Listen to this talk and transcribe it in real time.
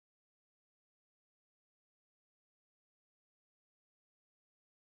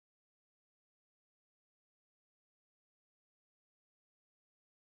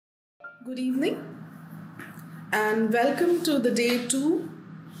Good evening and welcome to the day 2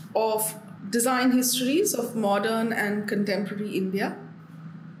 of Design Histories of Modern and Contemporary India,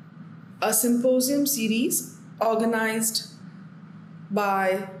 a symposium series organized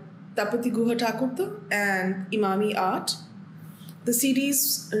by Tapati Guha-Thakurta and Imami Art. The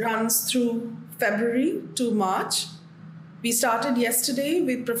series runs through February to March. We started yesterday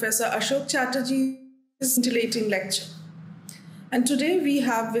with Professor Ashok Chatterjee's scintillating lecture. And today we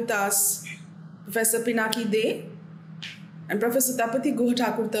have with us Professor Pinaki and Professor Tapati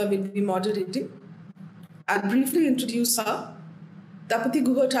Guha-Thakurta will be moderating. I'll briefly introduce her. Tapati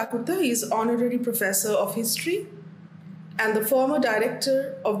Guha-Thakurta is Honorary Professor of History and the former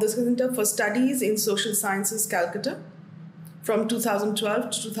Director of the Center for Studies in Social Sciences, Calcutta, from 2012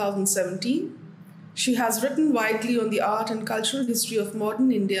 to 2017. She has written widely on the art and cultural history of modern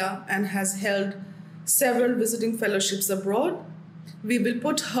India and has held several visiting fellowships abroad. We will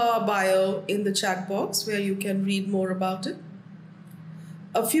put her bio in the chat box where you can read more about it.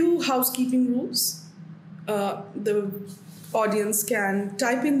 A few housekeeping rules. The audience can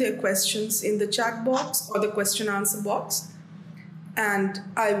type in their questions in the chat box or the question answer box, and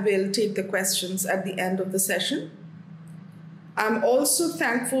I will take the questions at the end of the session. I'm also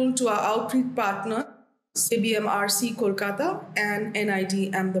thankful to our outreach partners, ABMRC Kolkata and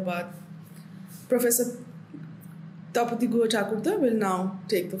NIT Ahmedabad. Professor Tapati Guha-Thakurta will now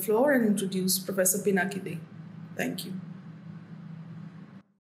take the floor and introduce Professor Pinaki. Thank you.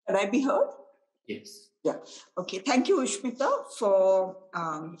 Can I be heard? Yes. Yeah. Okay. Thank you, Ushmita, for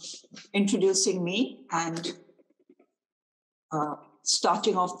introducing me and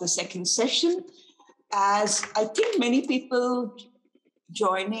starting off the second session. As I think many people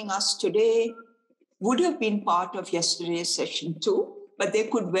joining us today would have been part of yesterday's session too, but there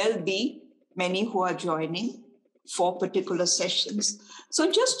could well be many who are joining for particular sessions.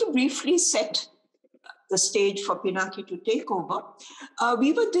 So just to briefly set the stage for Pinaki to take over,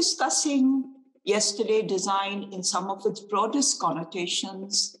 we were discussing yesterday design in some of its broadest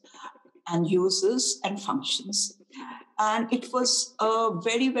connotations and uses and functions. And it was a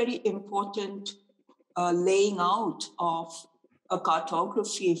very, very important laying out of a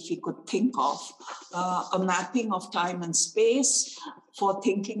cartography, if we could think of, a mapping of time and space for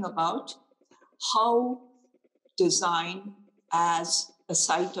thinking about how design as a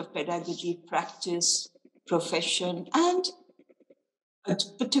site of pedagogy, practice, profession, and a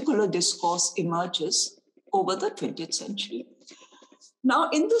particular discourse emerges over the 20th century. Now,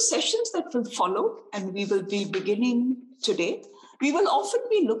 in the sessions that will follow, and we will be beginning today, we will often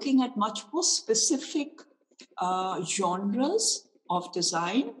be looking at much more specific genres of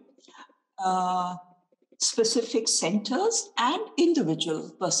design, specific centers, and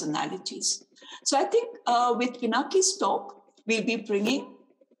individual personalities. So I think with Pinaki's talk, we'll be bringing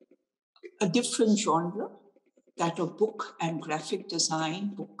a different genre, that of book and graphic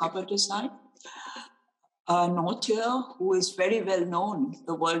design, book cover design. An author who is very well known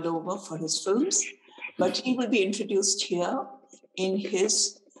the world over for his films, but he will be introduced here in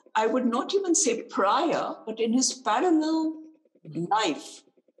his, I would not even say prior, but in his parallel life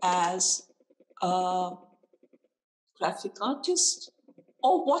as a graphic artist,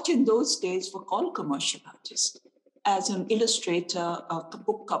 or what in those days were called commercial artists, as an illustrator, a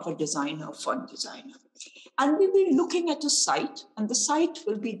book cover designer, font designer. And we'll be looking at a site, and the site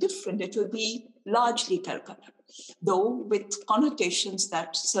will be different. It will be largely Calcutta, though with connotations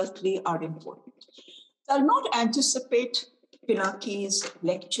that certainly are important. I'll not anticipate Pinaki's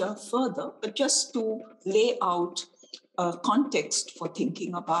lecture further, but just to lay out a context for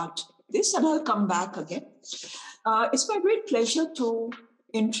thinking about this, and I'll come back again. It's my great pleasure to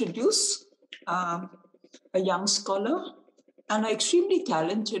introduce a young scholar and an extremely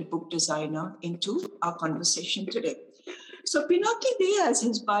talented book designer into our conversation today. So Pinaki, as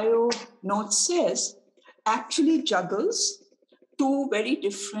his bio note says, actually juggles two very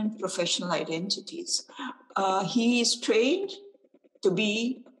different professional identities. He is trained to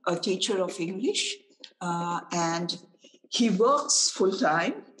be a teacher of English, and he works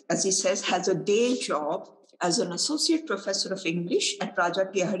full-time, as he says, has a day job as an associate professor of English at Raja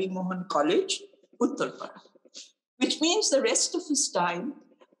K. Hari Mohan College, Uttarpara, which means the rest of his time,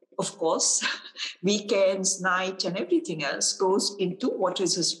 of course, weekends, night, and everything else goes into what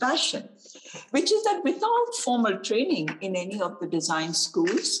is his passion, which is that without formal training in any of the design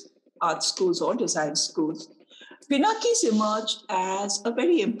schools, art schools or design schools, Pinaki's emerged as a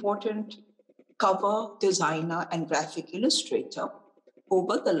very important cover designer and graphic illustrator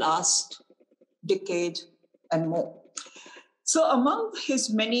over the last decade and more. So among his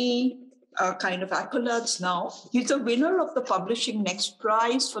many kind of accolades now. He's a winner of the Publishing Next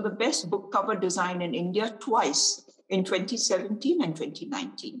Prize for the Best Book Cover Design in India twice, in 2017 and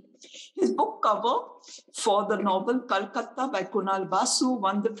 2019. His book cover for the novel Calcutta by Kunal Basu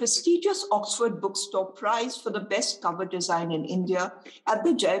won the prestigious Oxford Bookstore Prize for the Best Cover Design in India at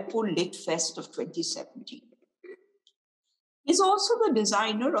the Jaipur Lit Fest of 2017. He's also the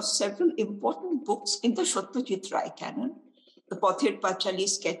designer of several important books in the Satyajit Ray canon: the Pothir Pachali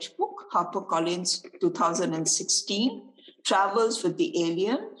sketchbook, HarperCollins 2016, Travels with the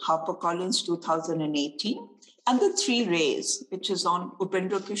Alien, HarperCollins 2018, and The Three Rays, which is on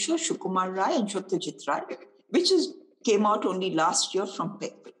Upendra Kishore, Shukumar Rai, and Satyajit Ray, which came out only last year from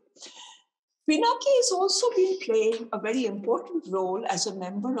Penguin. Pinaki has also been playing a very important role as a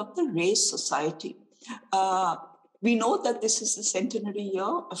member of the Rays Society. We know that this is the centenary year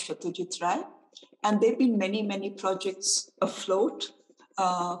of Satyajit Ray, and there have been many, many projects afloat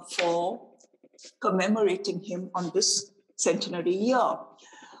for commemorating him on this centenary year.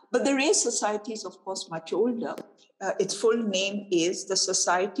 But the Rays Society is, of course, much older. Its full name is the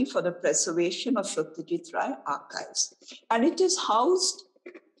Society for the Preservation of Satyajit Ray Archives. And it is housed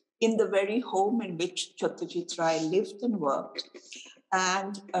in the very home in which Satyajit Ray lived and worked.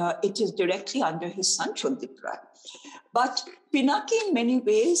 And it is directly under his son, Shandip Ray. But Pinaki, in many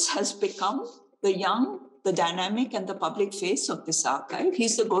ways, has become the young, the dynamic, and the public face of this archive.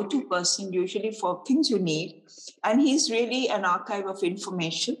 He's the go-to person usually for things you need. And he's really an archive of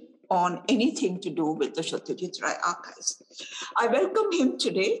information on anything to do with the Satyajit Ray archives. I welcome him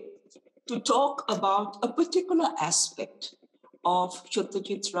today to talk about a particular aspect of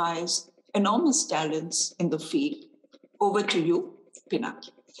Satyajit Ray's enormous talents in the field. Over to you,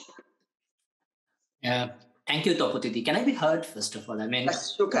 Pinaki. Thank you, Tapati. Can I be heard, first of all?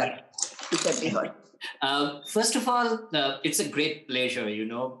 Yes, you can. You can be heard. First of all, it's a great pleasure,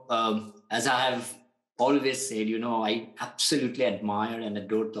 as I have always said, I absolutely admire and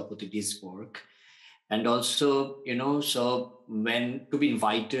adore Tapati's work. And also, so when to be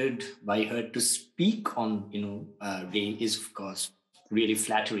invited by her to speak on, Ray is, of course, really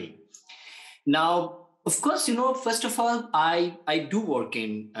flattering. Now, of course, first of all, I do work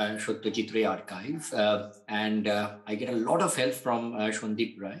in Satyajit Ray archive, and I get a lot of help from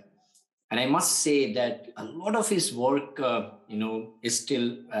Shandip Ray. And I must say that a lot of his work, is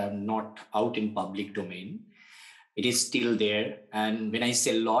still not out in public domain. It is still there. And when I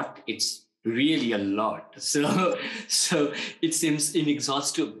say a lot, it's really a lot. So it seems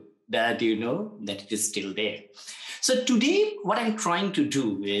inexhaustible that, that it is still there. So today, what I'm trying to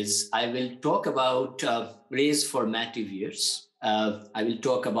do is I will talk about Ray's formative years. I will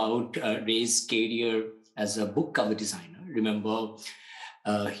talk about Ray's career as a book cover designer. Remember,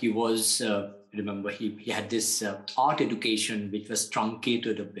 he had this art education which was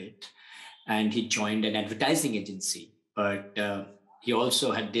truncated a bit, and he joined an advertising agency. But he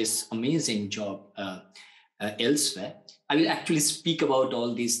also had this amazing job elsewhere. I will actually speak about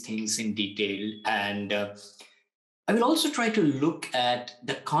all these things in detail, and I will also try to look at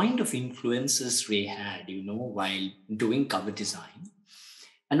the kind of influences Ray had, while doing cover design.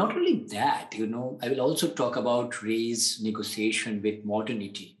 And not only that, I will also talk about Ray's negotiation with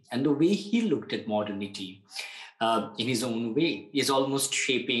modernity and the way he looked at modernity in his own way. He is almost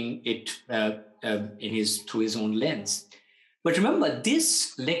shaping it through his own lens. But remember,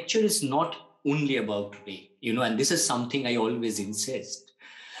 this lecture is not only about Ray, and this is something I always insist.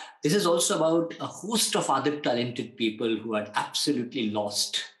 This is also about a host of other talented people who are absolutely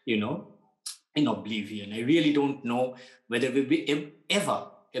lost, in oblivion. I really don't know whether we'll be ever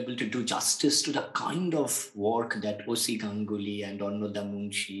able to do justice to the kind of work that O.C. Ganguly and Annoda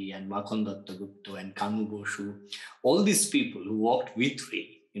Munshi and Guha-Thakurta and Kanu Boshu, all these people who worked with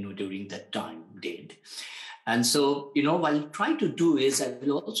Ray, during that time did. And so, what I'll try to do is I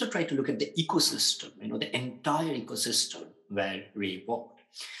will also try to look at the ecosystem, the entire ecosystem where Ray worked.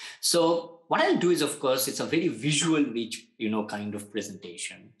 So what I'll do is, of course, it's a very visual rich, kind of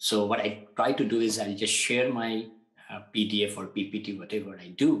presentation. So what I try to do is I'll just share my PDF or PPT, whatever I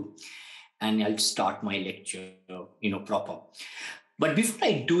do, and I'll start my lecture, proper. But before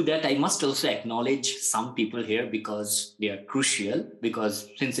I do that, I must also acknowledge some people here because they are crucial, because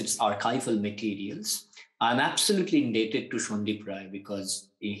since it's archival materials, I'm absolutely indebted to Shandip Ray because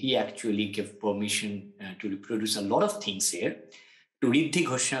he actually gave permission to reproduce a lot of things here. To Riddhi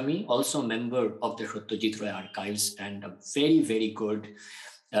Goswami, also a member of the Satyajit Ray archives and a very, very good,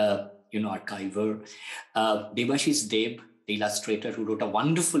 archiver. Debashish Deb, the illustrator who wrote a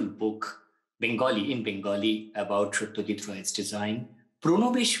wonderful book, in Bengali about Satyajit Ray's design.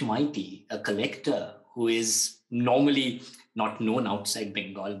 Pronobesh Maiti, a collector who is normally not known outside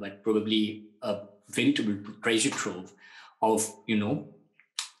Bengal, but probably a veritable treasure trove of,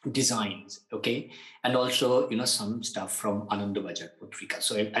 designs, okay, and also some stuff from Anandabajar Putrika.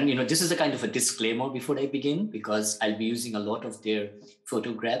 So, and this is a kind of a disclaimer before I begin, because I'll be using a lot of their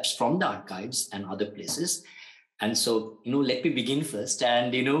photographs from the archives and other places. And so, let me begin first,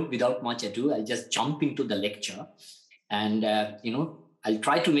 and without much ado, I'll just jump into the lecture, and I'll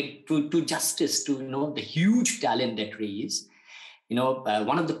try to make to justice to the huge talent that Ray is.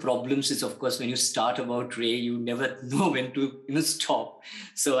 One of the problems is, of course, when you start about Ray, you never know when to stop.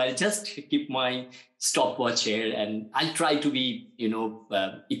 So I'll just keep my stopwatch here, and I'll try to be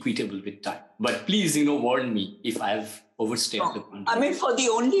equitable with time. But please warn me if I've overstayed the boundary. I mean, for the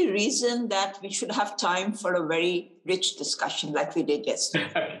only reason that we should have time for a very rich discussion like we did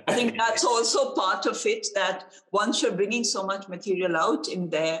yesterday. I think that's also part of it, that once you're bringing so much material out in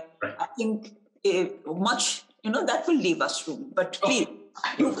there, right. I think much, that will leave us room. But please,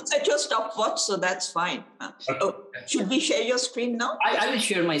 you set your stopwatch, so that's fine. Okay. Should we share your screen now? I will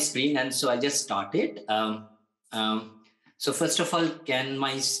share my screen, and so I just started. So first of all, can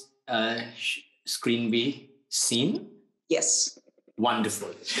my screen be seen? Yes. Wonderful.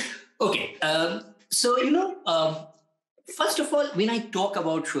 Okay. So, first of all, when I talk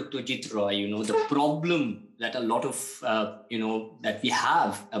about Satyajit Roy, the problem that a lot of, that we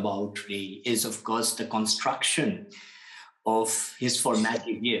have about Ray is, of course, the construction of his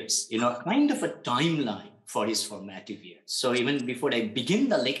formative years, kind of a timeline for his formative years. So even before I begin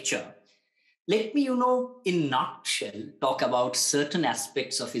the lecture, let me, in nutshell, talk about certain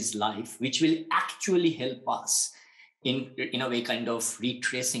aspects of his life, which will actually help us in a way, kind of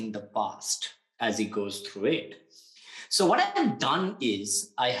retracing the past as he goes through it. So what I have done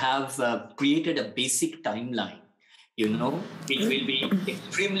is I have created a basic timeline, which will be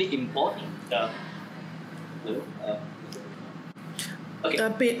extremely important.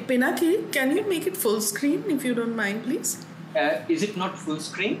 Okay. Pinaki, can you make it full screen if you don't mind, please? Is it not full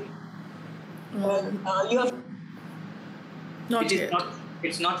screen? You have not yet.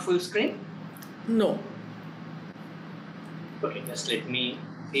 It's not full screen? No. Okay, just let me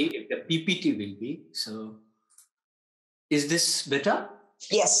see if the PPT will be. So, is this better?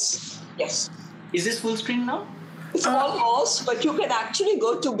 Yes. Is this full screen now? It's almost, but you can actually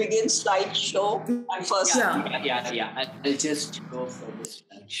go to begin slideshow first. Yeah. I'll just go for the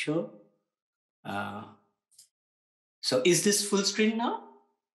slideshow. So, is this full screen now?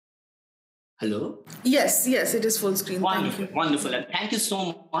 Hello? Yes, it is full screen. Wonderful. And thank you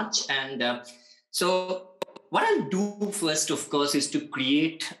so much. And so what I'll do first, of course, is to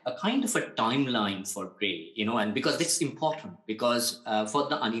create a kind of a timeline for Ray, and because it's important, because for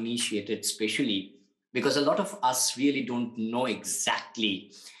the uninitiated, especially, because a lot of us really don't know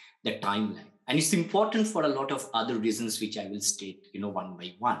exactly the timeline. And it's important for a lot of other reasons, which I will state, one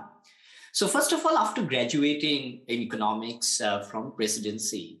by one. So first of all, after graduating in economics from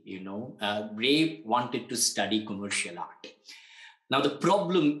presidency, Ray wanted to study commercial art. Now, the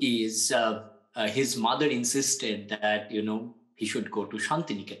problem is his mother insisted that, he should go to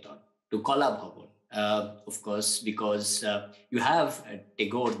Shantiniketan, to Kala Bhavan, of course, because you have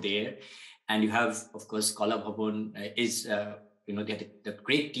Tagore there, and you have, of course, Kala Bhavan is, the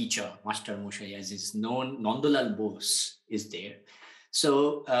great teacher, Master Moshai, as is known, Nandalal Bose is there.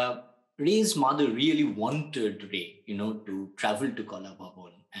 So Ray's mother really wanted Ray, to travel to Kala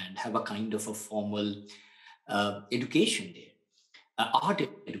Bhavan and have a kind of a formal education there, art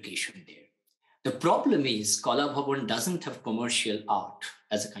education there. The problem is Kala Bhavan doesn't have commercial art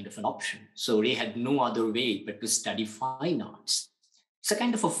as a kind of an option. So Ray had no other way but to study fine arts. It's a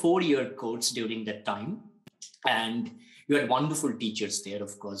kind of a 4-year course during that time. And you had wonderful teachers there,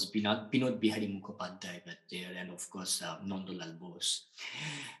 of course, Binod Bihari Mukhopadhyay was there, and of course, Nandalal Bose.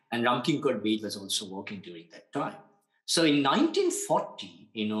 And Ramkinkar Ved was also working during that time. So in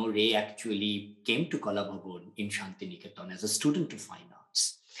 1940, Ray actually came to Kala Bhavan in Shantiniketan as a student of fine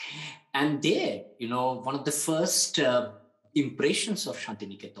arts. And there, one of the first impressions of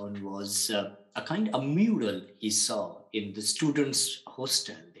Shantiniketan was a mural he saw in the students'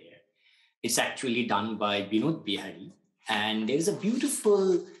 hostel there. It's actually done by Binod Bihari. And there's a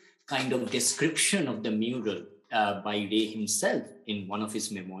beautiful kind of description of the mural by Ray himself in one of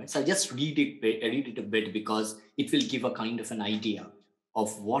his memoirs. I'll just read it a bit because it will give a kind of an idea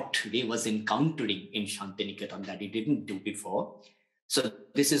of what Ray was encountering in Shantiniketan that he didn't do before. So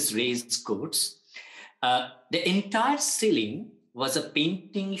this is Ray's quotes. The entire ceiling was a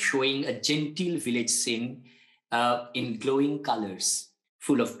painting showing a genteel village scene in glowing colors,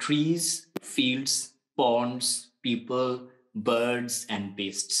 full of trees, fields, ponds, people, birds, and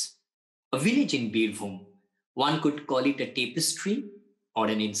beasts. A village in Birbhum One could call it a tapestry or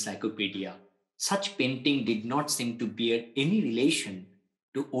an encyclopedia. Such painting did not seem to bear any relation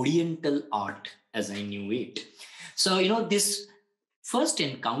to Oriental art as I knew it. So, this first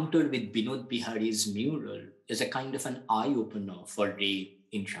encounter with Binod Bihari's mural is a kind of an eye-opener for Ray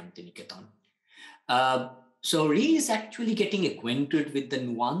in Shantiniketan. Uh, so Ray is actually getting acquainted with the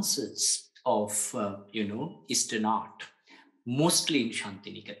nuances of, Eastern art, mostly in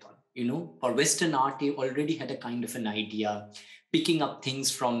Shantiniketan. For Western art, he already had a kind of an idea, picking up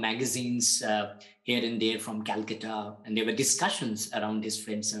things from magazines here and there from Calcutta, and there were discussions around his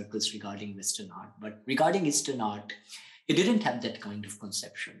friend circles regarding Western art. But regarding Eastern art, he didn't have that kind of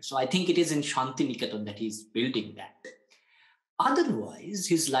conception. So I think it is in Shantiniketan that he's building that. Otherwise,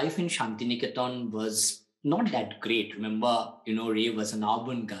 his life in Shantiniketan was not that great. Remember, Ray was an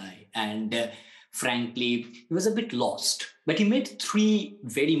urban guy, and frankly, he was a bit lost. But he made three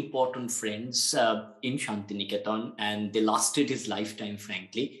very important friends in Shantiniketan, and they lasted his lifetime,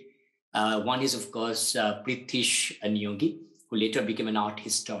 frankly. One is, of course, Prithish Niyogi, who later became an art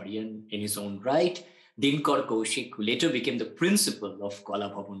historian in his own right. Dinkar Kaushik, who later became the principal of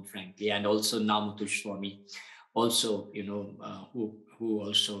Kala Bhavan, frankly, and also Namutu Swami, also, who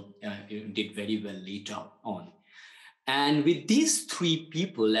also did very well later on. And with these three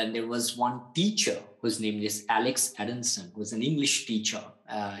people, and there was one teacher whose name is Alex Aronson, who was an English teacher.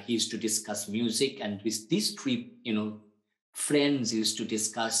 He used to discuss music, and with these three, friends used to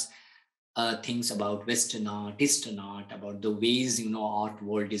discuss things about Western art, Eastern art, about the ways, art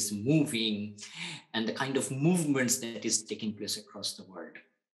world is moving and the kind of movements that is taking place across the world.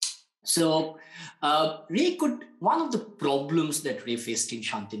 So one of the problems that Ray faced in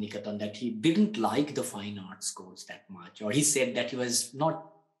Shantiniketan, that he didn't like the fine arts course that much, or he said that he was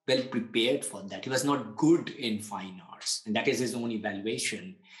not well prepared for that. He was not good in fine arts, and that is his own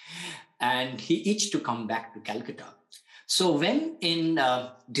evaluation. And he itched to come back to Calcutta. So when in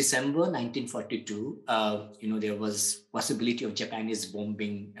December 1942, there was possibility of Japanese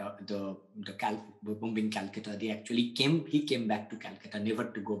bombing bombing Calcutta, he came back to Calcutta, never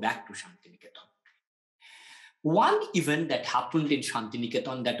to go back to Shantiniketan. One event that happened in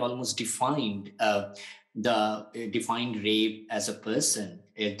Shantiniketan that almost defined Ray as a person,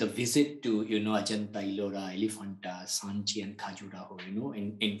 the visit to, Ajanta, Ellora, Elephanta, Sanchi, and Khajuraho,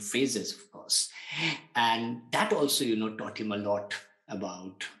 in phases, of course. And that also, taught him a lot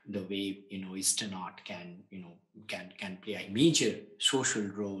about the way, Eastern art can play a major social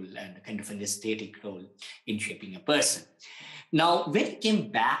role and kind of an aesthetic role in shaping a person. Now, when he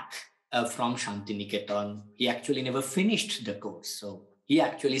came back from Shantiniketan, he actually never finished the course. So he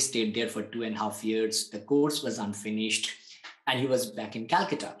actually stayed there for 2.5 years. The course was unfinished, and he was back in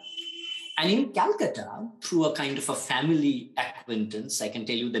Calcutta. And in Calcutta, through a kind of a family acquaintance, I can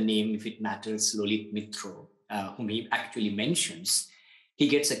tell you the name if it matters, Lolit Mitro, whom he actually mentions, he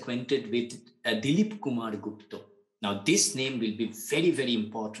gets acquainted with Dilip Kumar Gupta. Now, this name will be very, very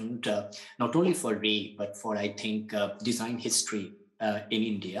important, not only for Ray, but for, I think, design history in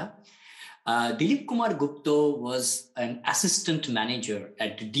India. Dilip Kumar Gupta was an assistant manager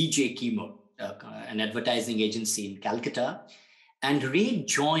at DJ Kimo, an advertising agency in Calcutta. And Ray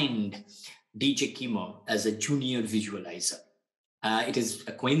joined DJ Kimo as a junior visualizer. It is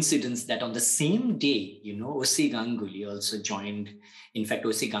a coincidence that on the same day, O.C. Ganguly also joined. In fact,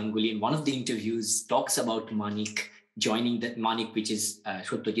 O.C. Ganguly in one of the interviews talks about Manik joining Manik, which is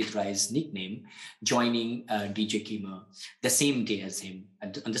Satyajit Ray's nickname, joining DJ Kimo the same day as him,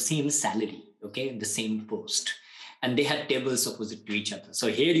 on the same salary, in the same post. And they had tables opposite to each other. So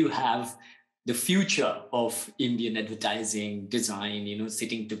here you have the future of Indian advertising design,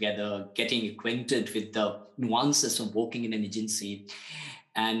 sitting together, getting acquainted with the nuances of working in an agency,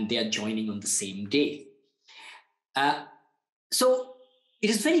 and they are joining on the same day. So it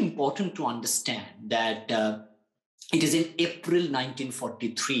is very important to understand that it is in April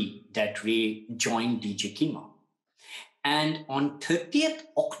 1943 that Ray joined DJ Kimo. And on 30th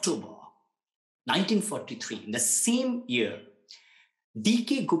October 1943, in the same year,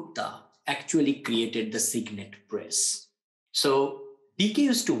 D.K. Gupta actually created the Signet Press. So D.K.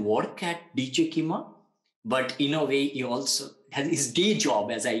 used to work at DJ Kimo, but in a way, he also has his day job,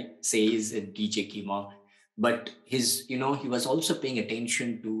 as I say, is at DJ Kimo. But he was also paying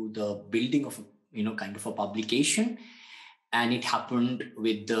attention to the building of kind of a publication. And it happened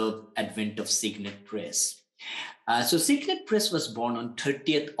with the advent of Signet Press. So Signet Press was born on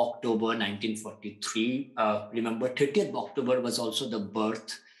 30th October 1943. Remember, 30th October was also the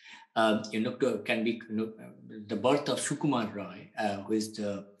birth, the birth of Sukumar Roy, who is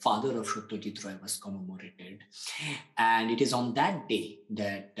the father of Satyajit Ray, was commemorated. And it is on that day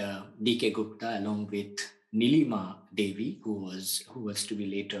that D.K. Gupta, along with Nilima Devi, who was to be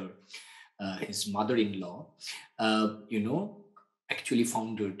later his mother-in-law, actually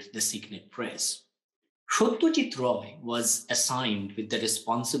founded the Signet Press. Satyajit Roy was assigned with the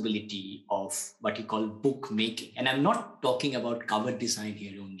responsibility of what he called bookmaking. And I'm not talking about cover design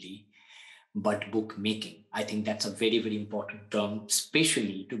here only, but bookmaking. I think that's a very, very important term,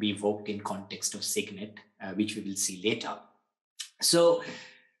 especially to be evoked in context of Signet, which we will see later. So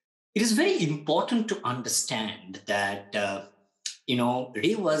it is very important to understand that,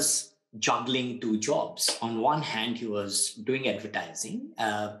 Ray was juggling two jobs. On one hand, he was doing advertising,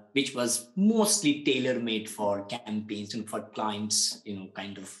 which was mostly tailor-made for campaigns and for clients,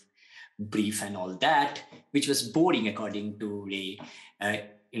 kind of brief and all that, which was boring according to Ray,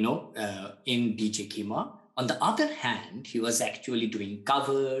 in DJ Kima. On the other hand, he was actually doing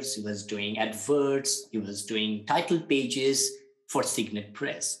covers, he was doing adverts, he was doing title pages for Signet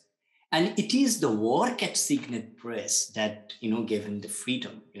Press. And it is the work at Signet Press that, gave him the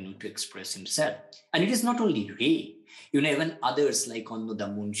freedom, to express himself. And it is not only Ray, even others like Annoda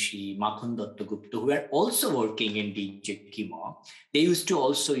Munshi, Guha-Thakurta, who were also working in DJ Kima. They used to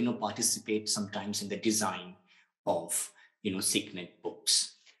also, participate sometimes in the design of, Signet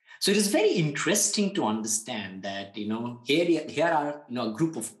books. So it is very interesting to understand that, here are, a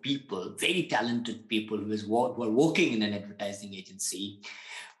group of people, very talented people who are working in an advertising agency,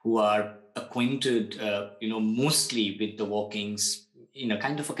 who are acquainted, mostly with the workings,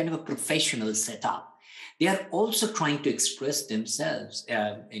 kind of a professional setup. They are also trying to express themselves,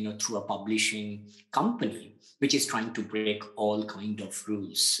 through a publishing company, which is trying to break all kind of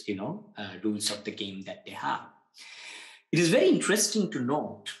rules, rules of the game that they have. It is very interesting to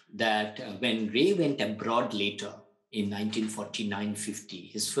note that when Ray went abroad later in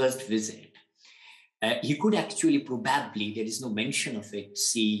 1949-50, his first visit, he could actually probably, there is no mention of it,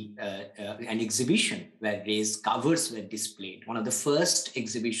 see an exhibition where Ray's covers were displayed, one of the first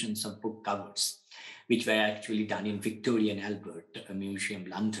exhibitions of book covers, which were actually done in Victoria and Albert Museum,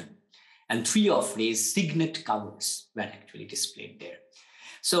 London. And 3 of Ray's Signet covers were actually displayed there.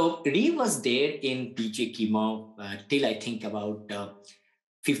 So Ray was there in DJ Kima till I think about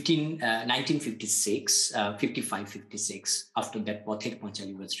 1956, 55-56. After that, Pather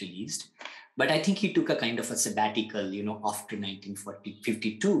Panchali was released. But I think he took a kind of a sabbatical, after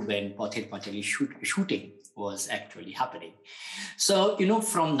 1952, when Pather Panchali shooting was actually happening. So,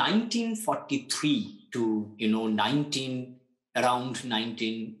 from 1943 to, around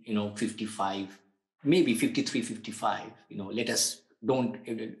 1955, maybe 53, 55, I'm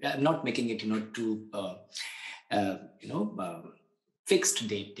not making it, too, fixed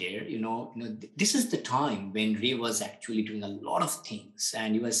date there. This is the time when Ray was actually doing a lot of things,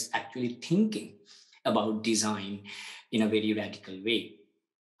 and he was actually thinking about design in a very radical way.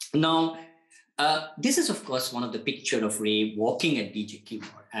 Now, this is, of course, one of the picture of Ray walking at DJ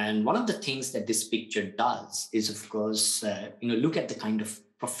Keyboard. And one of the things that this picture does is, of course, look at the kind of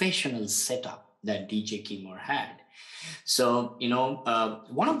professional setup that DJ Keyboard had. So,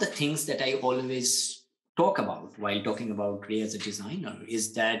 one of the things that I always talk about while talking about Ray as a designer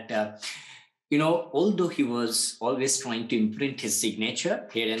is that, although he was always trying to imprint his signature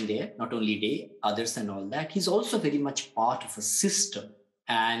here and there, not only Ray, others and all that, he's also very much part of a system.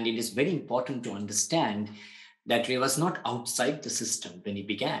 And it is very important to understand that Ray was not outside the system when he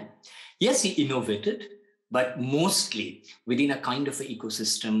began. Yes, he innovated, but mostly within a kind of an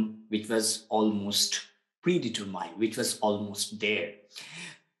ecosystem which was almost predetermined, which was almost there.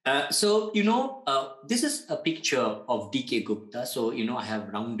 This is a picture of DK Gupta. So, I have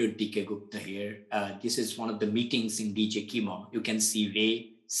rounded DK Gupta here. This is one of the meetings in DJ Kima. You can see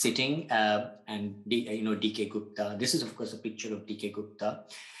Ray sitting and, DK Gupta. This is, of course, a picture of DK Gupta.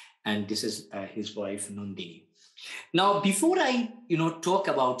 And this is his wife, Nandini. Now, before I, talk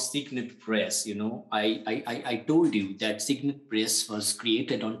about Signet Press, I told you that Signet Press was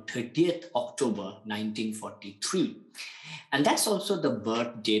created on 30th October, 1943. And that's also the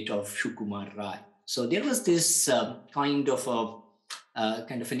birth date of Sukumar Rai. So there was this kind of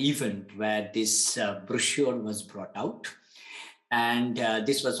an event where this brochure was brought out. And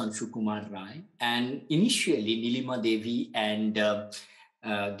this was on Sukumar Rai. And initially, Nilima Devi and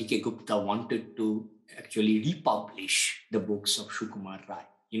DK Gupta wanted to actually republish the books of Sukumar Rai.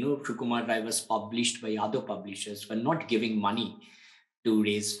 Sukumar Rai was published by other publishers, but not giving money to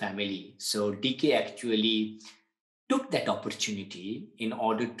Ray's family. So DK actually took that opportunity in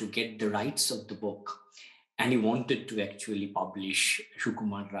order to get the rights of the book. And he wanted to actually publish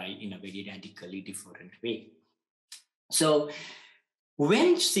Sukumar Rai in a very radically different way. So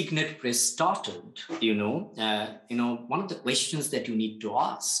when Signet Press started, one of the questions that you need to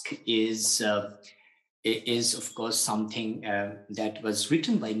ask is, is, of course, something that was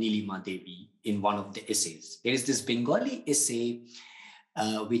written by Nilima Devi in one of the essays. There is this Bengali essay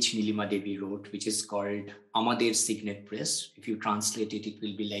which Nilima Devi wrote, which is called Amader Signet Press. If you translate it, it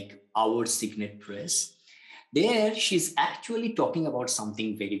will be like Our Signet Press. There, she's actually talking about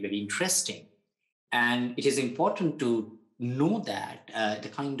something very, very interesting. And it is important to know that the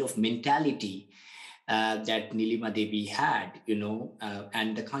kind of mentality that Nilima Devi had,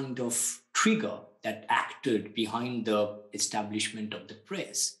 and the kind of trigger that acted behind the establishment of the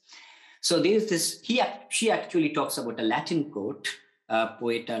press. So there's this, she actually talks about a Latin quote,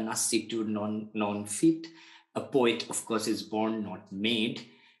 poeta nascitur non fit. A poet, of course, is born, not made.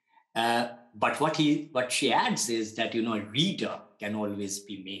 But what she adds is that, a reader can always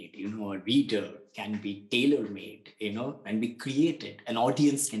be made, a reader can be tailor-made, and be created. An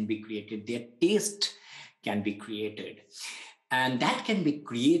audience can be created, their taste can be created. And that can be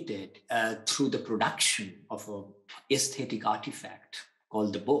created through the production of an aesthetic artifact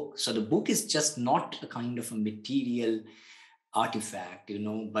called the book. So the book is just not a kind of a material artifact,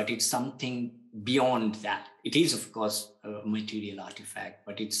 but it's something beyond that. It is, of course, a material artifact,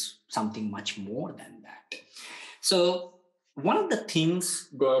 but it's something much more than that. So one of the things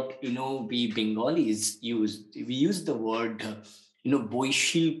that, we Bengalis use, we use the word, boy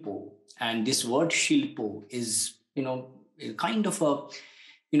shilpo. And this word shilpo is, kind of a,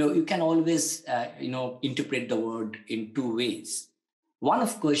 you can always, interpret the word in two ways. One,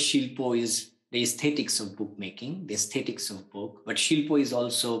 of course, shilpo is the aesthetics of bookmaking, the aesthetics of book, but shilpo is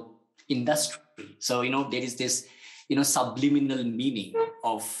also industry. So, there is this, subliminal meaning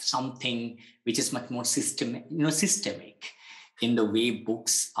of something which is much more systemic in the way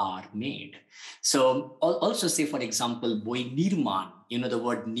books are made. So also say, for example, boy nirman, the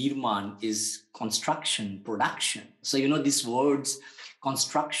word nirman is construction, production. So, these words,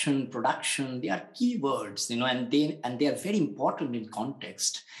 construction, production, they are key words, and they are very important in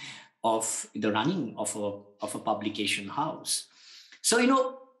context of the running of a publication house.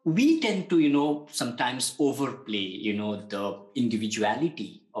 So, we tend to, sometimes overplay, the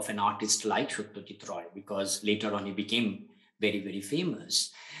individuality of an artist like Satyajit Roy, because later on he became very, very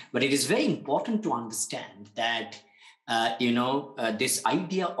famous. But it is very important to understand that, this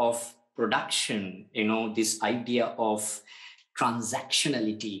idea of production, this idea of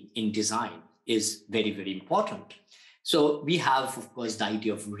transactionality in design is very, very important. So we have, of course, the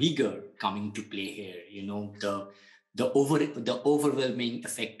idea of rigor coming to play here, the overwhelming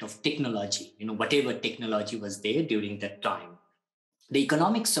effect of technology, whatever technology was there during that time. The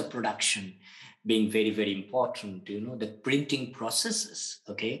economics of production being very, very important, the printing processes,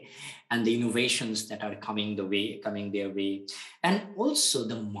 okay, and the innovations that are coming their way, and also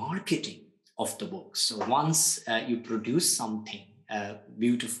the marketing of the books. So once you produce something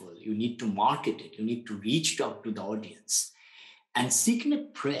beautiful, you need to market it, you need to reach out to the audience. And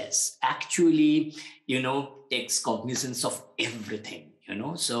Signet Press actually, takes cognizance of everything,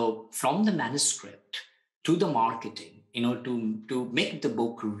 so from the manuscript to the marketing, to make the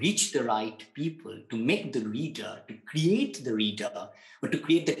book reach the right people, to make the reader, to create the reader, or to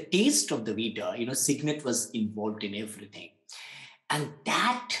create the taste of the reader, Signet was involved in everything. And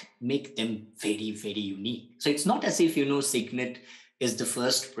that make them very, very unique. So it's not as if, Signet is the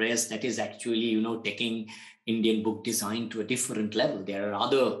first press that is actually, taking Indian book design to a different level. There are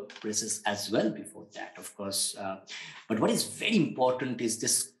other presses as well before that, of course. But what is very important is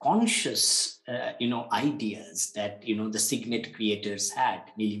this conscious, ideas that, the Signet creators had,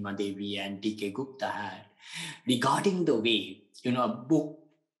 Nilima Devi and D.K. Gupta had, regarding the way, a book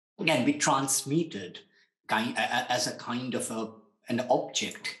can be transmitted as a kind of an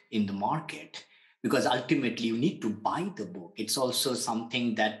object in the market, because ultimately you need to buy the book. It's also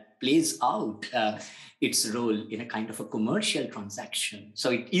something that plays out its role in a kind of a commercial transaction. So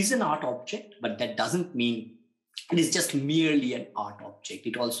it is an art object, but that doesn't mean it is just merely an art object.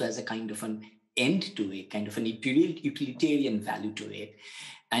 It also has a kind of an end to it, kind of an utilitarian value to it.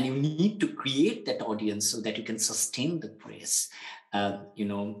 And you need to create that audience so that you can sustain the press,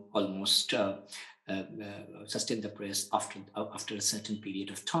 almost sustain the press after a certain period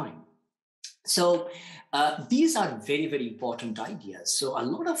of time. So these are very, very important ideas. So a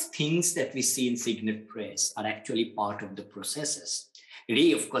lot of things that we see in Signet Press are actually part of the processes.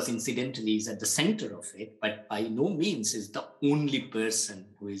 Ray, of course, incidentally is at the center of it, but by no means is the only person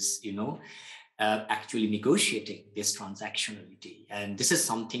who is, actually negotiating this transactionality. And this is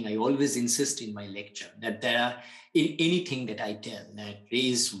something I always insist in my lecture, that there are, in anything that I tell, that Ray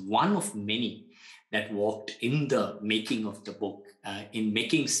is one of many that walked in the making of the book, in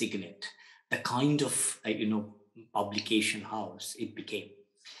making Signet the kind of, publication house it became.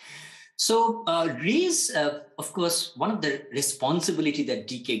 So Ray's, of course, one of the responsibility that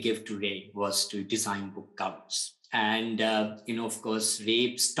DK gave to Ray was to design book covers. And, of course,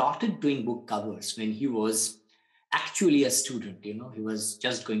 Ray started doing book covers when he was actually a student. He was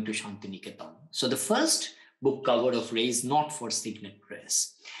just going to Shantiniketan. So the first book cover of Ray is not for Signet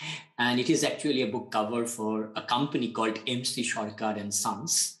Press. And it is actually a book cover for a company called MC Sarkar and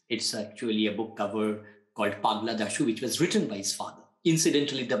Sons. It's actually a book cover called Pagla Dashu, which was written by his father.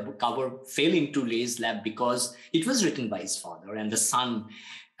 Incidentally, the book cover fell into Ray's lap because it was written by his father, and the son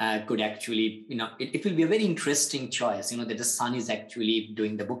could actually, it will be a very interesting choice, that the son is actually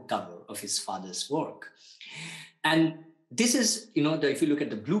doing the book cover of his father's work. And this is, if you look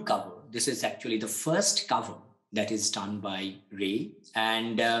at the blue cover, this is actually the first cover that is done by Ray.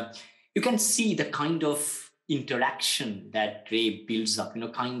 And you can see the kind of interaction that Ray builds up,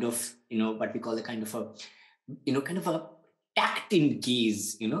 what we call a kind of a tact in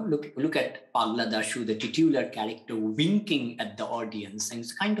gaze. Look at Pagla Dashu, the titular character, winking at the audience, and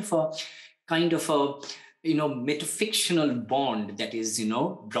it's kind of a metafictional bond that is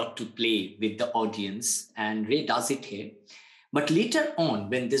brought to play with the audience, and Ray does it here. But later on,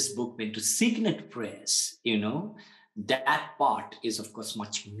 when this book went to Signet Press, that part is of course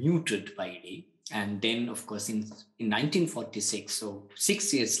much muted by Ray. And then of course in 1946, so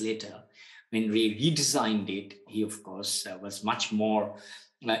 6 years later, when Ray redesigned it, he, of course, was much more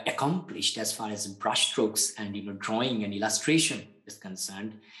accomplished as far as brushstrokes and, drawing and illustration is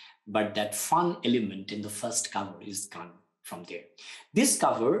concerned. But that fun element in the first cover is gone from there. This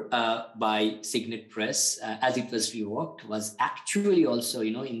cover by Signet Press, as it was reworked, was actually also,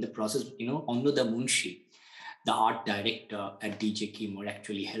 in the process, Annoda Munshi, the art director at DJ Kimor,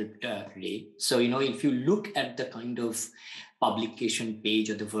 actually helped Ray. So, if you look at the kind of publication page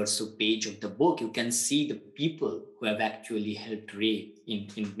or the verso page of the book, you can see the people who have actually helped Ray in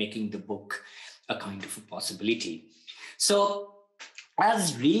making the book a kind of a possibility. So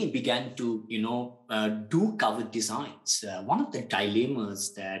as Ray began to, do cover designs, one of the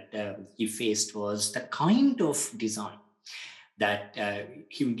dilemmas that he faced was the kind of design that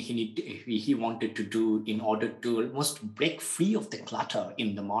he wanted to do in order to almost break free of the clutter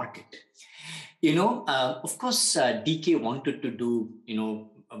in the market. Of course, DK wanted to do,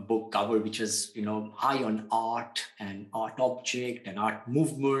 a book cover which was, high on art and art object and art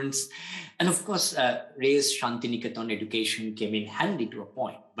movements. And of course, Ray's Shantiniketan education came in handy to a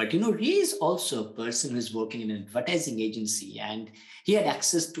point. But, Ray is also a person who is working in an advertising agency, and he had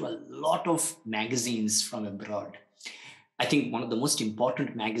access to a lot of magazines from abroad. I think one of the most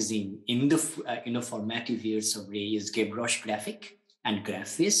important magazine in the formative years of Ray is Gebrosh Graphic and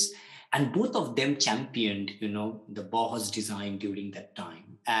Graphis. And both of them championed, the Bauhaus design during that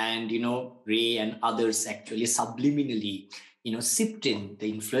time. And, Ray and others actually subliminally, sipped in the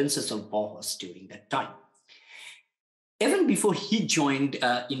influences of Bauhaus during that time. Even before he joined,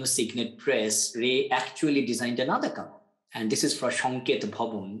 Signet Press, Ray actually designed another cover. And this is for Sanket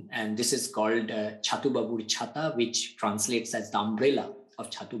Bhavan. And this is called Chatu Babur Chata, which translates as the umbrella of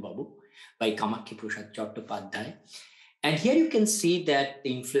Chatu Babu by Kamakhi Prasad Chattopadhyay. And here you can see that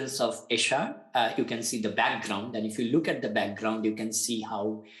the influence of Escher, you can see the background. And if you look at the background, you can see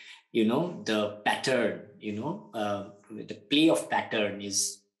how, the pattern, the play of pattern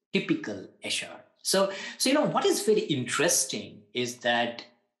is typical Escher. So, what is very interesting is that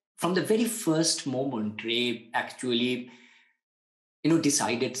from the very first moment, Ray actually,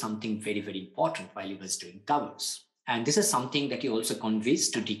 decided something very, very important while he was doing covers. And this is something that he also conveys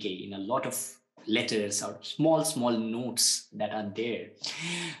to DK in a lot of letters or small notes that are there.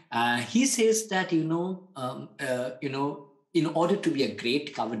 He says that, in order to be a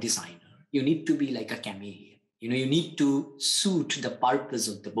great cover designer, you need to be like a chameleon. You need to suit the purpose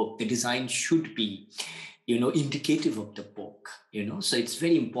of the book. The design should be, indicative of the book, So it's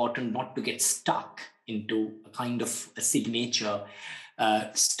very important not to get stuck into a kind of a signature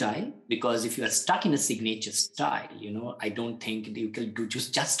style, because if you are stuck in a signature style, I don't think you can do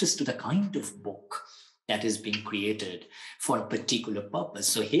just justice to the kind of book that is being created for a particular purpose.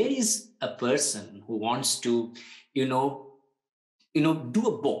 So here is a person who wants to, do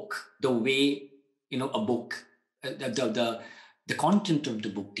a book the way, a book, the content of the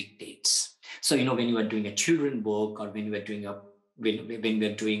book dictates. So, when you are doing a children book, or when you are doing when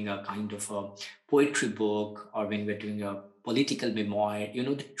we're doing a kind of a poetry book, or when we're doing a political memoir,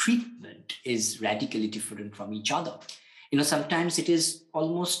 the treatment is radically different from each other. Sometimes it is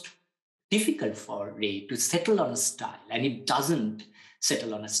almost difficult for Ray to settle on a style, and he doesn't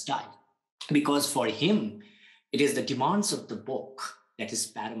settle on a style because for him, it is the demands of the book that is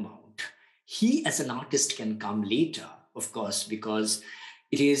paramount. He as an artist can come later, of course, because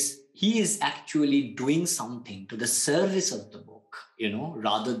he is actually doing something to the service of the book,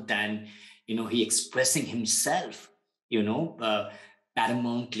 rather than, he expressing himself,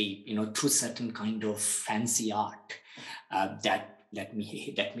 paramountly, through certain kind of fancy art that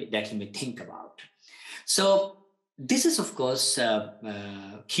he may think about. So this is, of course,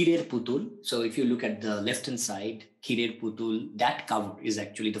 Khirer Putul. So if you look at the left-hand side, Khirer Putul, that cover is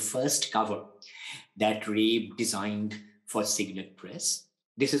actually the first cover that Ray designed for Signet Press.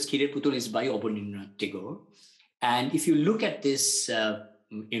 This is Khirer Putul is by Abanindranath Tagore. And if you look at this,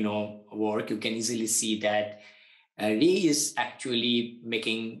 work, you can easily see that Ray is actually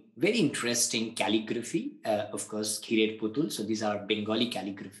making very interesting calligraphy. Of course, Khirer Putul. So these are Bengali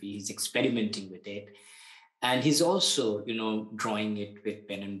calligraphy. He's experimenting with it. And he's also, drawing it with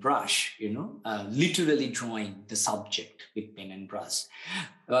pen and brush, literally drawing the subject with pen and brush.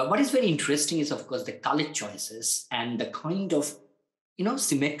 What is very interesting is, of course, the color choices and the kind of,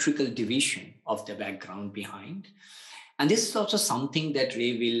 symmetrical division of the background behind. And this is also something that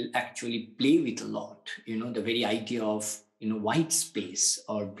Ray will actually play with a lot, the very idea of, white space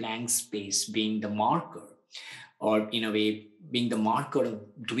or blank space being the marker, or in a way being the marker of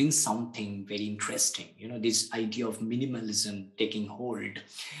doing something very interesting. This idea of minimalism taking hold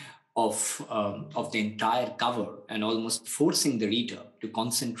of the entire cover and almost forcing the reader to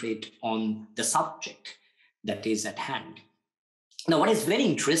concentrate on the subject that is at hand. Now, what is very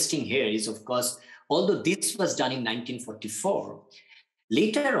interesting here is, of course, although this was done in 1944,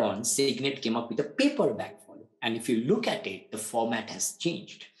 later on, Signet came up with a paperback volume. And if you look at it, the format has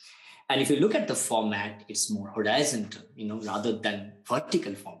changed. And if you look at the format, it's more horizontal, rather than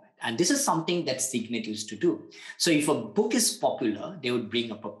vertical format. And this is something that Signet used to do. So if a book is popular, they would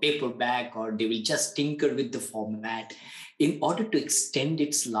bring up a paperback, or they will just tinker with the format in order to extend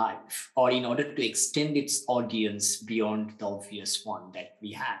its life, or in order to extend its audience beyond the obvious one that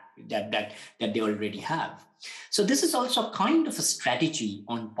we have, that they already have. So this is also a kind of a strategy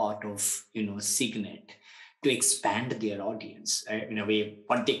on part of, Signet to expand their audience, in a way,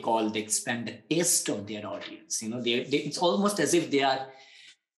 what they call, they expand the taste of their audience. It's almost as if they are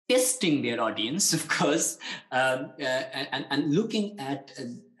testing their audience, of course, and looking at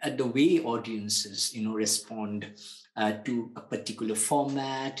the way audiences, respond to a particular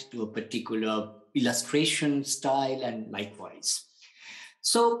format, to a particular illustration style, and likewise.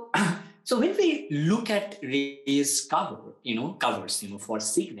 So when we look at Ray's covers, for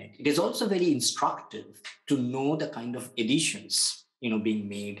Signet, it is also very instructive to know the kind of editions, being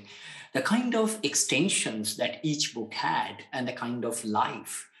made, the kind of extensions that each book had, and the kind of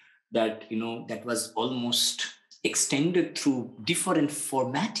life that, that was almost extended through different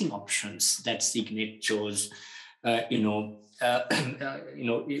formatting options that Signet chose,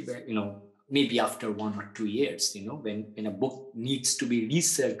 maybe after 1 or 2 years, when a book needs to be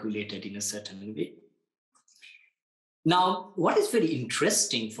recirculated in a certain way. Now, what is very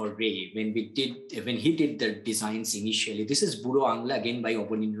interesting for Ray when he did the designs initially, this is Buro Angla again by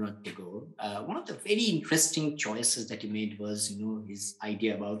Abanindranath Tagore. One of the very interesting choices that he made was, his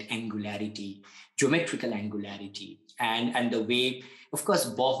idea about angularity, geometrical angularity, and the way, of course,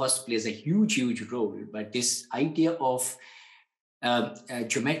 Bauhaus plays a huge role, but this idea of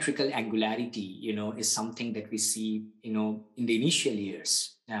geometrical angularity, is something that we see, in the initial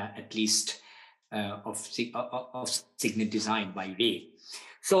years, at least, of Signet design by Ray.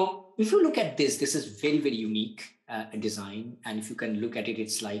 So if you look at this is very, very unique design. And if you can look at it,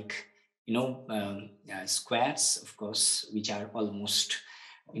 it's like, squares, of course, which are almost,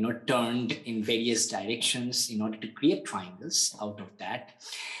 turned in various directions in order to create triangles out of that.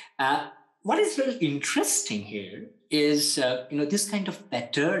 What is very interesting here is, this kind of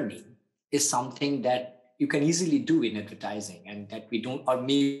patterning is something that you can easily do in advertising, and that we don't, or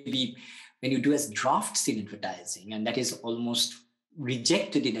maybe when you do as drafts in advertising, and that is almost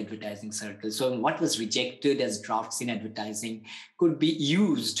rejected in advertising circles. So what was rejected as drafts in advertising could be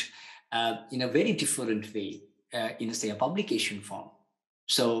used in a very different way in, say, a publication form.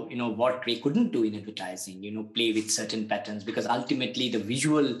 So, what Ray couldn't do in advertising, play with certain patterns, because ultimately the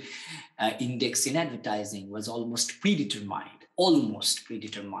visual index in advertising was almost predetermined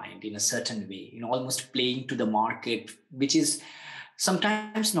in a certain way, almost playing to the market, which is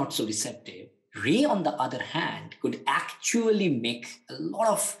sometimes not so receptive. Ray, on the other hand, could actually make a lot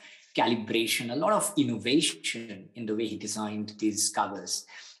of calibration, a lot of innovation in the way he designed these covers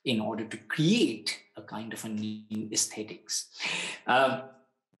in order to create a kind of a new aesthetics.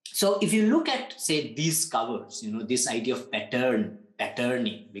 So if you look at, say, these covers, this idea of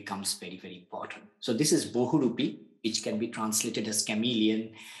patterning becomes very, very important. So this is Bohurupi, which can be translated as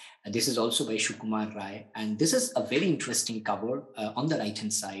chameleon. This is also by Sukumar Rai. And this is a very interesting cover on the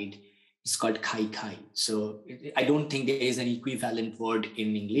right-hand side. It's called Khai Khai. So I don't think there is an equivalent word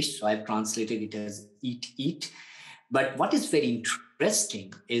in English. So I've translated it as eat, eat. But what is very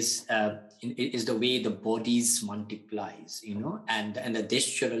interesting is the way the bodies multiplies, and the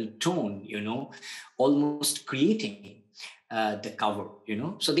gestural tone, almost creating the cover,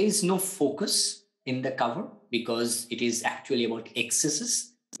 So there is no focus in the cover because it is actually about excesses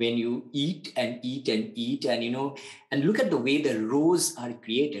when you eat and eat and eat, and look at the way the rows are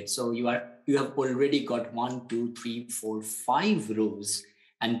created. So you have already got 1, 2, 3, 4, 5 rows,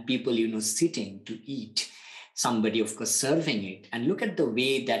 and people sitting to eat. Somebody, of course, serving it, and look at the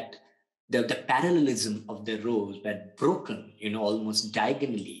way that the parallelism of the rows were broken, almost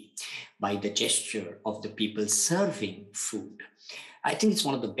diagonally by the gesture of the people serving food. I think it's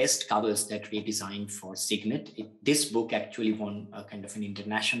one of the best covers that we designed for Signet. This book actually won a kind of an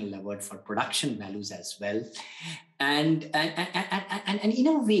international award for production values as well. And in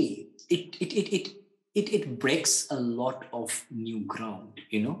a way, it breaks a lot of new ground,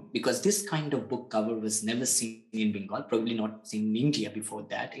 because this kind of book cover was never seen in Bengal, probably not seen in India before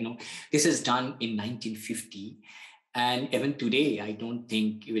that. This is done in 1950. And even today, I don't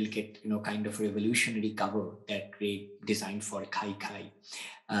think you will get, kind of revolutionary cover that we designed for Khai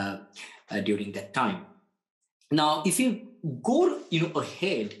Khai during that time. Now, if you go,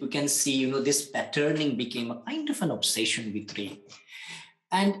 ahead, you can see, this patterning became a kind of an obsession with Ray.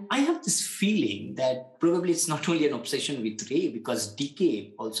 And I have this feeling that probably it's not only an obsession with Ray, because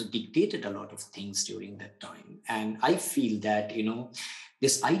DK also dictated a lot of things during that time. And I feel that,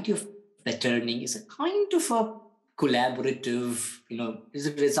 this idea of patterning is a kind of a collaborative, is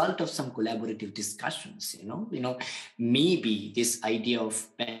a result of some collaborative discussions, maybe this idea of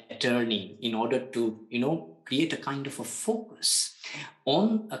patterning in order to, create a kind of a focus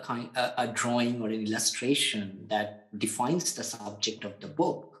on a drawing or an illustration that defines the subject of the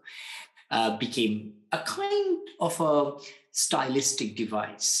book became a kind of a stylistic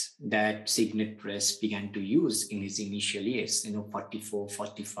device that Signet Press began to use in its initial years, 44,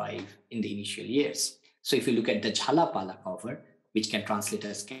 45 in the initial years. So if you look at the Jhala Pala cover, which can translate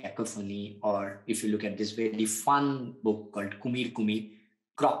as cacophony, or if you look at this very fun book called Kumir Kumir,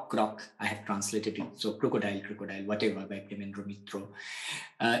 Croc Croc, I have translated it, so crocodile, whatever, by Premendra Mitro,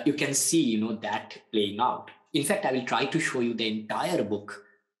 you can see, that playing out. In fact, I will try to show you the entire book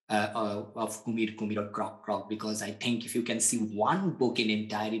of Kumir Kumir or Croc Croc, because I think if you can see one book in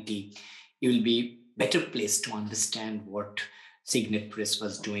entirety, you will be better placed to understand what Signet Press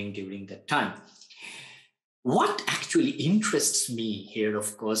was doing during that time. What actually interests me here,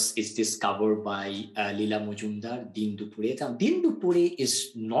 of course, is this cover by Leela Majumdar, Din Dupure. Now, Din Dupure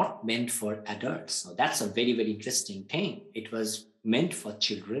is not meant for adults. So that's a very, very interesting thing. It was meant for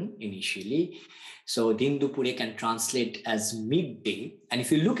children initially. So Din Dupure can translate as midday. And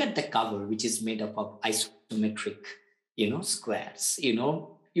if you look at the cover, which is made up of isometric, squares,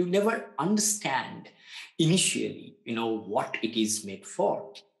 you never understand initially, what it is made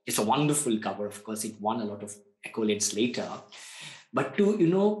for. It's a wonderful cover. Of course, it won a lot of accolades later. But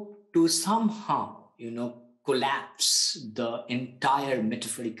to somehow, collapse the entire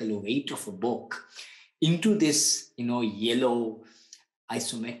metaphorical weight of a book into this, yellow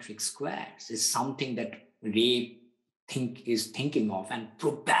isometric squares is something that Ray is thinking of, and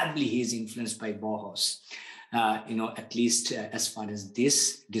probably he is influenced by Bauhaus. At least as far as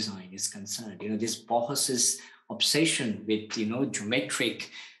this design is concerned, this Bauhaus's obsession with, geometric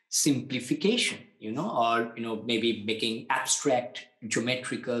simplification, or, maybe making abstract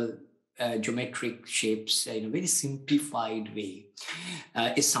geometric shapes in a very simplified way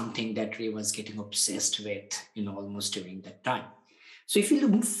is something that Ray was getting obsessed with, almost during that time. So if you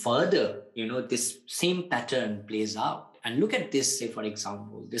move further, this same pattern plays out. And look at this, say, for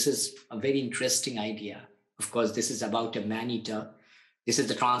example, this is a very interesting idea. Of course, this is about a man-eater. This is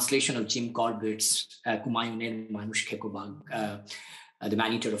the translation of Jim Corbett's Kumayuner Manush Khekobag, the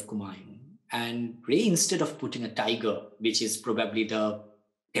man-eater of Kumayun. And Ray, instead of putting a tiger, which is probably the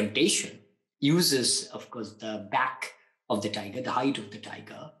temptation, uses, of course, the back of the tiger, the height of the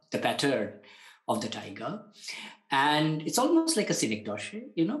tiger, the pattern of the tiger. And it's almost like a synecdoche,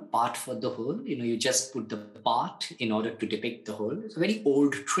 part for the whole. You just put the part in order to depict the whole. It's a very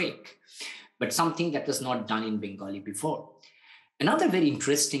old trick, but something that was not done in Bengali before. Another very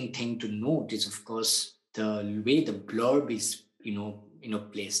interesting thing to note is, of course, the way the blurb is,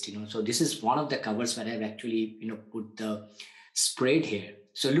 placed. So this is one of the covers where I've actually, put the spread here.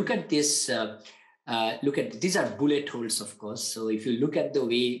 So look at this. These are bullet holes, of course. So if you look at the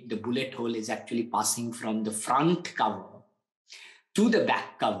way the bullet hole is actually passing from the front cover to the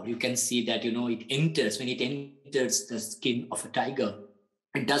back cover, you can see that, it enters, when it enters the skin of a tiger,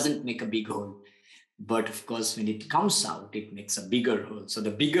 it doesn't make a big hole. But of course, when it comes out, it makes a bigger hole. So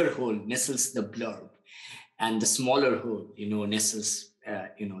the bigger hole nestles the blurb, and the smaller hole, nestles,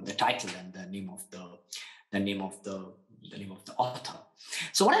 the title and the name of the author.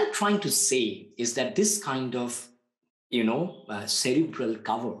 So what I'm trying to say is that this kind of, cerebral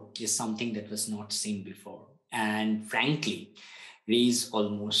cover is something that was not seen before. And frankly, Ray is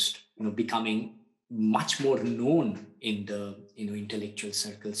almost, becoming much more known in the intellectual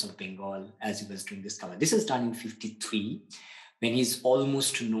circles of Bengal as he was doing this cover. This is done in 1953, when he's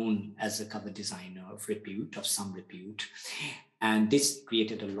almost known as a cover designer of some repute. And this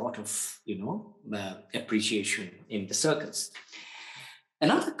created a lot of appreciation in the circles.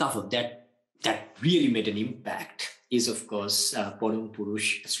 Another cover that really made an impact is, of course, Param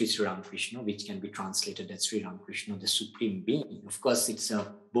Purush Sri Sri Ramakrishna, which can be translated as Sri Ramakrishna, the Supreme Being. Of course, it's a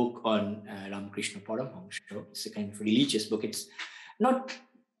book on Ramakrishna Paramahamsa. It's a kind of religious book. It's not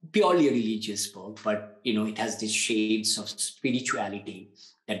purely a religious book, but it has these shades of spirituality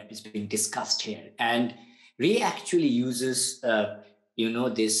that is being discussed here. And Ray actually uses,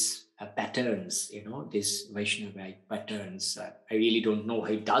 this patterns, these Vaishnavite patterns. I really don't know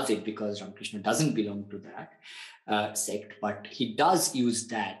how he does it, because Ramakrishna doesn't belong to that sect, but he does use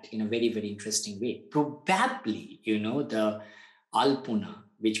that in a very, very interesting way. Probably, the Alpuna,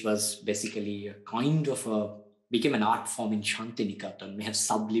 which was basically a kind of became an art form in Shantiniketan, may have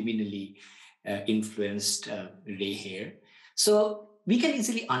subliminally influenced Ray here. So we can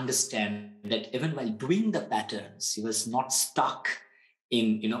easily understand that even while doing the patterns, he was not stuck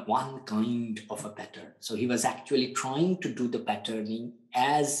in one kind of a pattern. So he was actually trying to do the patterning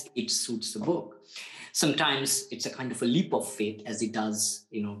as it suits the book. Sometimes it's a kind of a leap of faith, as he does,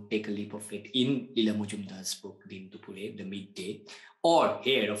 take a leap of faith in Lila Mujumdar's book, Din Dupure, The Midday. Or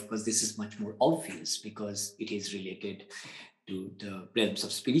here, of course, this is much more obvious because it is related to the realms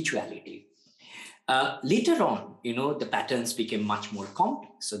of spirituality. Later on, the patterns became much more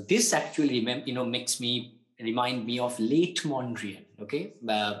complex. So this actually, makes me remind me of late Mondrian, okay?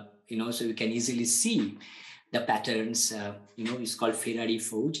 So you can easily see the patterns, it's called Ferrari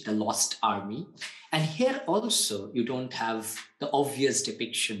Forge, the Lost Army. And here also, you don't have the obvious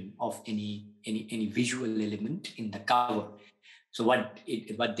depiction of any visual element in the cover. So what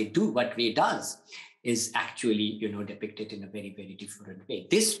Ray does is actually, depicted in a very, very different way.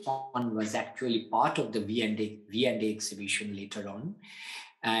 This one was actually part of the V&A exhibition later on,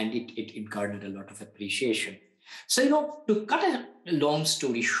 and it garnered a lot of appreciation. So, to cut a long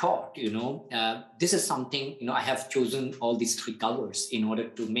story short, this is something, I have chosen all these three covers in order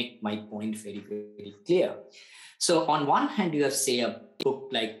to make my point very, very clear. So on one hand, you have, say, a book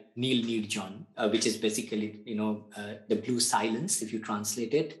like Neel Nirjan, which is basically, the blue silence, if you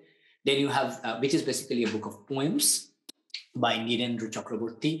translate it. Then you have, which is basically a book of poems by Nirendra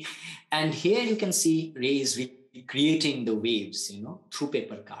Chakraborty. And here you can see Ray is creating the waves, through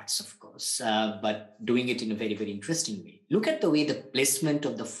paper cards, of course, but doing it in a very, very interesting way. Look at the way the placement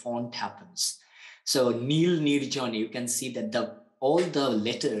of the font happens. So Neel Nirjan, you can see that all the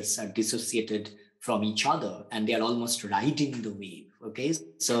letters are dissociated from each other, and they are almost riding the wave, okay?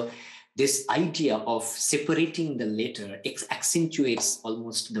 So this idea of separating the letter accentuates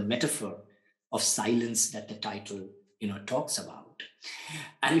almost the metaphor of silence that the title, talks about.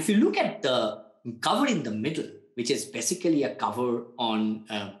 And if you look at the cover in the middle, which is basically a cover on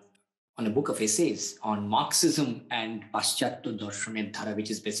a book of essays on Marxism and Paschatya Darshan Dhara, which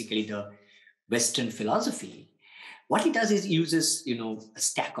is basically the Western philosophy, what he does is uses, a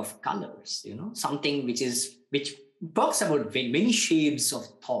stack of colors, something which talks about many shades of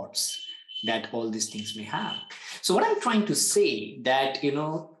thoughts that all these things may have. So what I'm trying to say that,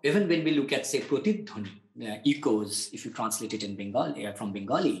 even when we look at, say, Pratidhwani, echoes, if you translate it in Bengali, from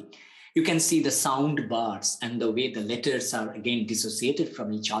Bengali, you can see the sound bars and the way the letters are again dissociated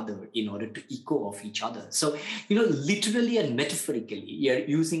from each other in order to echo off each other. So, literally and metaphorically, you're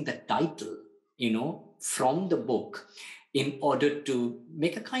using the title, from the book in order to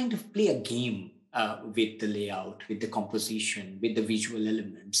make a kind of play a game with the layout, with the composition, with the visual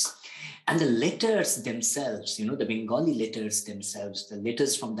elements. And the letters themselves, the Bengali letters themselves, the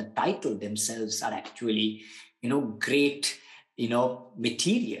letters from the title themselves are actually, great,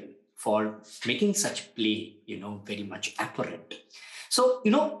 material for making such play, very much apparent. So,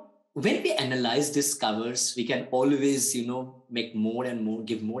 when we analyze these covers, we can always, make more and more,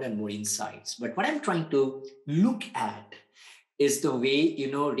 give more and more insights. But what I'm trying to look at is the way,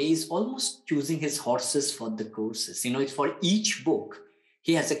 Ray is almost choosing his horses for the courses. It's for each book,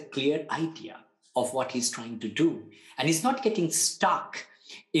 he has a clear idea of what he's trying to do. And he's not getting stuck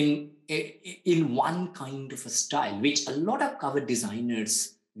in one kind of a style, which a lot of cover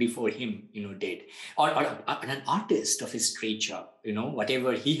designers before him, did, or an artist of his stature,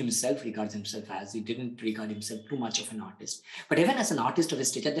 whatever he himself regards himself as. He didn't regard himself too much of an artist, but even as an artist of his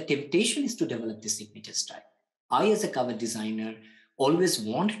stature, the temptation is to develop this signature style. I, as a cover designer, always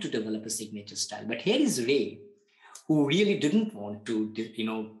wanted to develop a signature style, but here is Ray, who really didn't want to,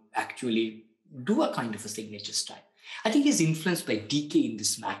 actually do a kind of a signature style. I think he's influenced by DK in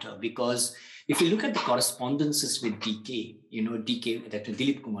this matter, because if you look at the correspondences with DK, Dr.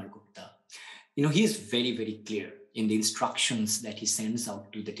 Dilip Kumar Gupta, he is very, very clear in the instructions that he sends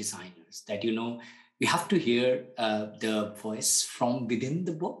out to the designers that, you have to hear the voice from within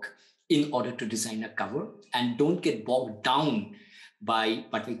the book in order to design a cover, and don't get bogged down by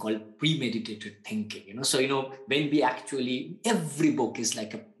what we call premeditated thinking. So, when we actually, every book is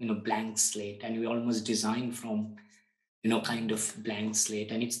like a, blank slate, and we almost design from, kind of blank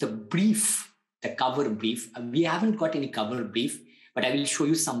slate. And it's the brief, the cover brief. We haven't got any cover brief, but I will show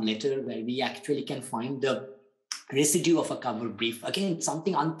you some letter where we actually can find the residue of a cover brief. Again, it's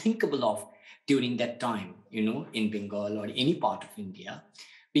something unthinkable of during that time, in Bengal or any part of India.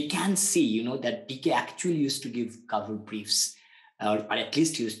 We can see, that DK actually used to give cover briefs, or at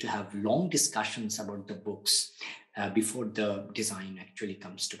least used to have long discussions about the books before the design actually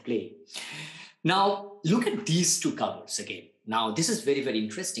comes to play. Now, look at these two covers again. Now, this is very, very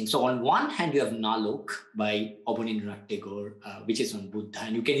interesting. So on one hand, you have Nalok by Abanindranath Tagore, which is on Buddha,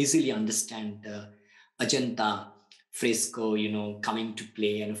 and you can easily understand the Ajanta fresco, coming to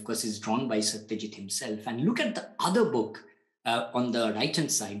play. And of course, it's drawn by Satyajit himself. And look at the other book on the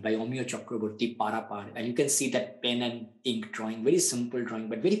right-hand side by Omiyo Chakraborty, Parapar. And you can see that pen and ink drawing, very simple drawing,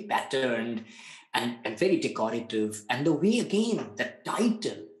 but very patterned and very decorative. And the way, again, the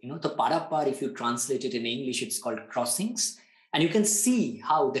title, the Parapar, if you translate it in English, it's called Crossings. And you can see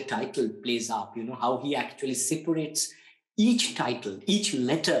how the title plays up, how he actually separates each title, each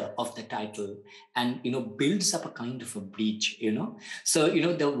letter of the title, and, builds up a kind of a bridge, So,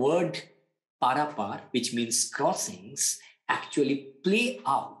 the word Parapar, which means crossings, actually play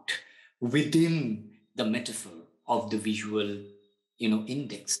out within the metaphor of the visual,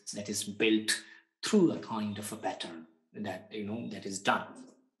 index that is built through a kind of a pattern that, that is done.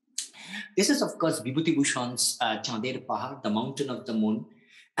 This is, of course, Vibhuti Bhushan's Chander Pahar, the Mountain of the Moon.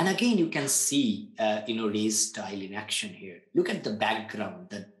 And again, you can see, Ray's style in action here. Look at the background,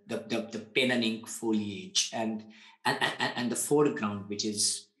 the pen and ink foliage, and the foreground, which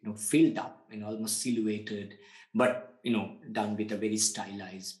is, filled up, almost silhouetted, but, done with a very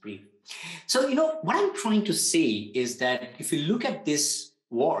stylized brief. So, what I'm trying to say is that if you look at this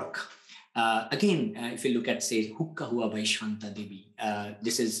work, again, if you look at, say, Hukka Hua by Shanta Devi,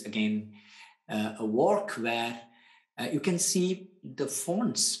 this is, again, a work where you can see the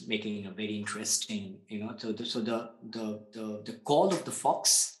fonts making a very interesting, so the call of the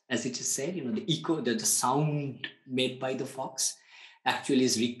fox, as it is said, the echo, the sound made by the fox actually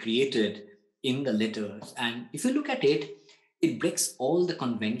is recreated in the letters. And if you look at it, it breaks all the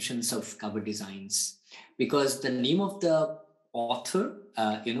conventions of cover designs, because the name of the author,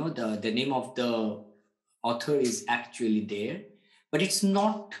 the name of the author is actually there, but it's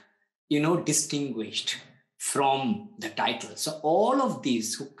not, distinguished from the title. So all of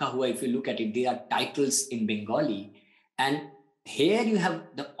these, Hukka Hua, if you look at it, they are titles in Bengali. And here you have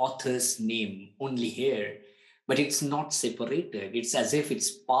the author's name only here, but it's not separated. It's as if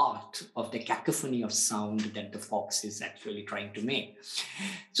it's part of the cacophony of sound that the fox is actually trying to make.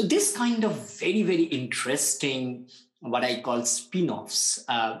 So this kind of very, very interesting, what I call spin-offs,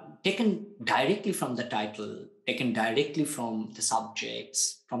 taken directly from the title, taken directly from the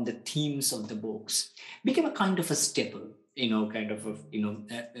subjects, from the themes of the books, became a kind of a staple, kind of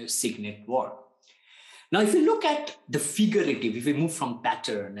a signet work. Now, if you look at the figurative, if we move from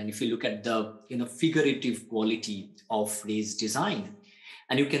pattern, and if you look at the figurative quality of Ray's design,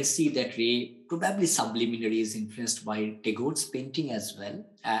 and you can see that Ray probably subliminally is influenced by Tagore's painting as well,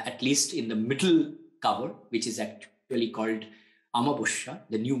 at least in the middle cover, which is actually called Amabosya,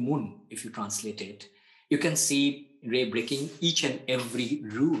 the new moon, if you translate it. You can see Ray breaking each and every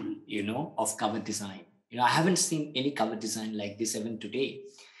rule, of cover design. I haven't seen any cover design like this even today.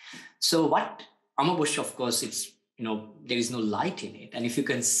 So what Amabosya, of course, it's, there is no light in it. And if you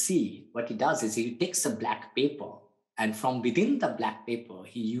can see, what he does is he takes a black paper, and from within the black paper,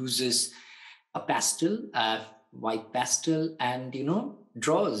 he uses a pastel, white pastel, and,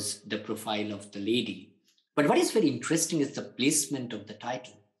 draws the profile of the lady. But what is very interesting is the placement of the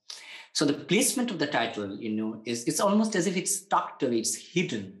title. So the placement of the title, is it's almost as if it's tucked away, it's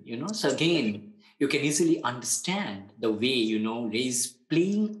hidden, So again, you can easily understand the way, Ray is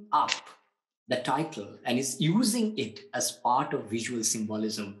playing up the title and is using it as part of visual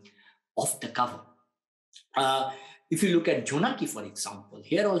symbolism of the cover. If you look at Jonaki, for example,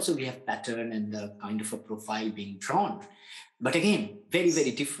 here also we have pattern and the kind of a profile being drawn. But again, very,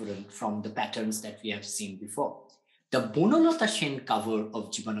 very different from the patterns that we have seen before. The Bonalata Sen cover of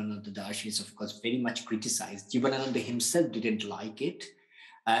Jibanananda Das is, of course, very much criticized. Jibanananda himself didn't like it.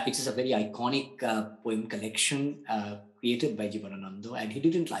 It is a very iconic poem collection created by Jibanananda, and he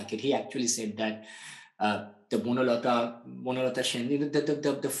didn't like it. He actually said that the Bonalata Sen,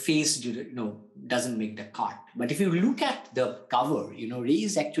 the face, doesn't make the cut. But if you look at the cover, Ray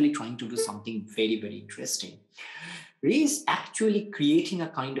is actually trying to do something very, very interesting. Ray is actually creating a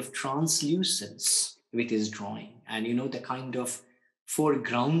kind of translucence with his drawing, and the kind of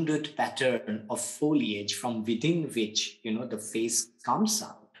foregrounded pattern of foliage from within which the face comes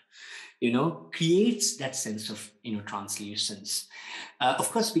out, creates that sense of translucence.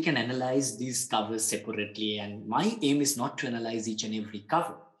 Of course, we can analyze these covers separately, and my aim is not to analyze each and every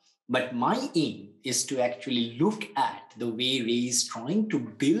cover, but my aim is to actually look at the way Ray is trying to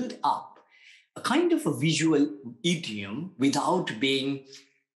build up a kind of a visual idiom without being,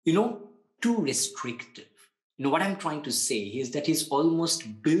 too restrictive. What I'm trying to say is that he's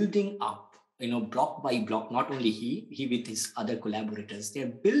almost building up, block by block, not only he with his other collaborators, they're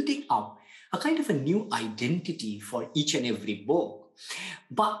building up a kind of a new identity for each and every book.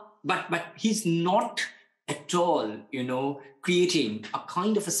 But he's not at all, creating a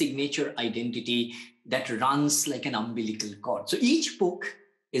kind of a signature identity that runs like an umbilical cord. So each book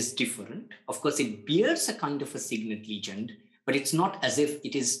is different. Of course, it bears a kind of a signet legend, but it's not as if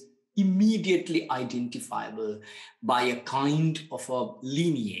it is immediately identifiable by a kind of a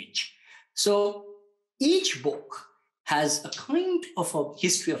lineage. So each book has a kind of a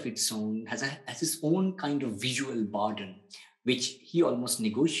history of its own, has its own kind of visual burden, which he almost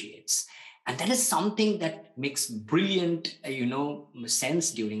negotiates. And that is something that makes brilliant,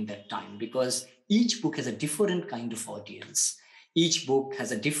 sense during that time, because each book has a different kind of audience. Each book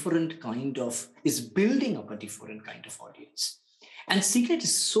has a different kind of, is building up a different kind of audience. And Signet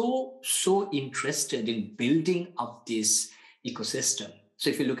is so interested in building up this ecosystem. So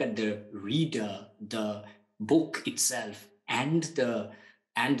if you look at the reader, the book itself, and the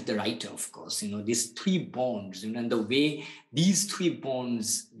writer, of course, these three bonds, and the way these three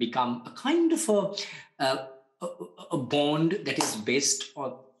bonds become a kind of a bond that is based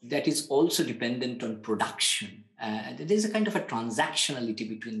on, that is also dependent on production. There's a kind of a transactionality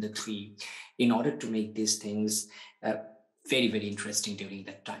between the three in order to make these things very, very interesting during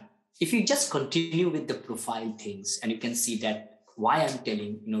that time. If you just continue with the profile things, and you can see that why I'm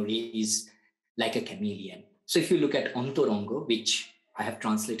telling, Ray is like a chameleon. So if you look at Antorongo, which I have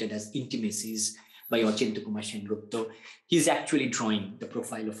translated as Intimacies by Achinta Kumar Sengupta, he's actually drawing the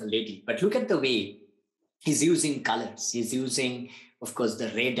profile of a lady. But look at the way he's using colors. He's using, of course, the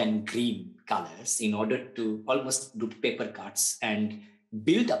red and green colors in order to almost do paper cuts and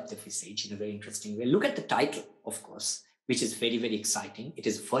build up the visage in a very interesting way. Look at the title, of course, which is very, very exciting. It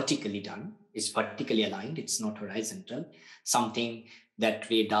is vertically done. It's vertically aligned. It's not horizontal, something that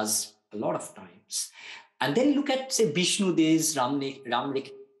Ray does a lot of times. And then look at, say, Vishnu De's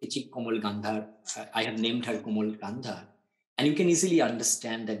Ramrekhi Komal Gandhar. I have named her Komal Gandhar. And you can easily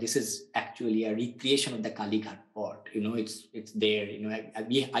understand that this is actually a recreation of the Kalighat pot. It's there.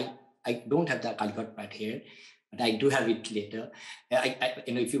 I don't have the Kalighat pot here, but I do have it later.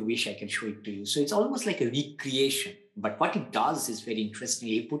 If you wish, I can show it to you. So it's almost like a recreation. But what it does is very interesting.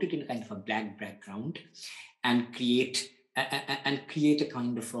 He put it in a kind of a black background and create a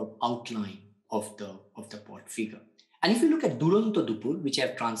kind of a outline of the pot figure. And if you look at Duranto Dupur, which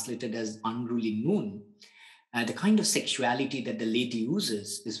I've translated as unruly moon, the kind of sexuality that the lady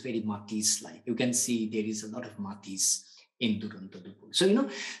uses is very Matisse-like. You can see there is a lot of Matisse in Duranto Dupur.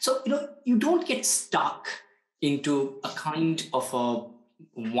 So you don't get stuck into a kind of a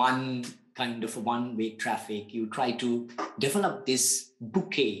one-way traffic. You try to develop this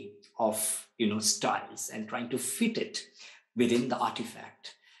bouquet of styles and trying to fit it within the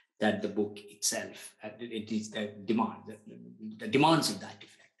artifact that the book itself, it is the demands of the artifact.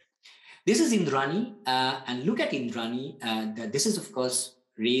 This is Indrani, and look at Indrani. This is, of course,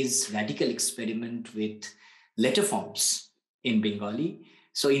 Ray's radical experiment with letter forms in Bengali.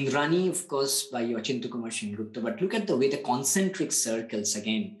 So Indrani, of course, by Achinta Kumar Sengupta, but look at the way the concentric circles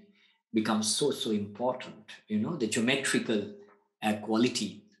again become so important. The geometrical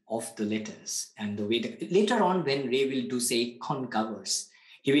quality of the letters, and the way that later on when Ray will do, say, Ekon covers,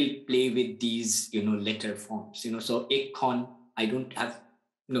 he will play with these, letter forms. So Ekon, I don't have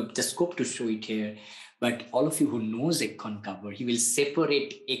the scope to show it here, but all of you who knows Ekkon cover, he will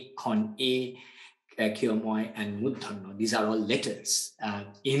separate Ekkon, A, Kyomoi and Mudharno. These are all letters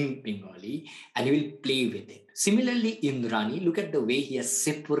in Bengali, and he will play with it. Similarly, Indrani, look at the way he has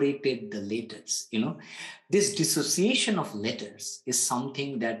separated the letters. This dissociation of letters is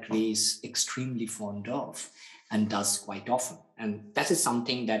something that Ray is extremely fond of and does quite often. And that is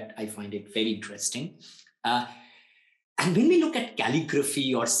something that I find it very interesting. And when we look at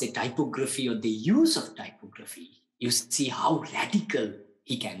calligraphy or say typography or the use of typography, you see how radical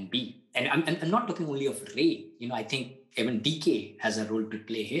he can be. And I'm not talking only of Ray. I think even DK has a role to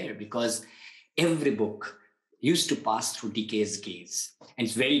play here, because every book used to pass through DK's gaze. And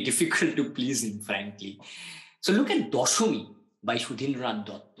it's very difficult to please him, frankly. So look at Doshami by Sudhindranath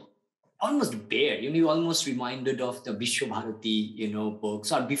Dotto. Almost bare. You almost reminded of the Vishwabharati,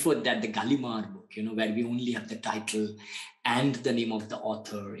 books, or before that, the Gallimar book, where we only have the title and the name of the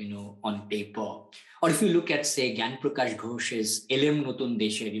author, on paper. Or if you look at, say, Gyan Prakash Ghosh's Elem Notun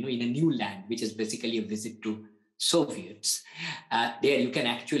Desher, in a new land, which is basically a visit to Soviets. There you can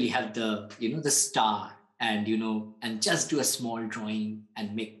actually have the, the star and, and just do a small drawing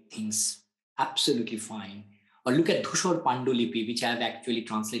and make things absolutely fine. Or look at Dhushor Pandulipi, which I have actually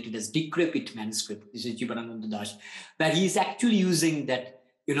translated as decrepit manuscript. This is Jibanananda Das, where he is actually using that,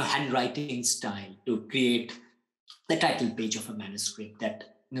 handwriting style to create the title page of a manuscript,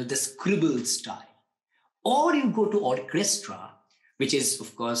 that, the scribble style. Or you go to orchestra, which is,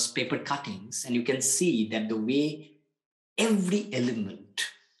 of course, paper cuttings, and you can see that the way every element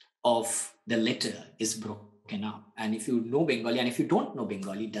of the letter is broken up. And if you know Bengali, and if you don't know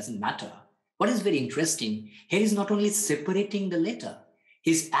Bengali, it doesn't matter. What is very interesting, here is not only separating the letter,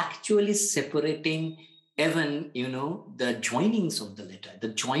 he's actually separating even, the joinings of the letter, the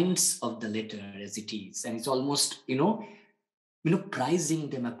joints of the letter as it is. And it's almost, prizing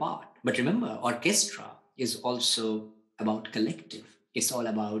them apart. But remember, orchestra is also about collective. It's all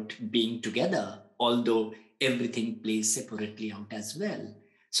about being together, although everything plays separately out as well.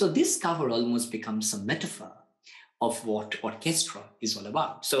 So this cover almost becomes a metaphor of what orchestra is all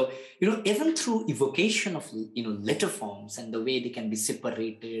about. So, even through evocation of, letter forms and the way they can be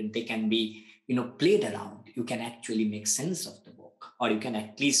separated, they can be, played around, you can actually make sense of the book, or you can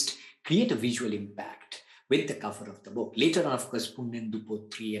at least create a visual impact with the cover of the book. Later on, of course, Punnendu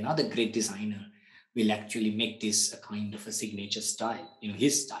Potri, another great designer, will actually make this a kind of a signature style,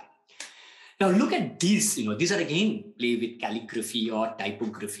 his style. Now look at these, these are again play with calligraphy or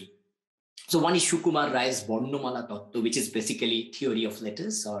typography. So one is Shukumar Rai's Bornomala Tattva, which is basically theory of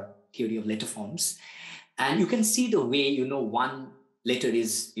letters or theory of letter forms. And you can see the way, one letter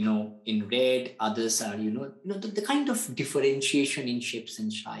is, in red, others are, the kind of differentiation in shapes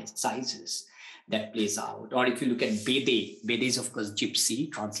and sizes that plays out. Or if you look at Bede, Bede is of course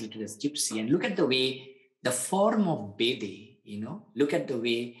gypsy, translated as gypsy, and look at the way the form of Bede, look at the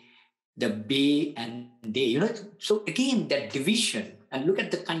way the Be and They, so again, that division, and look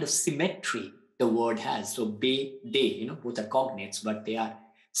at the kind of symmetry the word has. So Be, They, both are cognates, but they are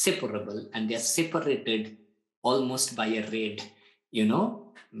separable, and they are separated almost by a red,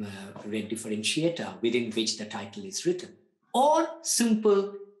 red differentiator within which the title is written. Or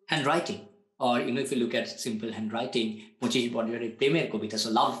simple handwriting. Or, if you look at simple handwriting, Mochichi Bodhiyari Premer Kobita, so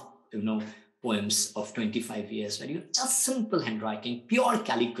love, poems of 25 years, where you just simple handwriting, pure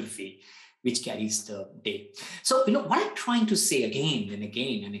calligraphy, which carries the day. So, what I'm trying to say again and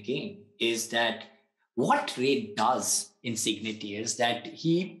again and again is that what Ray does in Signet Years, that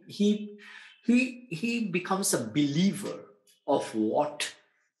he becomes a believer of what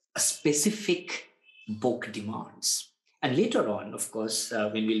a specific book demands. And later on, of course,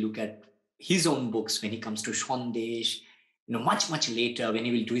 when we look at his own books, when he comes to Shondesh, much, much later, when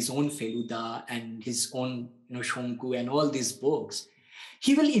he will do his own Feluda and his own, Shonku and all these books,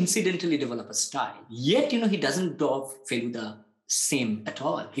 he will incidentally develop a style. Yet, he doesn't draw Feluda same at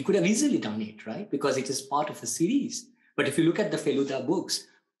all. He could have easily done it, right? Because it is part of a series. But if you look at the Feluda books,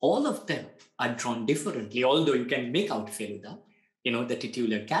 all of them are drawn differently, although you can make out Feluda, the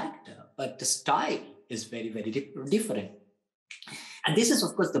titular character, but the style is very, very different. And this is,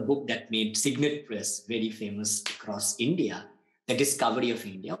 of course, the book that made Signet Press very famous across India, The Discovery of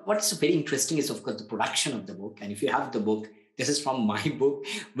India. What's very interesting is, of course, the production of the book. And if you have the book, this is from my book,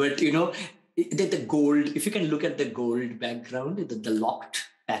 but, the gold, if you can look at the gold background, the locked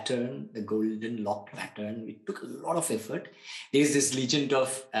pattern, the golden locked pattern, it took a lot of effort. There's this legend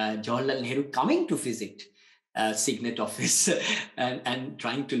of Jawaharlal Nehru coming to visit Signet office and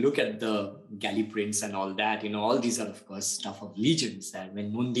trying to look at the galley prints and all that. All these are, of course, stuff of legends. And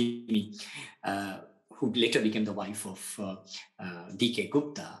when Mundini, who later became the wife of D.K.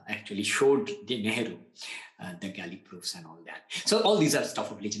 Gupta, actually showed the Nehru the galley proofs and all that. So all these are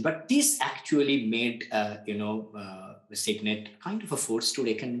stuff of legend. But this actually made, the Signet kind of a force to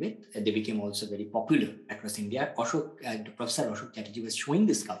reckon with. They became also very popular across India. Professor Ashok Chatterjee was showing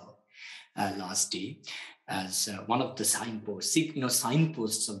this cover last day as one of the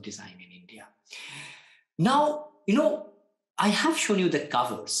signposts of design in India. Now, I have shown you the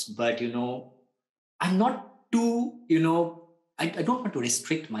covers, but, I'm not too, I don't want to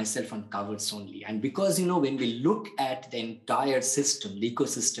restrict myself on covers only. And because, when we look at the entire system, the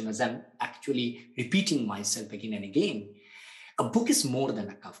ecosystem, as I'm actually repeating myself again and again, a book is more than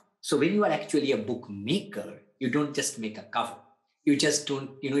a cover. So when you are actually a book maker, you don't just make a cover. You just don't,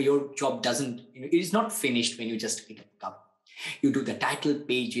 your job doesn't, it is not finished when you just pick up a cover. You do the title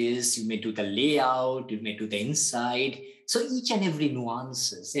pages, you may do the layout, you may do the inside. So each and every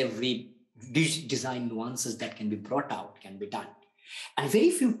nuances, every design nuances that can be brought out can be done. And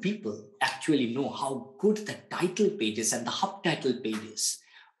very few people actually know how good the title pages and the hub title pages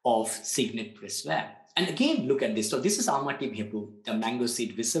of Signet Press were. And again, look at this. So this is Amati Bhepu, the mango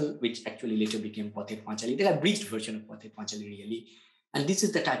seed whistle, which actually later became Pathe Panchali. They are a breached version of Pathe Panchali, really. And this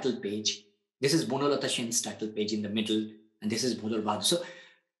is the title page. This is Bonalata Sen's title page in the middle. And this is Bhodol Bahadur. So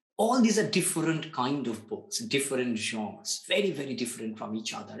all these are different kind of books, different genres, very, very different from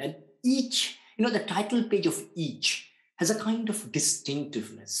each other. And each, the title page of each has a kind of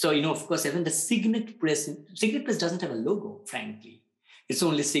distinctiveness. So, of course, even the Signet Press doesn't have a logo, frankly. It's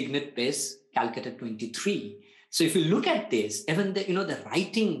only Signet Press, Calcutta 23. So if you look at this, even the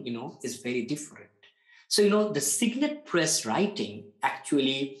writing, is very different. So, the Signet Press writing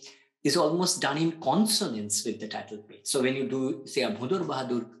actually is almost done in consonance with the title page. So when you do, say, a Bhodol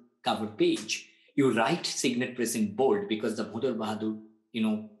Bahadur cover page, you write Signet Press in bold because the Bhodol Bahadur,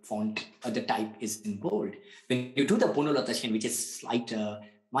 font or the type is in bold. When you do the Bonalata Sen, which is slighter,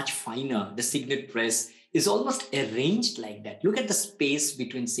 much finer, the Signet Press is almost arranged like that. Look at the space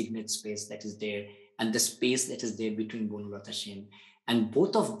between Signet space that is there and the space that is there between Bonalata Sen. And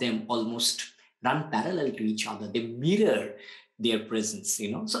both of them almost run parallel to each other. They mirror their presence,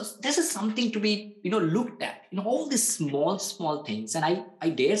 So this is something to be, looked at, all these small things. And I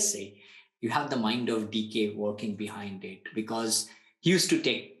dare say you have the mind of DK working behind it because he used to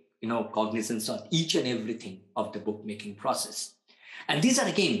take, cognizance of each and everything of the bookmaking process. And these are,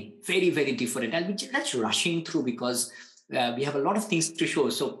 again, very, very different. And let's rushing through because we have a lot of things to show.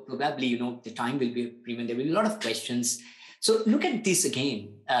 So probably, the time will be, there will be a lot of questions. So look at this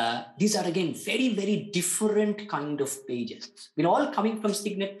again. These are, again, very, very different kind of pages. All coming from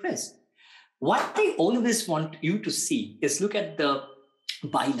Signet Press. What I always want you to see is look at the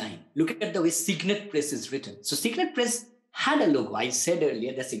byline. Look at the way Signet Press is written. So Signet Press had a logo. I said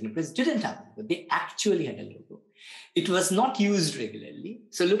earlier that Signet Press didn't have a logo. They actually had a logo. It was not used regularly.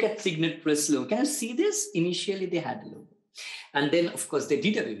 So look at Signet Press logo. Can you see this? Initially, they had a logo. And then, of course, they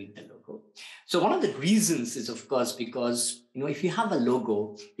did away with the logo. So one of the reasons is, of course, because, if you have a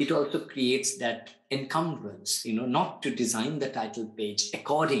logo, it also creates that encumbrance, not to design the title page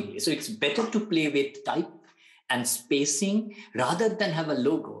accordingly. So it's better to play with type and spacing rather than have a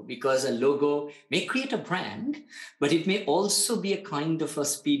logo, because a logo may create a brand, but it may also be a kind of a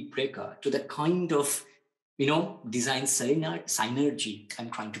speed breaker to the kind of design synergy I'm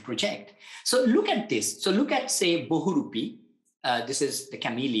trying to project. So look at this. So look at, say, Bohurupi. This is the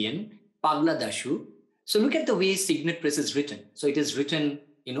chameleon, Pagla Dashu. So look at the way Signet Press is written. So it is written,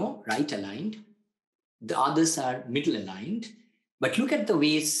 right aligned. The others are middle aligned. But look at the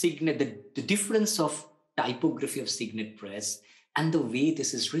way Signet, the difference of typography of Signet Press and the way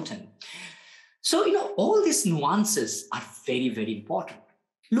this is written. So, all these nuances are very, very important.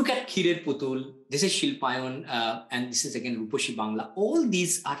 Look at Khirer Putul, this is Shilpayon, and this is again Ruposhi Bangla. All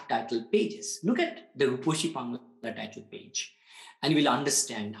these are title pages. Look at the Ruposhi Bangla title page, and you will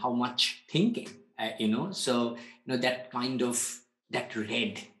understand how much thinking, So, that kind of, that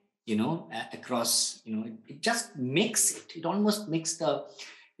red, across, it just makes it. It almost makes the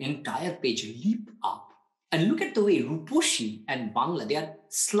entire page leap up. And look at the way Ruposhi and Bangla, they are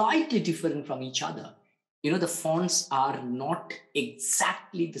slightly different from each other. The fonts are not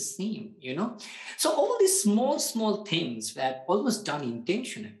exactly the same, So all these small things were almost done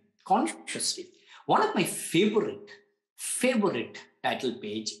intentionally, consciously. One of my favorite title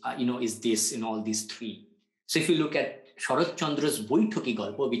page, is this in all these three. So if you look at Sharat Chandra's Boithoki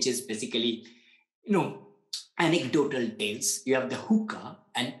Galpo, which is basically, anecdotal tales, you have the hookah,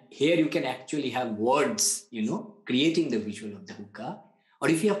 and here you can actually have words, creating the visual of the hookah. Or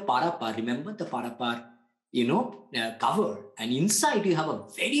if you have Parapar, remember the Parapar, cover, and inside you have a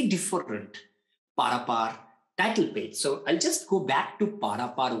very different Parapar title page. So I'll just go back to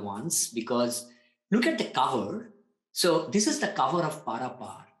Parapar once, because look at the cover. So this is the cover of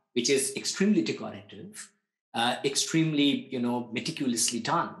Parapar, which is extremely decorative, extremely, meticulously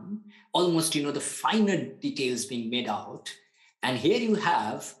done, almost, the finer details being made out. And here you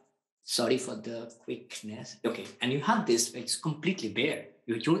have, sorry for the quickness. Okay. And you have this, it's completely bare.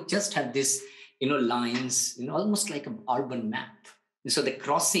 You just have this, lines, almost like an urban map. So the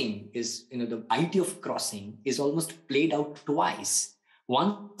crossing is, the idea of crossing is almost played out twice,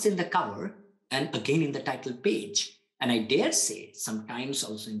 once in the cover and again in the title page. And I dare say sometimes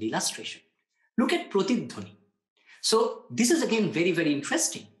also in the illustration. Look at Pratidhwani. So this is again very, very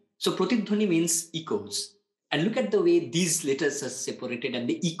interesting. So Pratidhwani means echoes. And look at the way these letters are separated and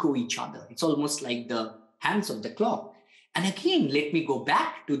they echo each other. It's almost like the hands of the clock. And again, let me go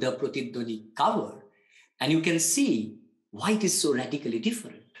back to the Pratidhwani cover, and you can see why it is so radically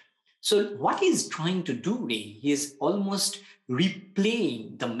different. So what he's trying to do, Ray, he is almost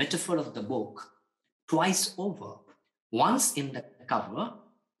replaying the metaphor of the book twice over, once in the cover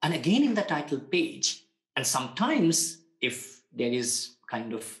and again in the title page. And sometimes, if there is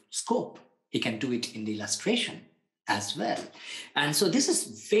kind of scope, he can do it in the illustration as well. And so this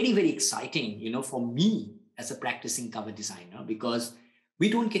is very, very exciting, for me as a practicing cover designer, because we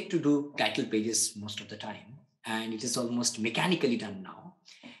don't get to do title pages most of the time. And it is almost mechanically done now.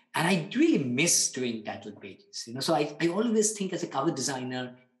 And I really miss doing title pages. So I always think as a cover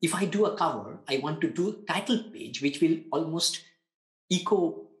designer, if I do a cover, I want to do title page, which will almost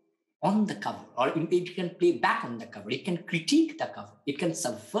echo on the cover, or it can play back on the cover. It can critique the cover. It can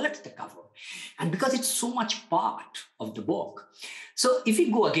subvert the cover. And because it's so much part of the book. So if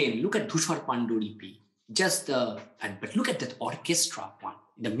we go again, look at Dhushar Pandolipi, but look at that orchestra one,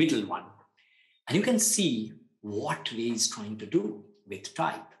 the middle one. And you can see what Ray is trying to do with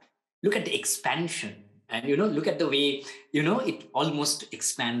type. Look at the expansion, and look at the way it almost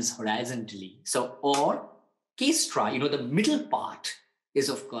expands horizontally. So orchestra, the middle part is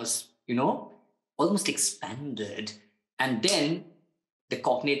of course almost expanded, and then the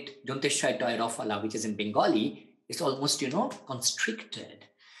cognate Jonteshwai Toyrofala, which is in Bengali, is almost constricted.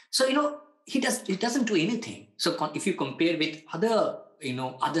 So he doesn't do anything. So if you compare with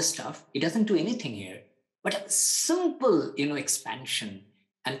other stuff, he doesn't do anything here. But a simple, expansion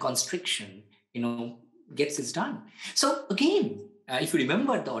and constriction, gets this done. So again, if you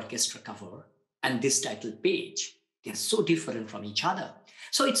remember the orchestra cover and this title page, they're so different from each other.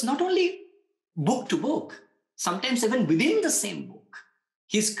 So it's not only book to book, sometimes even within the same book,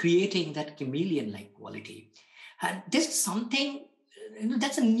 he's creating that chameleon-like quality. And this is something,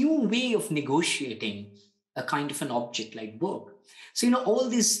 that's a new way of negotiating a kind of an object-like book. So, all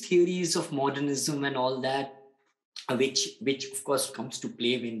these theories of modernism and all that, which of course comes to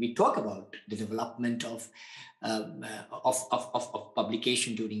play when we talk about the development of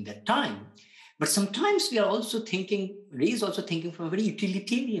publication during that time. But sometimes we are also thinking, Ray is also thinking from a very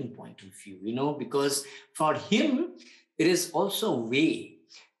utilitarian point of view, because for him, it is also a way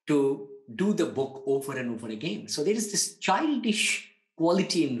to do the book over and over again. So there is this childish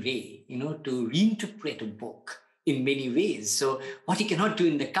quality in Ray, to reinterpret a book in many ways. So what he cannot do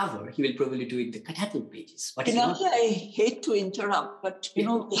in the cover, he will probably do in the title pages. I hate to interrupt, but we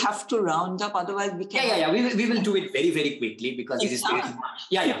have to round up, otherwise we can. Yeah. We will do it very, very quickly, because it is very.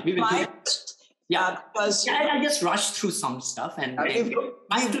 We will do it. Because I just rushed through some stuff, and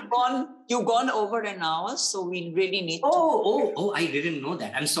you've gone over an hour, so we really need. Oh! I didn't know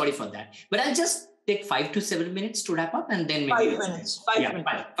that. I'm sorry for that. But I'll just take 5 to 7 minutes to wrap up, and then maybe 5 minutes. 5 minutes.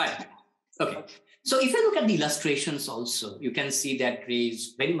 5. Okay. So if you look at the illustrations also, you can see that Ray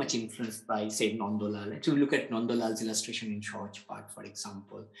is very much influenced by, say, Nandolal. If you look at Nandolal's illustration in George Park, for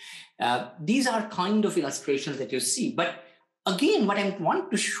example, these are kind of illustrations that you see. But again, what I want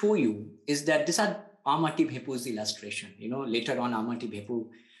to show you is that these are Amati Bhepu's illustration. Later on, Amati Bhepu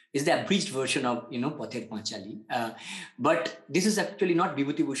is the abridged version of, Pather Panchali. But this is actually not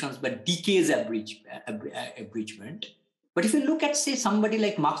Vibhuti Bhushan's, but DK's abridgment. But if you look at, say, somebody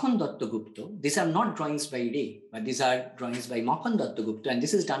like Makhan Dattagupta, these are not drawings by Ray, but these are drawings by Makhan Dattagupta, and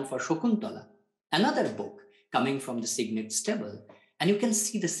this is done for Shakuntala, another book coming from the Signet stable. And you can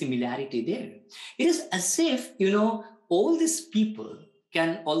see the similarity there. It is as if, all these people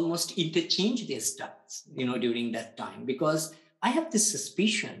can almost interchange their styles, during that time, because I have this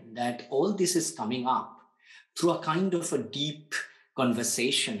suspicion that all this is coming up through a kind of a deep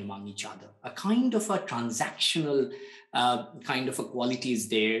conversation among each other, a kind of a transactional kind of a quality is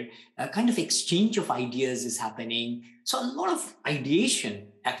there, a kind of exchange of ideas is happening. So a lot of ideation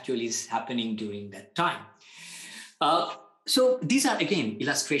actually is happening during that time. So these are, again,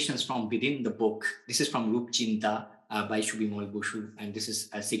 illustrations from within the book. This is from Rup Chinta by Shubhimol Boshu, and this is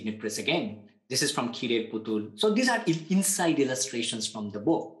a Signet Press again. This is from Khirer Putul. So these are inside illustrations from the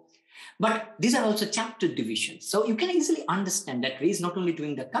book. But these are also chapter divisions. So you can easily understand that Ray is not only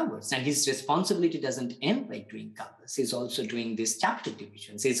doing the covers, and his responsibility doesn't end by doing covers. He's also doing these chapter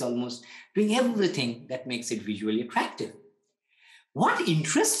divisions. He's almost doing everything that makes it visually attractive. What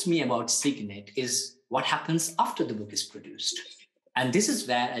interests me about Signet is what happens after the book is produced. And this is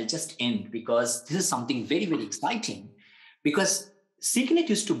where I'll just end, because this is something very, very exciting. Because Signet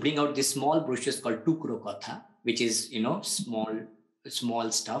used to bring out these small brochures called Tukrokotha, which is, small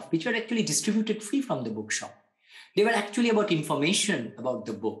stuff, which were actually distributed free from the bookshop. They were actually about information about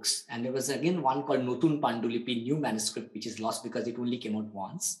the books. And there was again one called Notun Pandulipi, new manuscript, which is lost because it only came out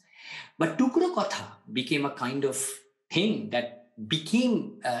once. But Tukrokotha became a kind of thing that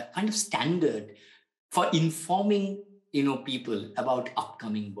became a kind of standard for informing, people about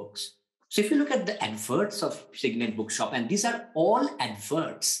upcoming books. So if you look at the adverts of Signet Bookshop, and these are all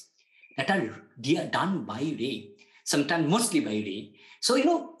adverts that are done by Ray, sometimes mostly by Ray. So,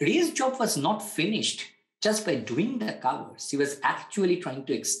 Ray's job was not finished just by doing the covers. He was actually trying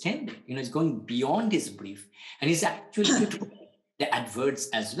to extend it. He's going beyond his brief, and he's actually doing the adverts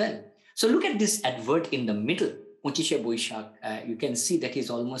as well. So look at this advert in the middle, Pochishe Boishak. You can see that he's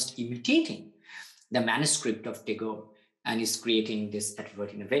almost imitating the manuscript of Tagore, and he's creating this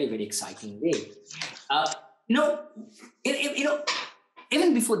advert in a very, very exciting way.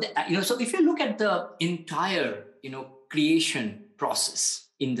 Even before that, so if you look at the entire, creation process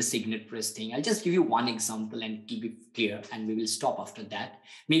in the Signet Press thing, I'll just give you one example and keep it clear, and we will stop after that.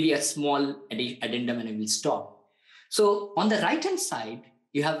 Maybe a small addendum and I will stop. So on the right-hand side,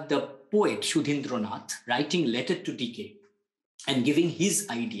 you have the poet Shudhindranath writing letter to DK and giving his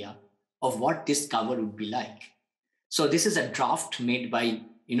idea of what this cover would be like. So this is a draft made by,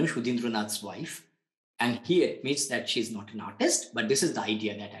 Shudhindranath's wife. And he admits that she's not an artist, but this is the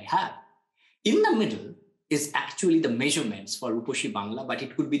idea that I have. In the middle is actually the measurements for Ruposhi Bangla, but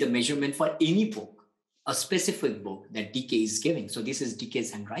it could be the measurement for any book, a specific book that DK is giving. So this is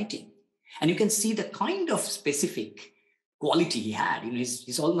DK's handwriting. And you can see the kind of specific quality he had.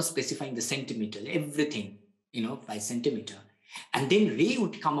 He's almost specifying the centimeter, everything, by centimeter. And then Ray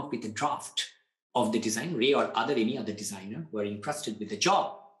would come up with a draft of the design, Ray or any other designer who are entrusted with the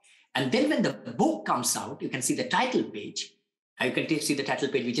job. And then when the book comes out, you can see the title page. You can see the title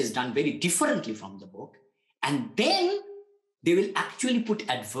page, which is done very differently from the book. And then they will actually put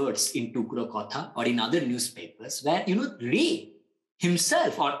adverts in Tukrokotha or in other newspapers where, Ray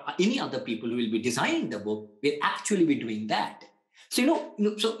himself or any other people who will be designing the book will actually be doing that. So,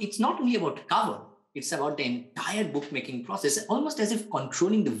 so it's not only about cover, it's about the entire bookmaking process, almost as if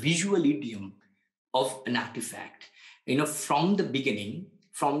controlling the visual idiom of an artifact, from the beginning,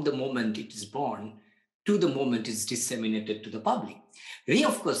 from the moment it is born to the moment it's disseminated to the public. Ray,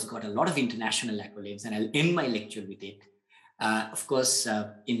 of course, got a lot of international accolades, and I'll end my lecture with it. Of course,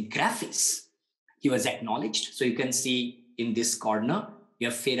 in Graphics, he was acknowledged. So you can see in this corner, you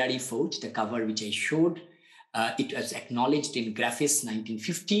have Ferrari Forge, the cover which I showed. It was acknowledged in Graphics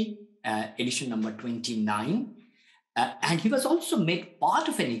 1950, edition number 29. And he was also made part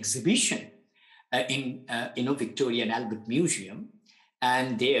of an exhibition in Victoria and Albert Museum.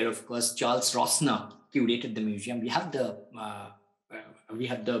 And there, of course, Charles Rosner curated the museum. We have the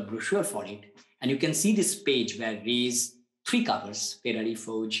brochure for it. And you can see this page where Ray's three covers, Ferrari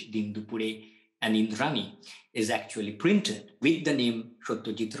Forge, Din Dupure, and Indrani, is actually printed with the name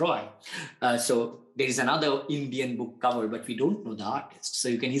Satyajit Roy. So there is another Indian book cover, but we don't know the artist. So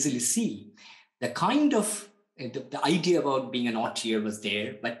you can easily see the kind of, the idea about being an auteur was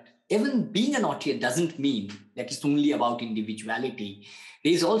there, but even being an auteur doesn't mean that it's only about individuality.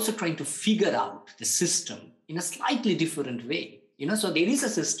 There is also trying to figure out the system in a slightly different way. So there is a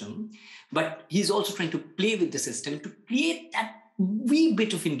system, but he's also trying to play with the system to create that wee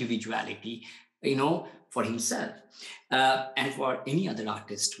bit of individuality, for himself and for any other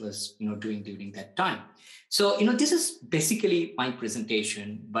artist was, doing during that time. So, this is basically my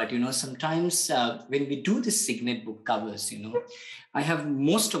presentation, but, sometimes when we do the Signet book covers, I have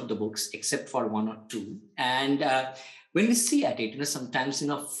most of the books except for one or two. And when we see at it, sometimes,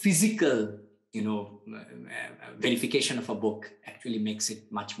 physical, verification of a book actually makes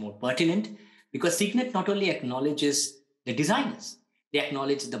it much more pertinent, because Signet not only acknowledges the designers, they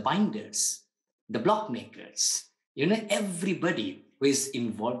acknowledge the binders, the block makers, everybody who is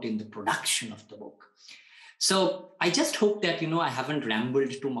involved in the production of the book. So I just hope that, I haven't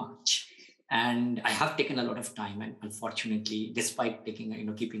rambled too much, and I have taken a lot of time, and unfortunately, despite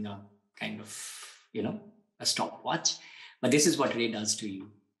taking, keeping a kind of, a stopwatch, But this is what Ray does to you,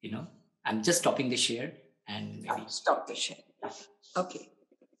 you know. I'm just stopping the share and maybe... Stop the share. Okay.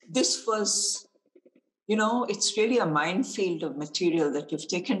 This was, you know, it's really a minefield of material that you've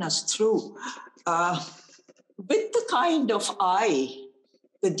taken us through. With the kind of eye,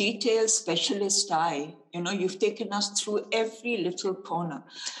 the detailed specialist eye, you know, you've taken us through every little corner.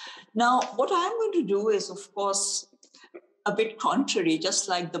 Now, what I'm going to do is, of course, a bit contrary, just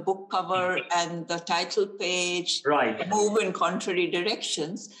like the book cover and the title page move in contrary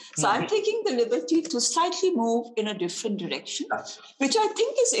directions. So I'm taking the liberty to slightly move in a different direction, which I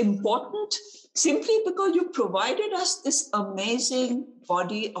think is important simply because you provided us this amazing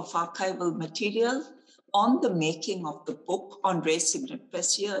body of archival material on the making of the book on Signet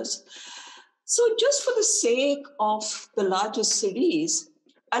Years. So just for the sake of the larger series,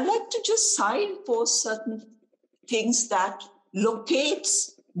 I'd like to just signpost certain things that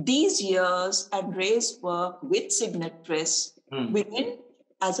locates these years and Ray's work with Signet Press within,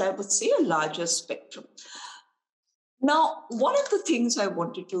 as I would say, a larger spectrum. Now, one of the things I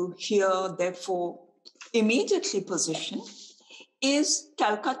wanted to here, therefore, immediately position is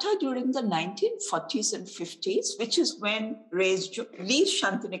Calcutta during the 1940s and 50s, which is when Ray leaves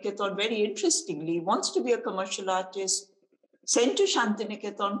Shantiniketan very interestingly, wants to be a commercial artist, sent to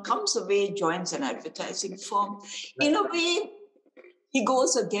Shantiniketan, comes away, joins an advertising firm. In a way, he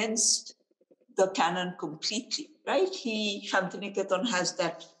goes against the canon completely, right? Shantiniketan has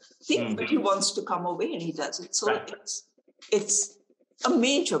that thing, but he wants to come away and he does it. So it's a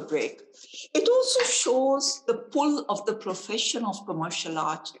major break. It also shows the pull of the profession of commercial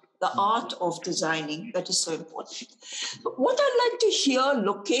art, the art of designing that is so important. But what I'd like to here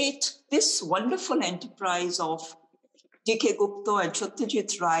locate this wonderful enterprise of D.K. Gupta and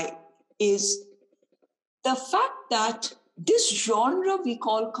Satyajit Ray is the fact that this genre we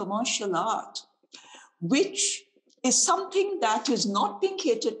call commercial art, which is something that is not being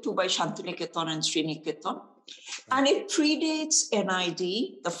catered to by Shantiniketan and Sriniketan, and it predates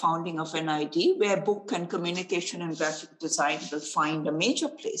NID, the founding of NID, where book and communication and graphic design will find a major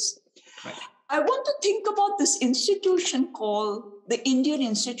place. Right. I want to think about this institution called the Indian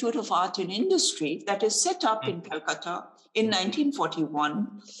Institute of Art and Industry that is set up in Calcutta in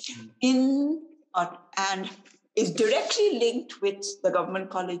 1941 and is directly linked with the Government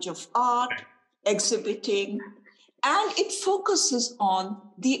College of Art, exhibiting, and it focuses on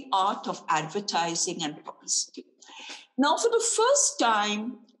the art of advertising and publicity. Now, for the first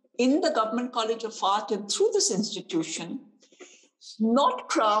time in the Government College of Art and through this institution, not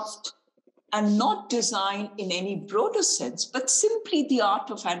craft and not design in any broader sense, but simply the art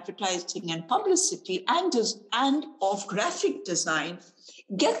of advertising and publicity and of graphic design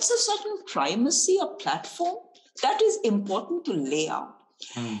gets a certain primacy, a platform that is important to lay out.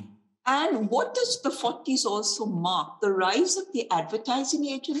 And what does the 40s also mark? The rise of the advertising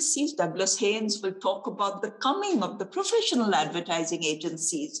agencies. Douglas Haynes will talk about the coming of the professional advertising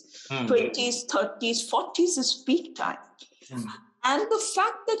agencies. 20s, 30s, 40s is peak time. And the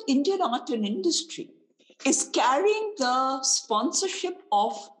fact that Indian art and industry is carrying the sponsorship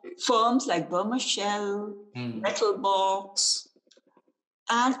of firms like Burma Shell, Metal Box,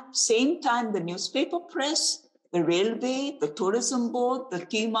 and same time the newspaper press, the railway, the tourism board, the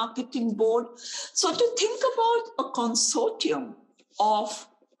tea marketing board. So to think about a consortium of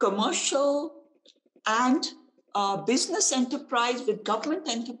commercial and business enterprise with government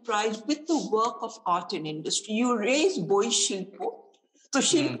enterprise with the work of art and industry, you raise Boy Shilpo. So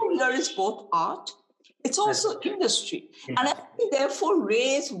Shilpo here is both art, it's also industry. And I think therefore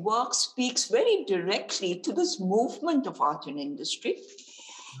Ray's work speaks very directly to this movement of art and industry.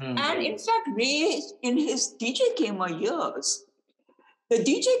 And in fact, Ray, in his DJ Kema years, the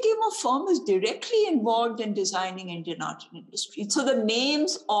DJ Kema firm is directly involved in designing Indian art and industry. So the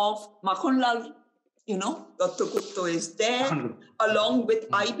names of Makhonlal, Dr. Gupta is there, along with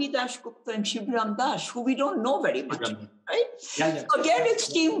I.B. Dash Gupta and Shivram Dash, who we don't know very much, right? So again, it's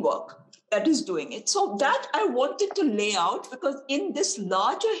teamwork that is doing it. So that I wanted to lay out because in this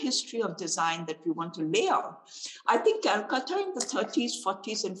larger history of design that we want to lay out, I think Calcutta in the 30s,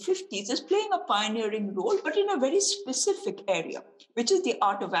 40s, and 50s is playing a pioneering role, but in a very specific area, which is the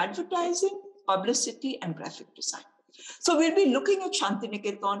art of advertising, publicity, and graphic design. So we'll be looking at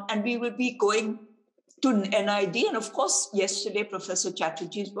Shantiniketan and we will be going to NID. And of course, yesterday, Professor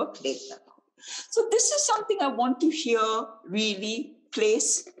Chatterjee's work laid that out. So this is something I want to here really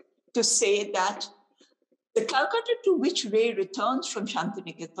place to say that the Calcutta to which Ray returns from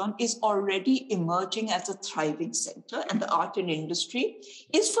Shantiniketan is already emerging as a thriving center, and the art and industry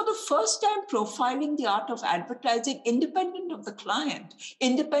is for the first time profiling the art of advertising independent of the client,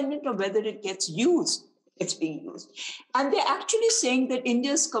 independent of whether it gets used it's being used. And they're actually saying that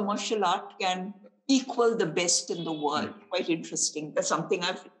India's commercial art can equal the best in the world. Quite interesting. That's something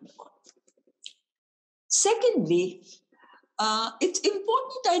I've written about. Secondly, it's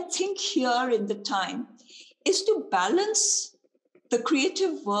important, I think, here in the time is to balance the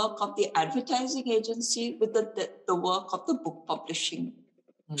creative work of the advertising agency with the work of the book publishing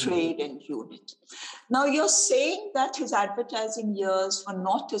trade and unit. Now, you're saying that his advertising years were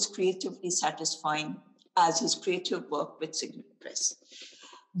not as creatively satisfying as his creative work with Signet Press.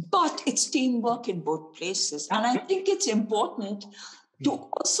 But it's teamwork in both places. And I think it's important to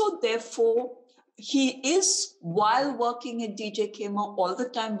also, therefore, he is, while working at DJ Kema, all the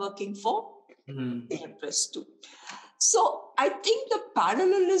time working for Signet Press too. So I think the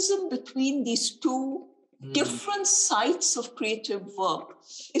parallelism between these two different sites of creative work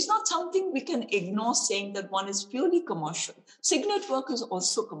is not something we can ignore, saying that one is purely commercial. Signet work is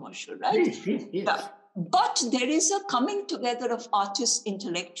also commercial, right? Yes. Yeah. But there is a coming together of artists,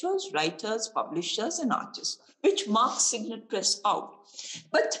 intellectuals, writers, publishers, and artists, which marks Signet Press out.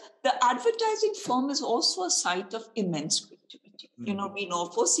 But the advertising firm is also a site of immense creativity. You know, we know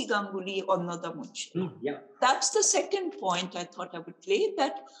Fosi Ganguly, Onnoda Munshi. That's the second point I thought I would play,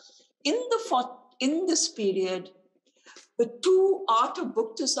 that in this period, the two, art of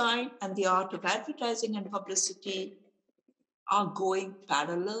book design and the art of advertising and publicity, are going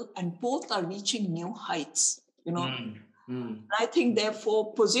parallel, and both are reaching new heights, you know. I think,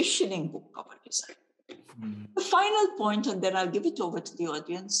 therefore, positioning book cover design. The final point, and then I'll give it over to the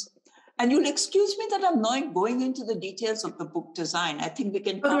audience, and you'll excuse me that I'm not going into the details of the book design. I think we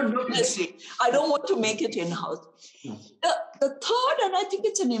can honestly, I don't want to make it in-house. The third, and I think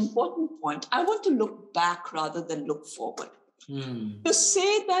it's an important point, I want to look back rather than look forward. To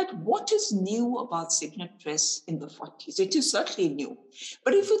say that what is new about Signet Press in the 40s, it is certainly new.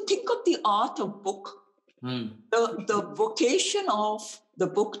 But if you think of the art of book, the vocation of the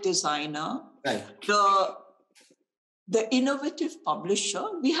book designer, the innovative publisher,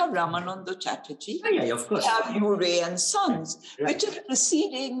 we have Ramananda Chatterjee, of course. We have Ure and Sons, which is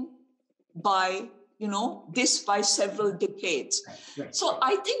proceeding by, this by several decades. So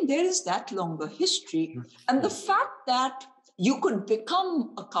I think there is that longer history. And the fact that you could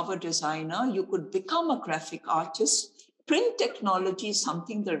become a cover designer, you could become a graphic artist. Print technology is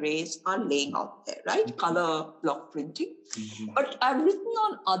something the Rays are laying out there, right? Color block printing. But I've written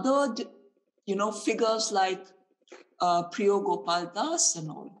on other, figures like Priyo Gopal Das and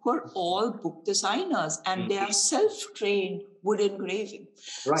all, who are all book designers, and they are self-trained wood engraving.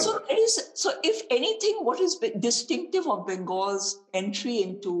 So if anything, what is distinctive of Bengal's entry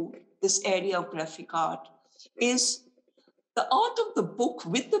into this area of graphic art is the art of the book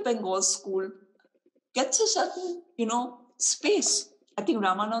with the Bengal school gets a certain, space. I think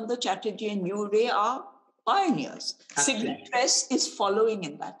Ramananda Chatterjee and Ure are pioneers. Signet Press is following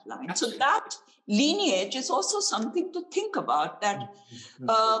in that line. So that lineage is also something to think about, that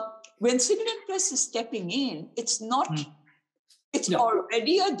when Signet Press is stepping in, it's not, it's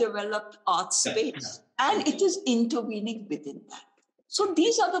already a developed art space, and it is intervening within that. So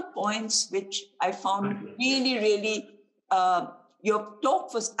these are the points which I found really, really, your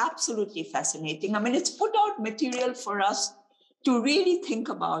talk was absolutely fascinating. I mean, it's put out material for us to really think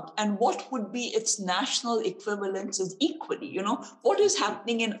about, and what would be its national equivalences equally, what is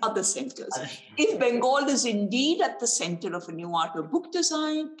happening in other centers. If Bengal is indeed at the center of a new art of book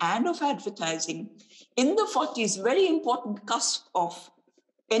design and of advertising, in the 40s, very important cusp of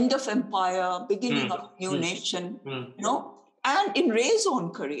end of empire, beginning of new nation, and in Ray's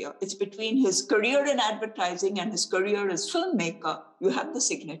own career, it's between his career in advertising and his career as filmmaker, you have the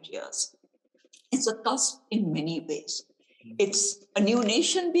Signet Years. It's a cusp in many ways. It's a new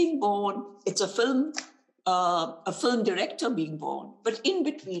nation being born. It's a film director being born. But in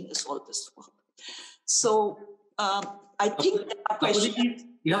between is all this work. So I think that question...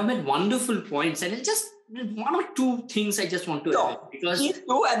 You have made wonderful points, and it's just one or two things I just want to add. Because please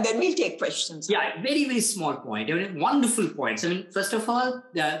do, and then we'll take questions. Yeah, very, very small point. I mean, wonderful points. I mean, first of all,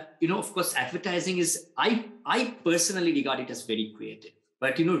 of course, advertising is, I personally regard it as very creative.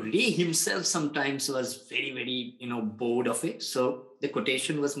 But, Ray himself sometimes was very, very, bored of it. So the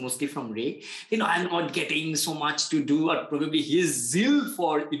quotation was mostly from Ray. I'm not getting so much to do, or probably his zeal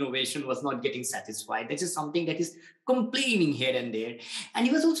for innovation was not getting satisfied. This is something that is complaining here and there. And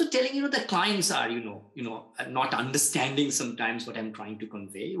he was also telling, the clients are, not understanding sometimes what I'm trying to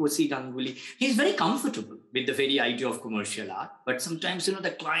convey. Fosi Ganguly, he's very comfortable with the very idea of commercial art. But sometimes,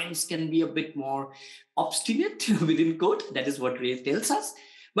 the clients can be a bit more obstinate within quote. That is what Ray tells us.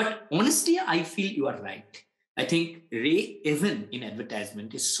 But honestly, I feel you are right. I think Ray, even in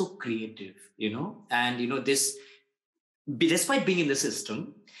advertisement, is so creative, and this, despite being in the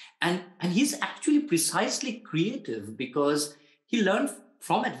system, and he's actually precisely creative because he learned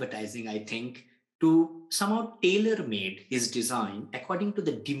from advertising, I think, to somehow tailor-made his design according to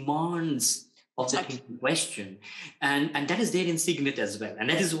the demands of the thing in question, and that is there in Signet as well, and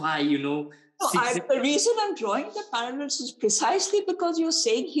that is why the reason I'm drawing the parallels is precisely because you're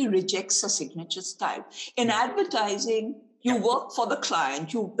saying he rejects a signature style. In advertising, you work for the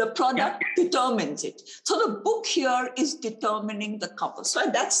client, the product determines it. So the book here is determining the cover. So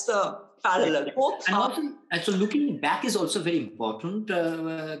that's the parallel. And so looking back is also very important,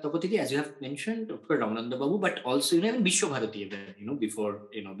 Tapati, as you have mentioned, of course, Ramananda Babu, but also even Vishwabharati, before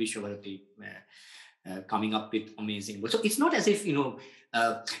Vishwabharati coming up with amazing books. So it's not as if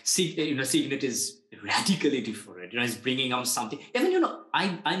Signet is radically different. It's bringing out something. Even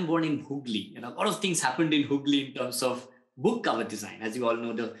I'm born in Hooghly, a lot of things happened in Hooghly in terms of book cover design. As you all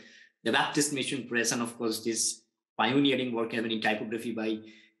know, the Baptist Mission Press, and of course this pioneering work even in typography by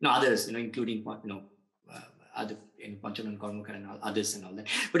others, including other Panchanan Kormakar and others and all that.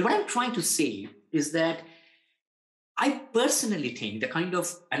 But what I'm trying to say is that I personally think the kind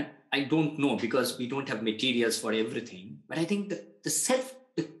of, and I don't know because we don't have materials for everything, but I think the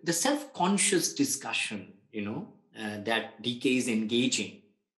self-conscious discussion, that DK is engaging,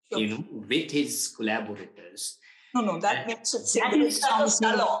 with his collaborators. No, that makes it simple. It's like a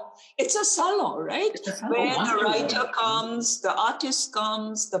salon. It's a salon, right? Where the writer comes, the artist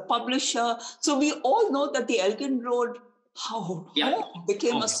comes, the publisher. So we all know that the Elgin Road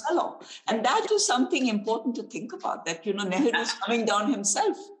became a salon. And that is something important to think about, that, Nehru is coming down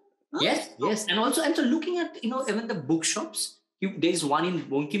himself. Huh? Yes. And also looking at, even the bookshops, there's one in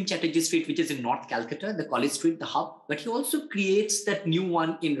Bankim Chatterjee Street, which is in North Calcutta, the College Street, the hub. But he also creates that new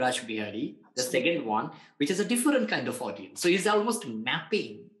one in Raj Bihari, the second one, which is a different kind of audience. So he's almost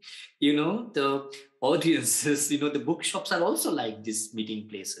mapping, the audiences, the bookshops are also like these meeting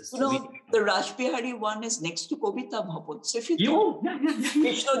places. The Raj Bihari one is next to Kobita Bhavan. So if you think,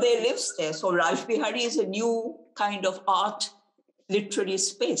 Vishnu, they lives there. So Raj Bihari is a new kind of art literary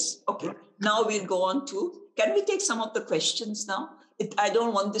space. Okay, now we'll go on to, can we take some of the questions now? I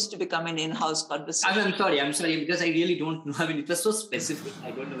don't want this to become an in-house conversation. I'm sorry, because I really don't know. It was so specific.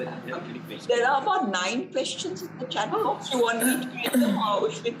 I don't know whether there are any questions. There are about 9 questions in the chat box. You want me to read them,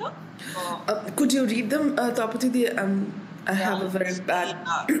 Ushmita? Could you read them, Tapati? I have a very bad...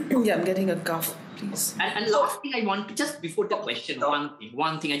 I'm getting a cough, please. And last thing I want to, just before the question,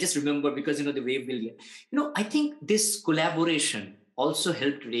 one thing I just remember, because, the way we'll... I think this collaboration also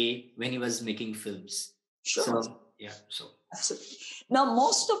helped Ray when he was making films. Sure. Absolutely. Now,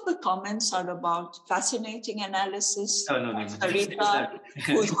 most of the comments are about fascinating analysis. No. Sarita,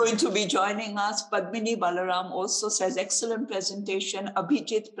 who's going to be joining us. Padmini Balaram also says, excellent presentation.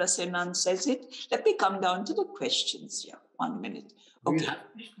 Abhijit Prasannan says it. Let me come down to the questions here. 1 minute.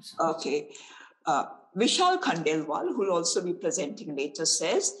 Okay. Vishal Khandelwal, who will also be presenting later,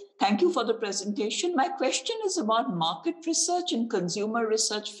 says, thank you for the presentation. My question is about market research and consumer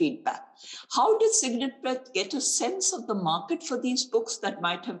research feedback. How did Signet Press get a sense of the market for these books that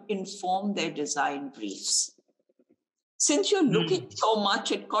might have informed their design briefs? Since you're looking so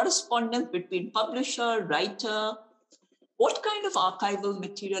much at correspondence between publisher, writer, what kind of archival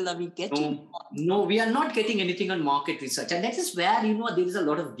material are we getting? No, we are not getting anything on market research. And that is where, there is a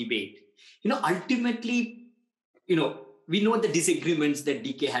lot of debate. Ultimately, we know the disagreements that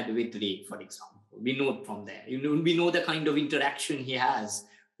DK had with Ray, for example. We know it from there. We know the kind of interaction he has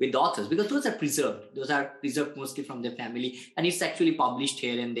with authors, because those are preserved. Those are preserved mostly from their family. And it's actually published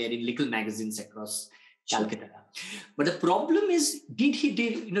here and there in little magazines across Calcutta. But the problem is, did he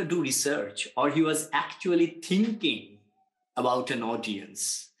do research, or he was actually thinking about an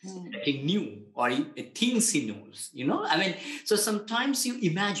audience that he knew, or he thinks he knows, So sometimes you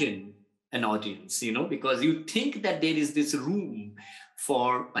imagine an audience, because you think that there is this room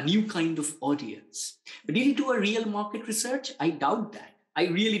for a new kind of audience. But did he do a real market research? I doubt that. I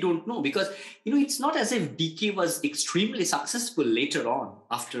really don't know, because, it's not as if DK was extremely successful later on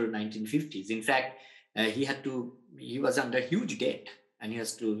after 1950s. In fact, he was under huge debt and he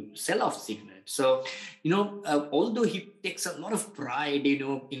has to sell off Signet. So, although he takes a lot of pride,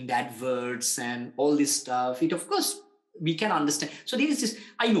 in the adverts and all this stuff, it, of course, we can understand. So there is this,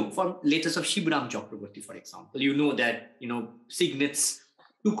 I know from letters of Shibram Chakraborty, for example, that, Signet's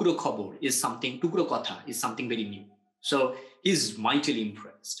Tukro Khabor is something, Tukro Kotha is something very new. So he's mightily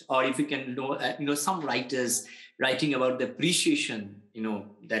impressed. Or if you can know, some writers writing about the appreciation,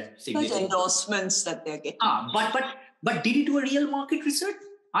 that Signet. Those endorsements that they're getting. But did he do a real market research?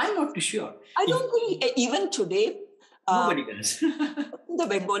 I'm not too sure. I don't think even today, Nobody does. the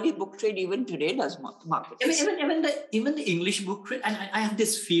Bengali book trade even today does market. Even the English book trade, and I have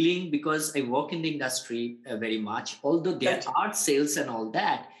this feeling because I work in the industry very much, although there are sales and all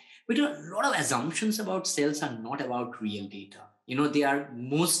that, but a lot of assumptions about sales are not about real data. They are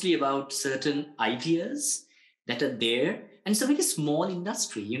mostly about certain ideas that are there. And it's a very small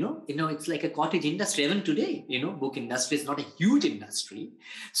industry, it's like a cottage industry. Even today, book industry is not a huge industry.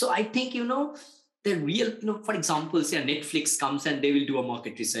 So I think, the real, for example, say Netflix comes and they will do a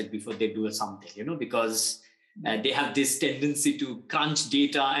market research before they do something, because they have this tendency to crunch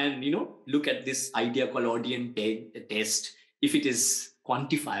data and, look at this idea called audience test, if it is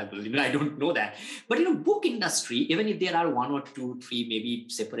quantifiable. I don't know that. But, book industry, even if there are 1 or 2, 3, maybe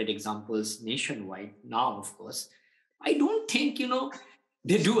separate examples nationwide now, of course, I don't think,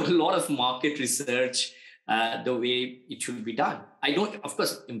 they do a lot of market research the way it should be done. I don't, of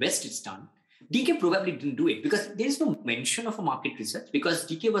course, Invest is done. DK probably didn't do it because there is no mention of a market research, because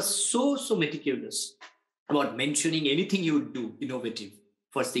DK was so meticulous about mentioning anything he would do innovative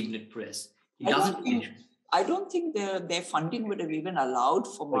for Signet Press. He doesn't mention. I don't think their funding would have even allowed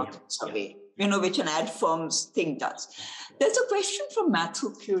for market survey, which an ad firm's thing does. There's a question from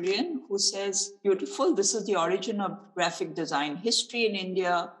Matthew Curian who says, beautiful, this is the origin of graphic design history in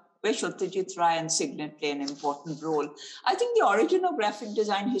India, where Satyajit Ray and Signet play an important role. I think the origin of graphic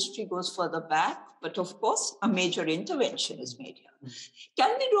design history goes further back, but of course, a major intervention is made here.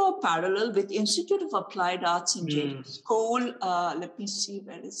 Can we do a parallel with Institute of Applied Arts in JJ School? Let me see,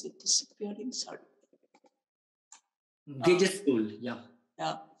 where is it disappearing? Sorry. JJ School, yeah.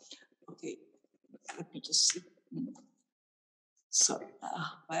 Yeah, okay. Let me just see. Sorry,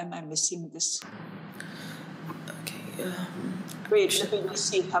 why am I missing this? Okay. Wait, let me just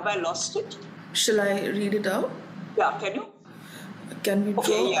see. Have I lost it? Shall I read it out? Yeah, can you? Can we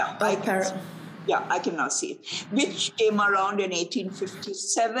draw I can now see it. Which came around in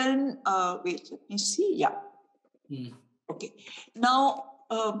 1857. Wait, let me see. Yeah. Okay. Now,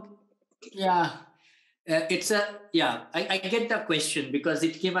 I get the question because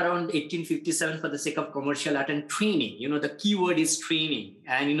it came around 1857 for the sake of commercial art and training. The keyword is training.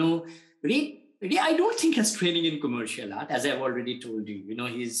 And, I don't think he's training in commercial art, as I've already told you.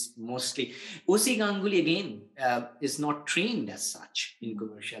 He's mostly... O.C. Ganguly, again, is not trained as such in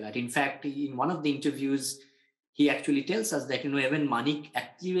commercial art. In fact, in one of the interviews, he actually tells us that, even Manik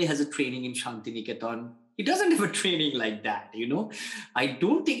actually has a training in Shantiniketan. He doesn't have a training like that, I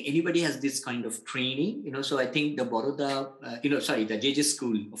don't think anybody has this kind of training, so I think the Baroda, the JJ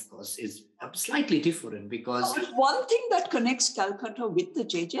School, of course, is slightly different because... One thing that connects Calcutta with the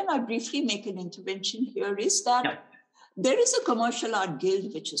JJ, and I'll briefly make an intervention here, is that there is a commercial art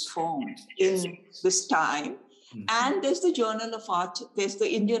guild which is formed in this time. And there's the Journal of Art, there's the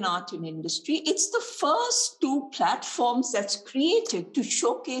Indian Art and Industry. It's the first 2 platforms that's created to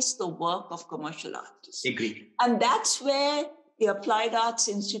showcase the work of commercial artists. Agreed. And that's where the Applied Arts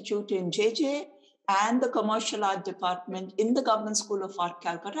Institute in JJ and the Commercial Art Department in the Government School of Art,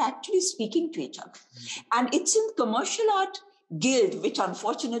 Calcutta, are actually speaking to each other. And it's in Commercial Art Guild, which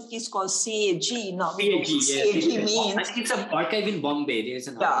unfortunately is called CAG now. CAG means... I think it's an archive in Bombay. There's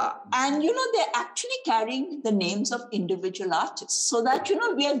an archive. And, they're actually carrying the names of individual artists so that,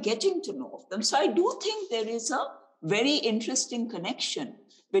 we are getting to know of them. So I do think there is a very interesting connection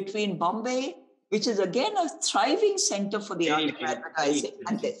between Bombay, which is, again, a thriving center for the art of advertising,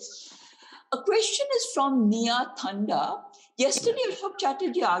 and this. A question is from Nia Thanda. Yesterday, Ashok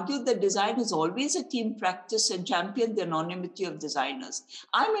Chatterjee argued that design is always a team practice and championed the anonymity of designers.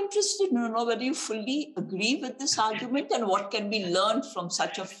 I'm interested to know whether you fully agree with this argument and what can be learned from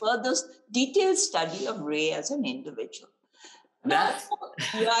such a further detailed study of Ray as an individual. I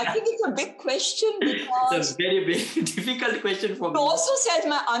think it's a big question because... It's a very big, difficult question for me. He also said,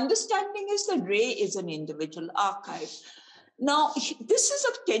 my understanding is that Ray is an individual archive. Now, this is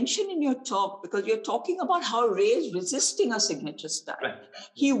a tension in your talk because you're talking about how Ray is resisting a signature style. Right.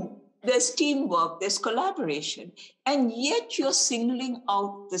 There's teamwork, there's collaboration, and yet you're singling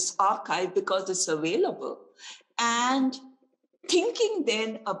out this archive because it's available and thinking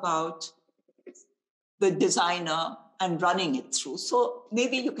then about the designer and running it through. So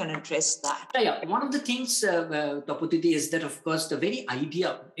maybe you can address that. Yeah. One of the things, Tapati, is that, of course, the very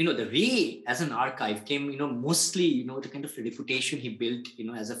idea, the Ray as an archive came, mostly, the kind of reputation he built,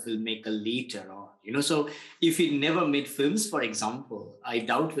 as a filmmaker later on, so if he never made films, for example, I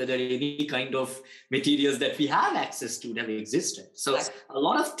doubt whether any kind of materials that we have access to would have existed. So a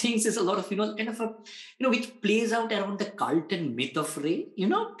lot of things is a lot of, kind of which plays out around the cult and myth of Ray,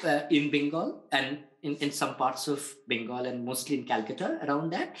 in Bengal. And in some parts of Bengal and mostly in Calcutta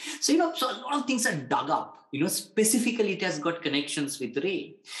around that. So, so a lot of things are dug up, specifically it has got connections with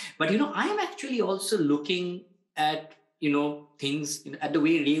Ray. But, I'm actually also looking at, things at the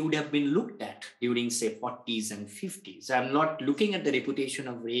way Ray would have been looked at during, say, 40s and 50s. I'm not looking at the reputation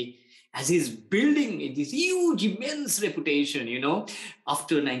of Ray as he's building this huge, immense reputation,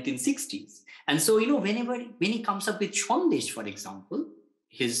 after 1960s. And so, when he comes up with Shondesh, for example,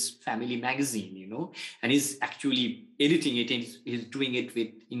 his family magazine, and he's actually editing it, and he's doing it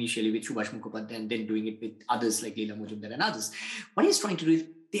initially with Subhash Mukhopadhyay and then doing it with others like Leela Majumdar and others. What he's trying to do is,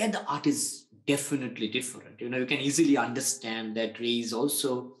 there the art is definitely different. You can easily understand that Ray is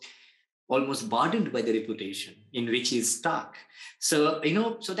also almost burdened by the reputation in which he's stuck. So,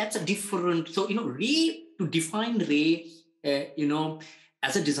 so that's a different, so, Ray, to define Ray,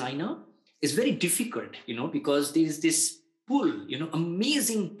 as a designer is very difficult, because there is this pull,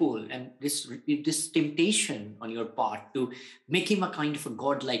 amazing pull, and this temptation on your part to make him a kind of a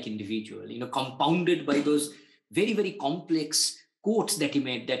godlike individual, compounded by those very, very complex quotes that he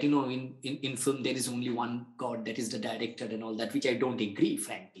made that, in film, there is only one God, that is the director and all that, which I don't agree,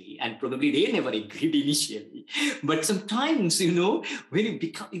 frankly. And probably they never agreed initially. But sometimes, when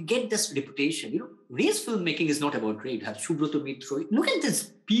you get this reputation, Ray's filmmaking is not about Ray. You have Subrata Mitra. Look at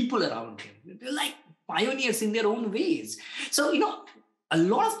these people around him. They're like pioneers in their own ways. So, a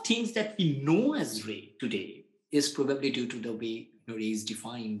lot of things that we know as Ray today is probably due to the way Ray is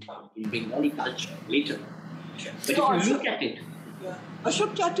defined in Bengali culture later. But So, if you look at it,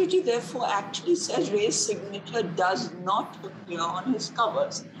 Ashok Chatterjee, therefore, actually says Ray's signature does not appear on his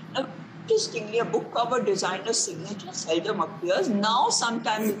covers. Now, interestingly, a book cover designer's signature seldom appears. Now,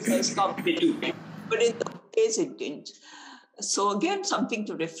 sometimes it says cover, but in those days it didn't. So again, something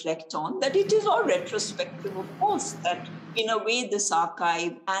to reflect on, that it is all retrospective, of course, that in a way, this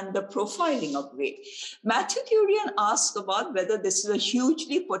archive and the profiling of Ray. Matthew Curian asked about whether this is a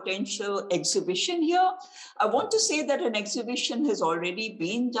hugely potential exhibition here. I want to say that an exhibition has already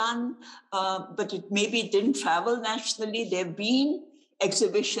been done, but it maybe didn't travel nationally. There have been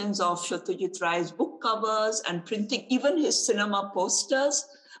exhibitions of Satyajit Ray's book covers and printing, even his cinema posters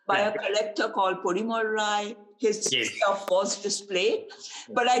by a collector called Porimal Rai. His stuff was displayed.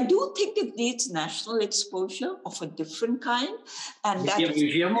 But I do think it needs national exposure of a different kind. And that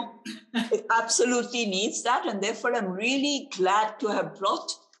museum. It absolutely needs that. And therefore, I'm really glad to have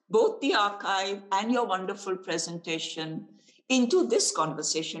brought both the archive and your wonderful presentation into this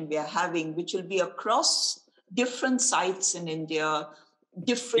conversation we are having, which will be across different sites in India,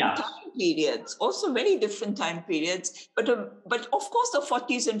 different time periods, also very different time periods. But of course, the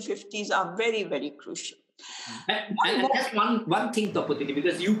 40s and 50s are very, very crucial. And that's one thing, Tapati,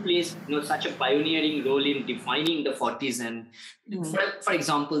 because you placed such a pioneering role in defining the 40s and, for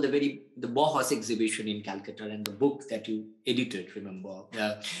example, the Bauhaus exhibition in Calcutta and the book that you edited, remember,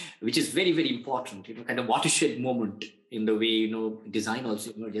 which is very, very important, kind of watershed moment in the way, design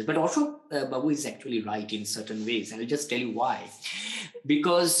also emerges. But also, Babu is actually right in certain ways. And I'll just tell you why.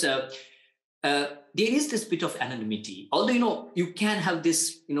 Because there is this bit of anonymity. Although, you can have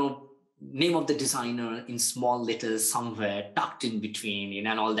this, name of the designer in small letters somewhere tucked in between,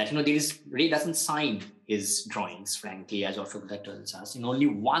 and all that. Ray doesn't sign his drawings, frankly, as Ashok tells us. Only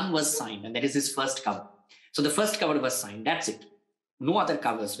one was signed, and that is his first cover. So the first cover was signed. That's it. No other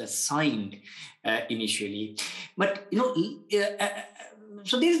covers were signed initially. But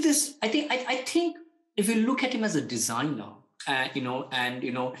so there's this. I think if you look at him as a designer, I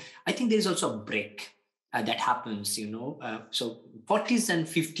think there is also a break that happens. So 40s and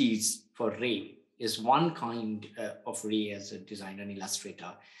 50s for Ray is one kind of Ray as a designer and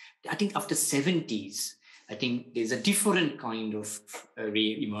illustrator. I think after 70s, I think there's a different kind of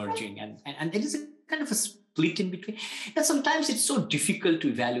Ray emerging, and there is a kind of a split in between. And sometimes it's so difficult to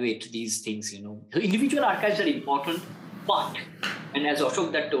evaluate these things. So individual archives are important, but, and as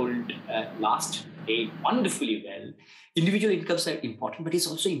Ashok told last day wonderfully well, individual incomes are important, but it's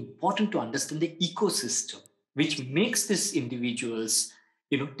also important to understand the ecosystem which makes these individuals,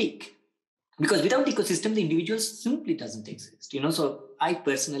 tick. Because without ecosystem, the individual simply doesn't exist. So I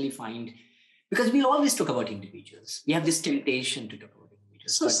personally find, because we'll always talk about individuals, we have this temptation to talk about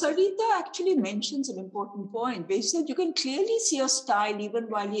individuals. So Sarita actually mentions an important point. They said you can clearly see a style even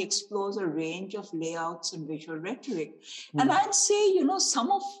while he explores a range of layouts and visual rhetoric. And I'd say,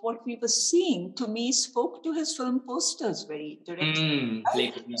 some of what we were seeing to me spoke to his film posters very directly.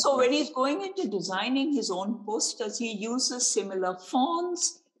 Right? So when he's going into designing his own posters, he uses similar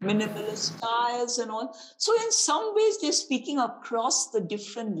fonts, minimalist styles and all. So in some ways, they're speaking across the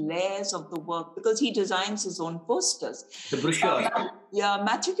different layers of the work because he designs his own posters. The brochure.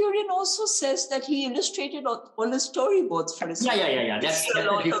 Matthew Curran also says that he illustrated all the storyboards for his That's a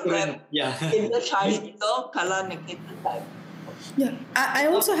lot of them in the Shahitya Kala Niketan type. Yeah, I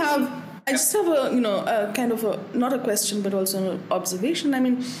just have a kind of not a question, but also an observation. I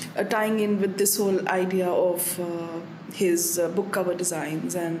mean, tying in with this whole idea of his book cover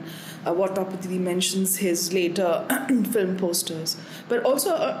designs and what Tapati mentions his later film posters. But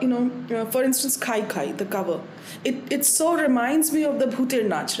also, for instance, Khai Khai, the cover. It so reminds me of the Bhutir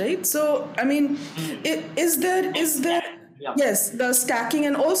Nach, right? So, I mean, is there yes, the stacking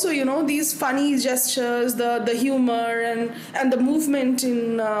and also, these funny gestures, the humor and the movement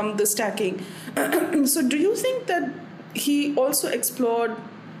in the stacking. So do you think that he also explored,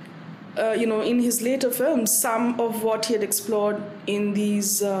 in his later films, some of what he had explored in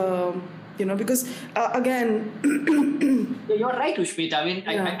these, because again... You're right, Ushmita. I mean,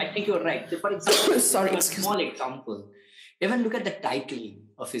 I think you're right. For example, small example. Even look at the titling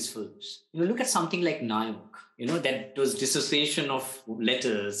of his films. Look at something like Nayak. That was dissociation of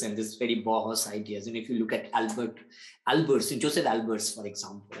letters and this very Bohos ideas. And if you look at Joseph Albers, for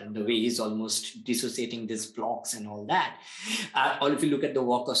example, and the way he's almost dissociating these blocks and all that. Or if you look at the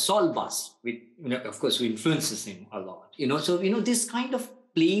Walker Saul bus, which, of course, who influences him a lot. So, this kind of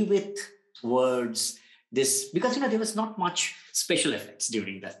play with words, because there was not much special effects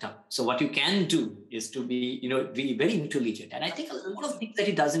during that time. So what you can do is to be very intelligent. And I think a lot of things that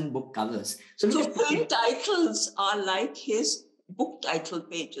he does in book covers. So film titles are like his book title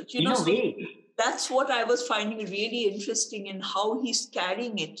pages. In a way. That's what I was finding really interesting in how he's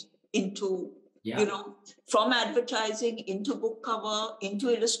carrying it into, from advertising into book cover, into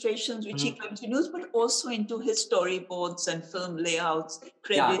illustrations, which he continues, but also into his storyboards and film layouts,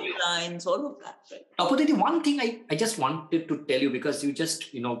 credit lines, all of that. Right? Tapati, one thing I just wanted to tell you, because you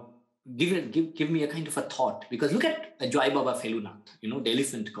just, give me a kind of a thought, because look at Joy Baba Felunath, the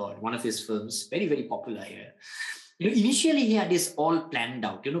Elephant God, one of his films, very, very popular here. Initially he had this all planned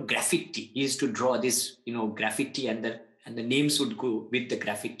out, graffiti. He used to draw this, graffiti and the names would go with the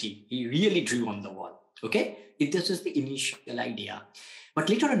graffiti. He really drew on the wall. Okay? This was the initial idea. But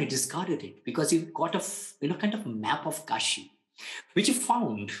later on he discarded it because he got a kind of map of Kashi, which he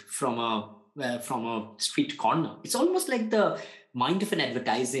found from a street corner. It's almost like the mind of an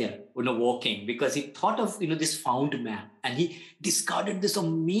advertiser, walking, because he thought of, this found map, and he discarded this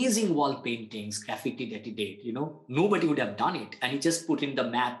amazing wall paintings, graffiti that he did. Nobody would have done it. And he just put in the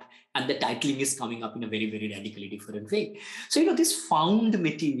map, and the titling is coming up in a very, very radically different way. So, this found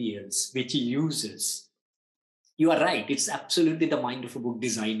materials which he uses, you are right. It's absolutely the mind of a book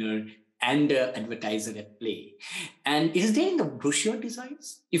designer and advertiser at play. And is there in the brochure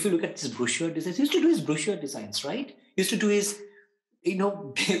designs? If you look at his brochure designs, he used to do his brochure designs, right? He used to do his,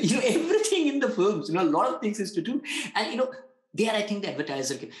 everything in the films, a lot of things he used to do. And, there I think the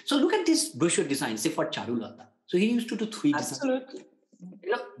advertiser can. So look at this brochure design, say for Charulata. So he used to do 3 designs. Absolutely.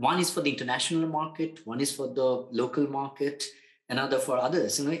 One is for the international market, one is for the local market, another for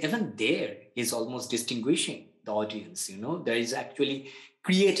others. Even there is almost distinguishing the audience. There is actually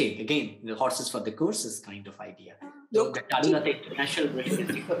creating, again, the horses for the courses kind of idea. So the Charulata international brochure is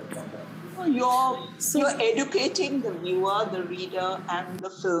different from that. You're educating the viewer, the reader, and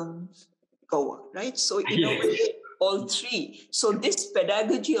the film goer, right? So in a way, all 3. So this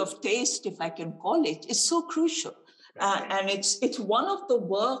pedagogy of taste, if I can call it, is so crucial. And it's one of the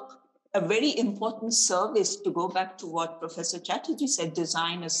work, a very important service, to go back to what Professor Chatterjee said,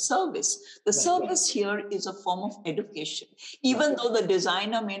 design as service. The service here is a form of education, even though the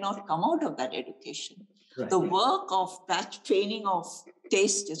designer may not come out of that education. Right. The work of that training of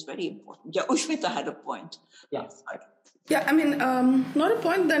taste is very important. Yeah, Ushmita had a point. Yes. Yeah, I mean, not a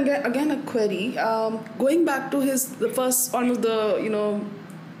point, then again a query. Going back to the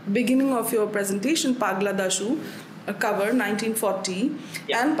beginning of your presentation, Pagla Dashu cover 1940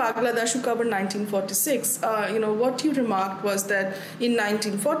 and Pagla Dashu cover 1946. What you remarked was that in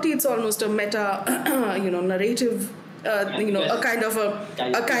 1940 it's almost a meta, narrative. A kind of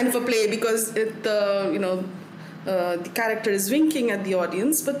a play, because the character is winking at the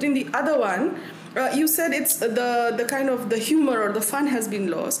audience. But in the other one, you said it's the kind of the humor or the fun has been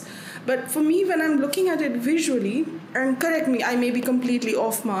lost. But for me, when I'm looking at it visually, and correct me, I may be completely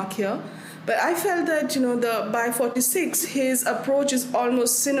off mark here, but I felt that by 46 his approach is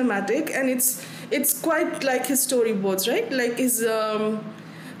almost cinematic, and it's quite like his storyboards, right? Like his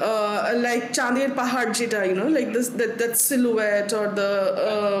like Chandir Pahad Jeta, like this that silhouette or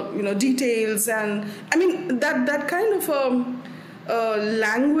the details, and I mean that kind of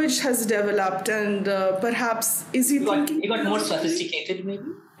language has developed, and perhaps is he thinking? He got more sophisticated, maybe.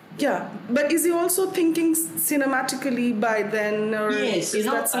 Yeah, but is he also thinking cinematically by then, or yes, is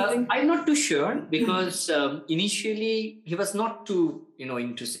that something? I'm not too sure, because initially he was not too,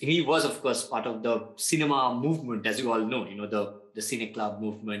 into. He was, of course, part of the cinema movement, as you all know. The Cine Club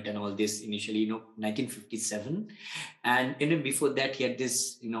movement and all this initially. 1957, and even before that, he had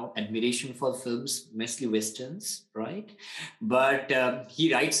this, admiration for films, mostly westerns, right? But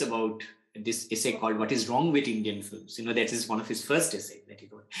he writes about this essay called "What is Wrong with Indian Films." That is one of his first essays that he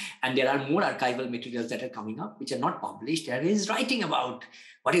wrote. And there are more archival materials that are coming up, which are not published. There he's writing about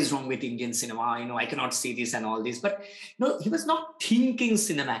what is wrong with Indian cinema. I cannot see this and all this. But he was not thinking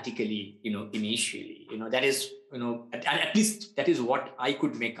cinematically, initially. That is, at least that is what I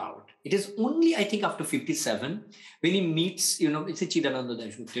could make out. It is only, I think, after 57 when he meets, it's a Chidananda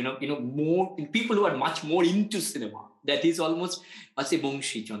Dashgupta, more people who are much more into cinema. That is almost a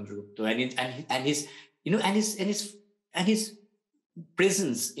Bongshi Chandragupta, and his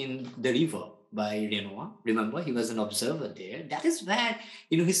presence in the river by Renoir. Remember, he was an observer there. That is where,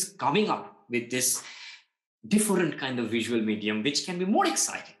 he's coming up with this different kind of visual medium, which can be more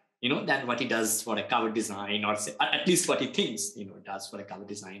exciting, than what he does for a cover design, or at least what he thinks, does for a cover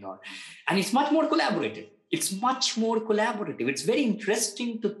design. And it's much more collaborative. It's very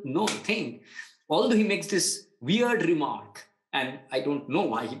interesting to think, although he makes this weird remark, and I don't know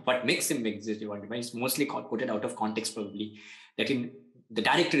what makes him make this remark. It's mostly quoted out of context, probably, that the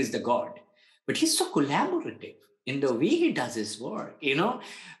director is the god, but he's so collaborative in the way he does his work,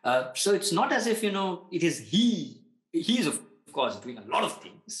 so it's not as if, it is he is of course doing a lot of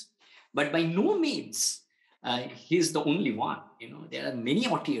things, but by no means he's the only one. There are many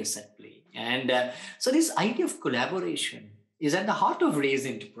authors at play, and so this idea of collaboration is at the heart of Ray's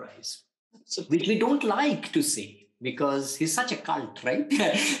enterprise, which we don't like to say, because he's such a cult, right?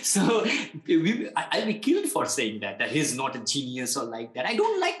 So I'll be killed for saying that he's not a genius or like that. I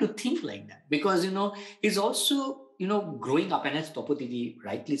don't like to think like that, because, he's also, growing up, and as Tapati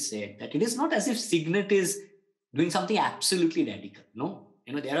rightly said, that it is not as if Signet is doing something absolutely radical. No,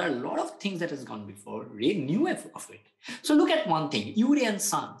 there are a lot of things that has gone before. Ray knew of it. So look at one thing, Ure and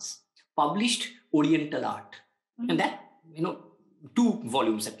Sons published Oriental Art, and that, 2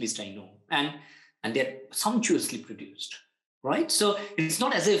 volumes at least I know, and they're sumptuously produced, right? So it's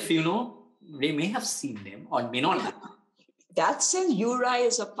not as if, they may have seen them or may not have. That says Uri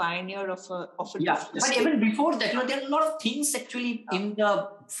is a pioneer of a yeah. But even before that, there are a lot of things actually in the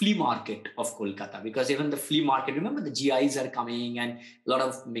flea market of Kolkata, because even the flea market, remember, the GIs are coming, and a lot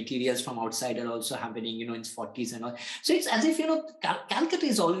of materials from outside are also happening, in its 40s and all. So it's as if, Calcutta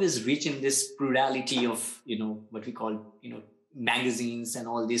is always rich in this plurality of, what we call, magazines and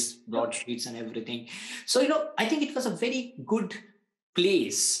all these broadsheets and everything. So, I think it was a very good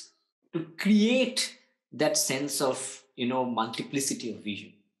place to create that sense of, multiplicity of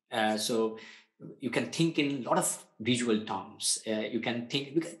vision. So you can think in a lot of visual terms. You can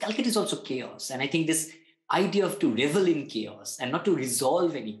think, because Calcutta is also chaos. And I think this idea of to revel in chaos and not to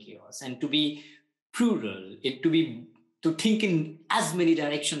resolve any chaos, and to be plural, to think in as many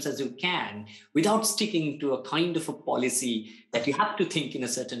directions as you can without sticking to a kind of a policy that you have to think in a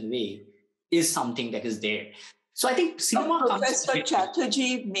certain way, is something that is there. So I think cinema... Professor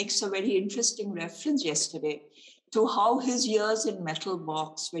Chatterjee makes a very interesting reference yesterday to how his years in Metal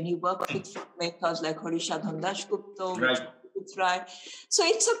Box, when he worked with filmmakers like Harishadhan Dashgupta, right. So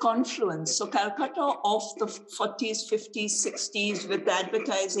it's a confluence. So Calcutta of the 40s, 50s, 60s, with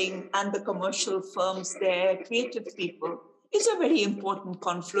advertising and the commercial firms there, creative people, is a very important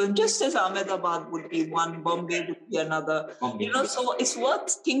confluence, just as Ahmedabad would be one, Bombay would be another. So it's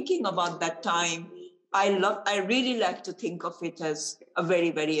worth thinking about that time. I really like to think of it as a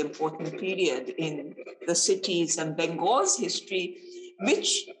very, very important period in the cities and Bengal's history,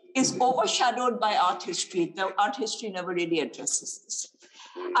 which is overshadowed by art history. The art history never really addresses this.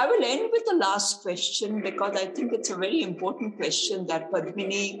 I will end with the last question, because I think it's a very important question that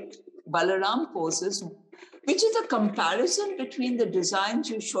Padmini Balaram poses, which is a comparison between the designs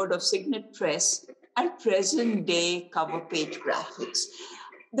you showed of Signet Press and present day cover page graphics.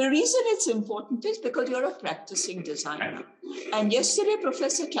 The reason it's important is because you're a practicing designer. And yesterday,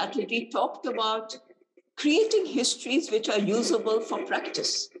 Professor Chatterjee talked about creating histories which are usable for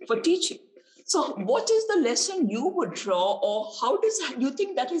practice, for teaching. So what is the lesson you would draw, or how do you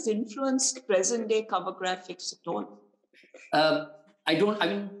think that has influenced present day cover graphics at all?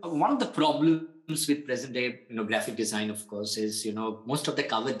 One of the problems with present day, graphic design, of course, is, most of the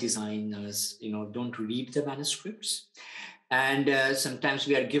cover designers, don't read the manuscripts. And sometimes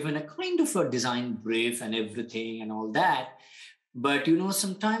we are given a kind of a design brief and everything and all that. But,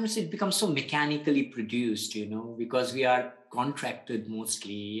 sometimes it becomes so mechanically produced, because we are contracted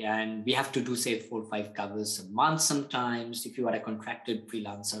mostly and we have to do, say, 4 or 5 covers a month sometimes, if you are a contracted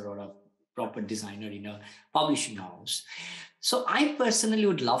freelancer or a proper designer in a publishing house. So I personally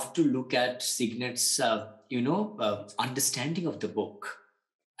would love to look at Signet's, understanding of the book.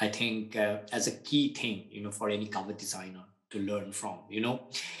 I think as a key thing, for any cover designer to learn from,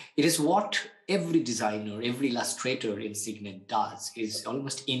 it is what every designer, every illustrator in Signet does, is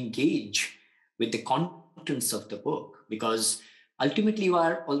almost engage with the contents of the book, because ultimately you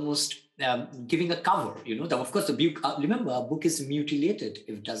are almost giving a cover. Of course, the book. Remember, a book is mutilated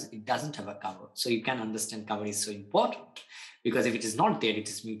if it doesn't have a cover. So you can understand cover is so important, because if it is not there, it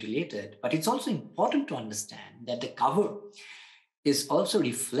is mutilated. But it's also important to understand that the cover is also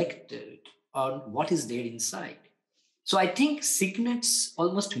reflected on what is there inside. So I think Signet's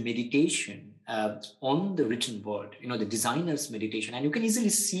almost meditation on the written word, the designer's meditation, and you can easily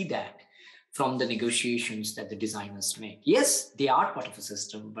see that from the negotiations that the designers make. Yes, they are part of a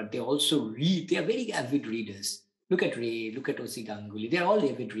system, but they also read. They are very avid readers. Look at Ray, look at O.C. Ganguly. They're all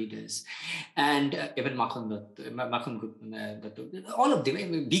avid readers. And even Makhan Datta, all of them.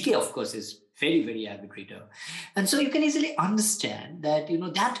 BK, of course, is very, very avid reader. And so you can easily understand that,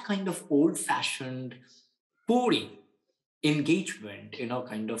 that kind of old-fashioned pouring engagement,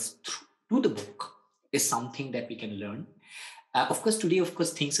 kind of through the book is something that we can learn. Of course, today,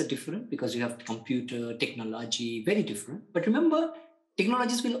 things are different because you have computer, technology, very different. But remember,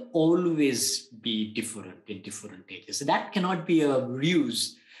 technologies will always be different in different ages. So that cannot be a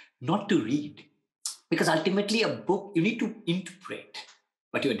ruse not to read, because ultimately a book, you need to interpret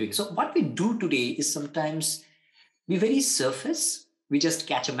what you're doing. So what we do today is sometimes be very surface. We just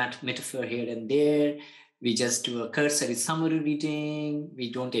catch a metaphor here and there. We just do a cursory summary reading.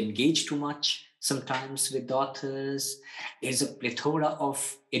 We don't engage too much sometimes with authors. There's a plethora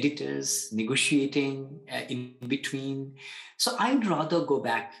of editors negotiating in between. So I'd rather go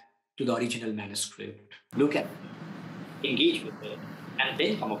back to the original manuscript, look at it, engage with it, and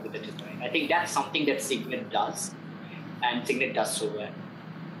then come up with a design. I think that's something that Signet does, and Signet does so well.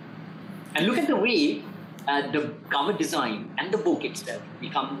 And look at the way the cover design and the book itself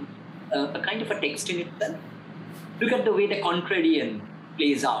become a kind of a text in itself. Look at the way the contrarian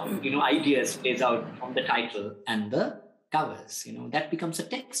plays out, ideas plays out from the title and the covers, that becomes a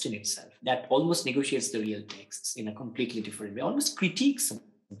text in itself that almost negotiates the real texts in a completely different way, almost critiques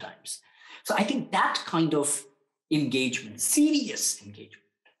sometimes. So I think that kind of engagement, serious engagement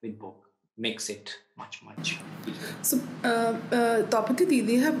with book, makes it much, much easier. So, Tapati,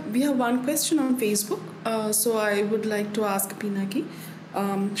 we have one question on Facebook. So I would like to ask Pinaki.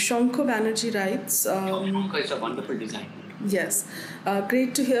 Shanko Banerjee writes... Shanko is a wonderful designer. Yes.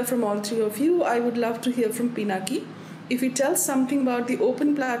 Great to hear from all three of you. I would love to hear from Pinaki. If you tell something about the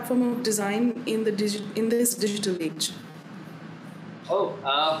open platform of design in this digital age.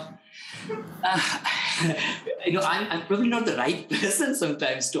 I'm probably not the right person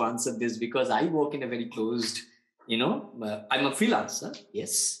sometimes to answer this, because I work in a very closed, I'm a freelancer,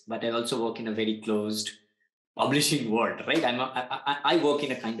 yes, but I also work in a very closed publishing world, right? I work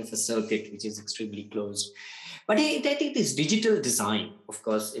in a kind of a circuit which is extremely closed. But I think this digital design, of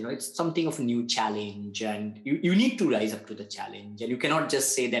course, it's something of a new challenge, and you need to rise up to the challenge. And you cannot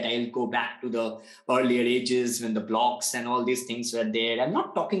just say that I'll go back to the earlier ages when the blocks and all these things were there. I'm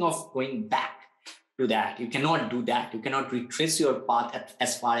not talking of going back to that. You cannot do that. You cannot retrace your path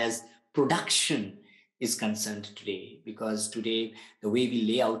as far as production is concerned today, because today the way we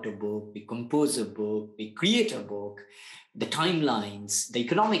lay out a book, we compose a book, we create a book, the timelines, the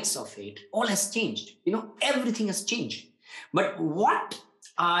economics of it, all has changed. Everything has changed. But what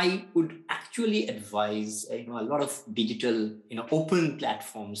I would actually advise, a lot of digital, open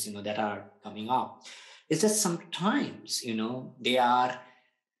platforms, that are coming up, is that sometimes, they're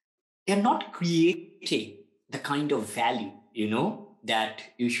not creating the kind of value, that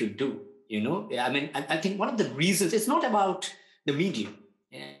you should do. I think one of the reasons, it's not about the medium.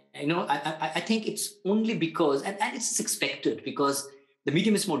 I think it's only because, and it's expected, because the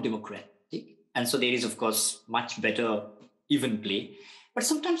medium is more democratic. And so there is, of course, much better even play. But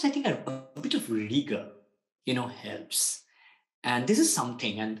sometimes I think a bit of rigor, helps. And this is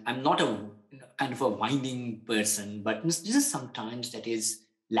something, and I'm not a kind of a whining person, but this is sometimes that is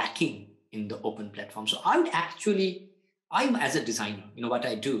lacking in the open platform. So I'm as a designer, what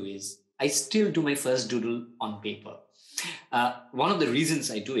I do is I still do my first doodle on paper. One of the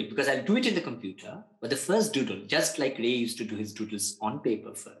reasons I do it, because I'll do it in the computer, but the first doodle, just like Ray used to do his doodles on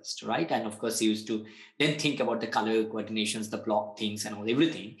paper first, right? And of course, he used to then think about the color coordinations, the block things and all,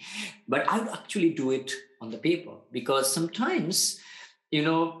 everything. But I would actually do it on the paper, because sometimes,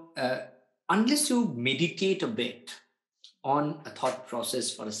 unless you meditate a bit on a thought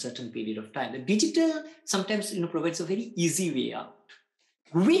process for a certain period of time, the digital sometimes, provides a very easy way out,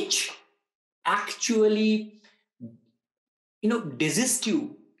 which actually desist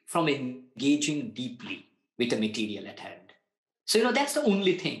you from engaging deeply with the material at hand. So, that's the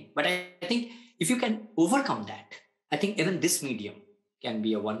only thing. But I think if you can overcome that, I think even this medium can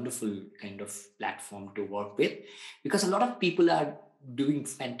be a wonderful kind of platform to work with, because a lot of people are doing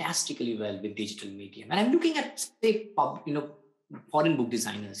fantastically well with digital medium. And I'm looking at, say, foreign book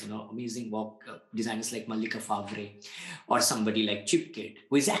designers, amazing work, designers like Malika Favre or somebody like Chipkit,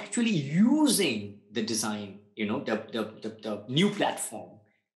 who is actually using the design, the new platform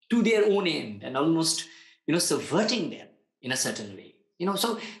to their own end and almost, subverting them in a certain way.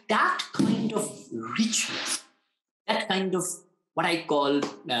 So that kind of richness, that kind of what I call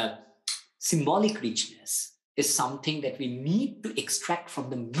symbolic richness is something that we need to extract from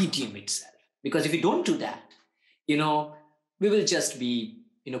the medium itself. Because if we don't do that, we will just be,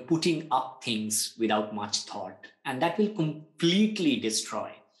 putting up things without much thought. And that will completely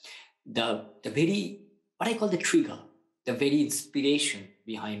destroy the very, what I call the trigger, the very inspiration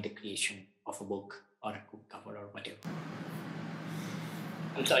behind the creation of a book or a book cover or whatever.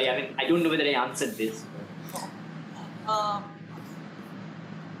 I'm sorry, I don't know whether I answered this.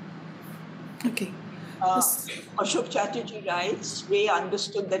 Okay. Ashok Chatterjee writes, Ray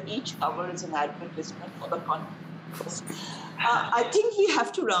understood that each cover is an advertisement for the conference. I think we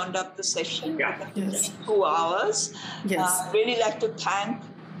have to round up the session. Yes. 2 hours. Yes. Really like to thank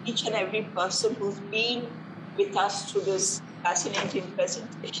each and every person who's been with us through this fascinating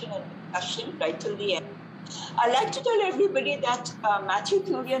presentation and discussion right till the end. I'd like to tell everybody that Matthew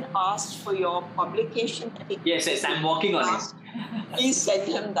Turian asked for your publication. Yes, I'm working on it. Please send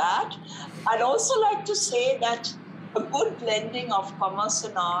him that. I'd also like to say that a good blending of commerce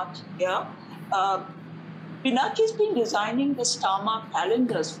and art here. Pinaki's been designing the Star Mark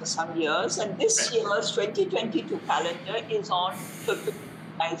calendars for some years, and this year's 2022 calendar is on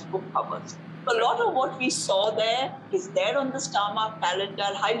nice book covers. So a lot of what we saw there is there on the Star Mark calendar.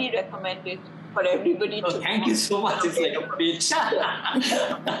 I highly recommend it for everybody to. Thank you so much. It's like a pitch.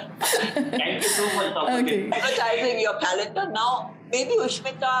 Thank you so much. Okay. Advertising your calendar. Now, maybe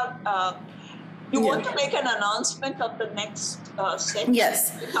Ushmita, you want to make an announcement of the next set?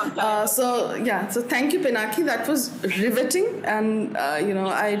 Yes. So thank you, Pinaki. That was riveting, and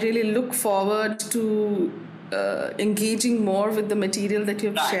I really look forward to engaging more with the material that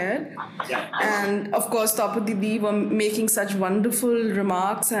you've shared. Yeah. And of course, Tapati were making such wonderful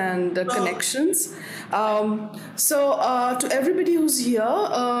remarks and connections. So to everybody who's here,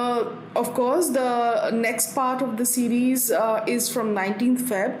 of course, the next part of the series is from 19th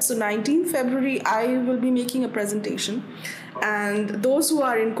Feb. So 19th February, I will be making a presentation. And those who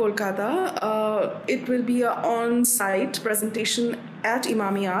are in Kolkata, it will be an on-site presentation at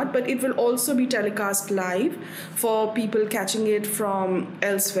Imamiyat, but it will also be telecast live for people catching it from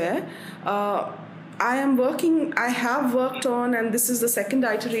elsewhere. I have worked on, and this is the second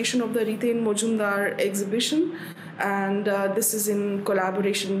iteration of the Riten Mojumdar exhibition, and this is in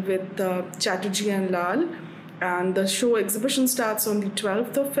collaboration with Chatterjee and Lal. And the show exhibition starts on the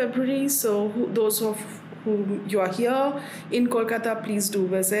 12th of February, so those of whom you are here in Kolkata, please do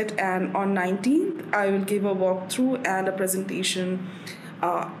visit. And on 19th, I will give a walkthrough and a presentation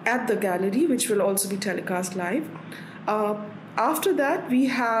at the gallery, which will also be telecast live. After that, we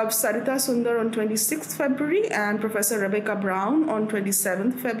have Sarita Sundar on 26th February and Professor Rebecca Brown on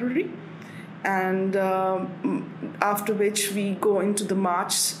 27th February. And after which we go into the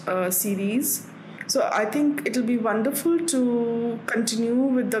March series. So I think it'll be wonderful to continue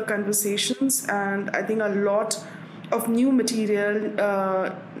with the conversations, and I think a lot of new material,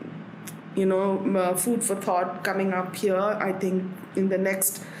 food for thought coming up here. I think in the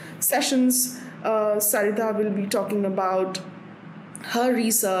next sessions, Sarita will be talking about her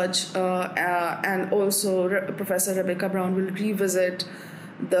research, and also Professor Rebecca Brown will revisit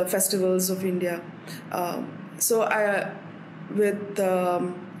the festivals of India.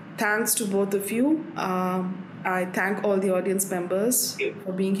 Thanks to both of you. I thank all the audience members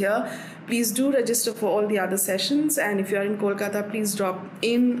for being here. Please do register for all the other sessions, and if you are in Kolkata, please drop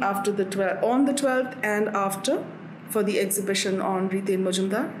in on the 12th and after for the exhibition on Riten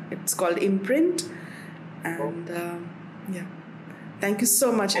Mojumdar. It's called Imprint, and Thank you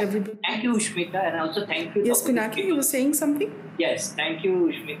so much, everybody. Thank you, Ushmita, and also thank you. Yes, Pinaki, you were saying something? Yes, thank you,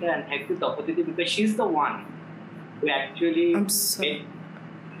 Ushmita, and thank you, Tapati, because she's the one who actually. I'm sorry.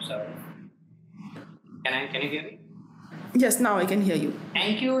 I'm sorry. Can you hear me? Yes, now I can hear you.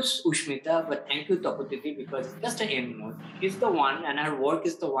 Thank you, Ushmita, but thank you, Tapati, because just a end note, she's the one, and her work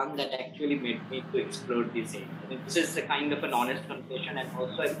is the one that actually made me to explore this area. I mean, this is a kind of an honest confession, and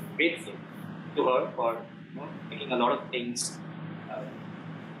also I'm grateful to her for making a lot of things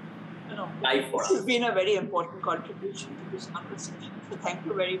live for us. This has been a very important contribution to this conversation. So thank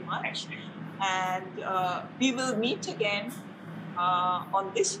you very much. And we will meet again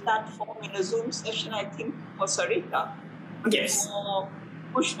on this platform in a Zoom session, I think, for Sarita. Yes. For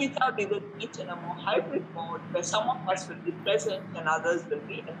Ushmita, we will meet in a more hybrid mode where some of us will be present and others will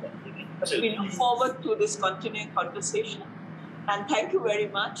be attending it. But we look forward to this continuing conversation. And thank you very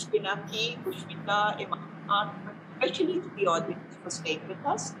much, Pinaki, Ushmita, Iman, especially to the audience for staying with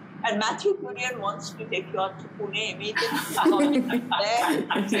us. And Matthew Kurian wants to take you out to Pune immediately.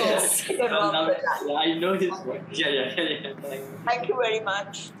 Yes. I know his work. Yeah. Thank you very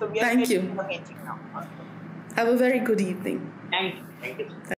much. So we are Thank you. meeting now. Have a very good evening. Thank you.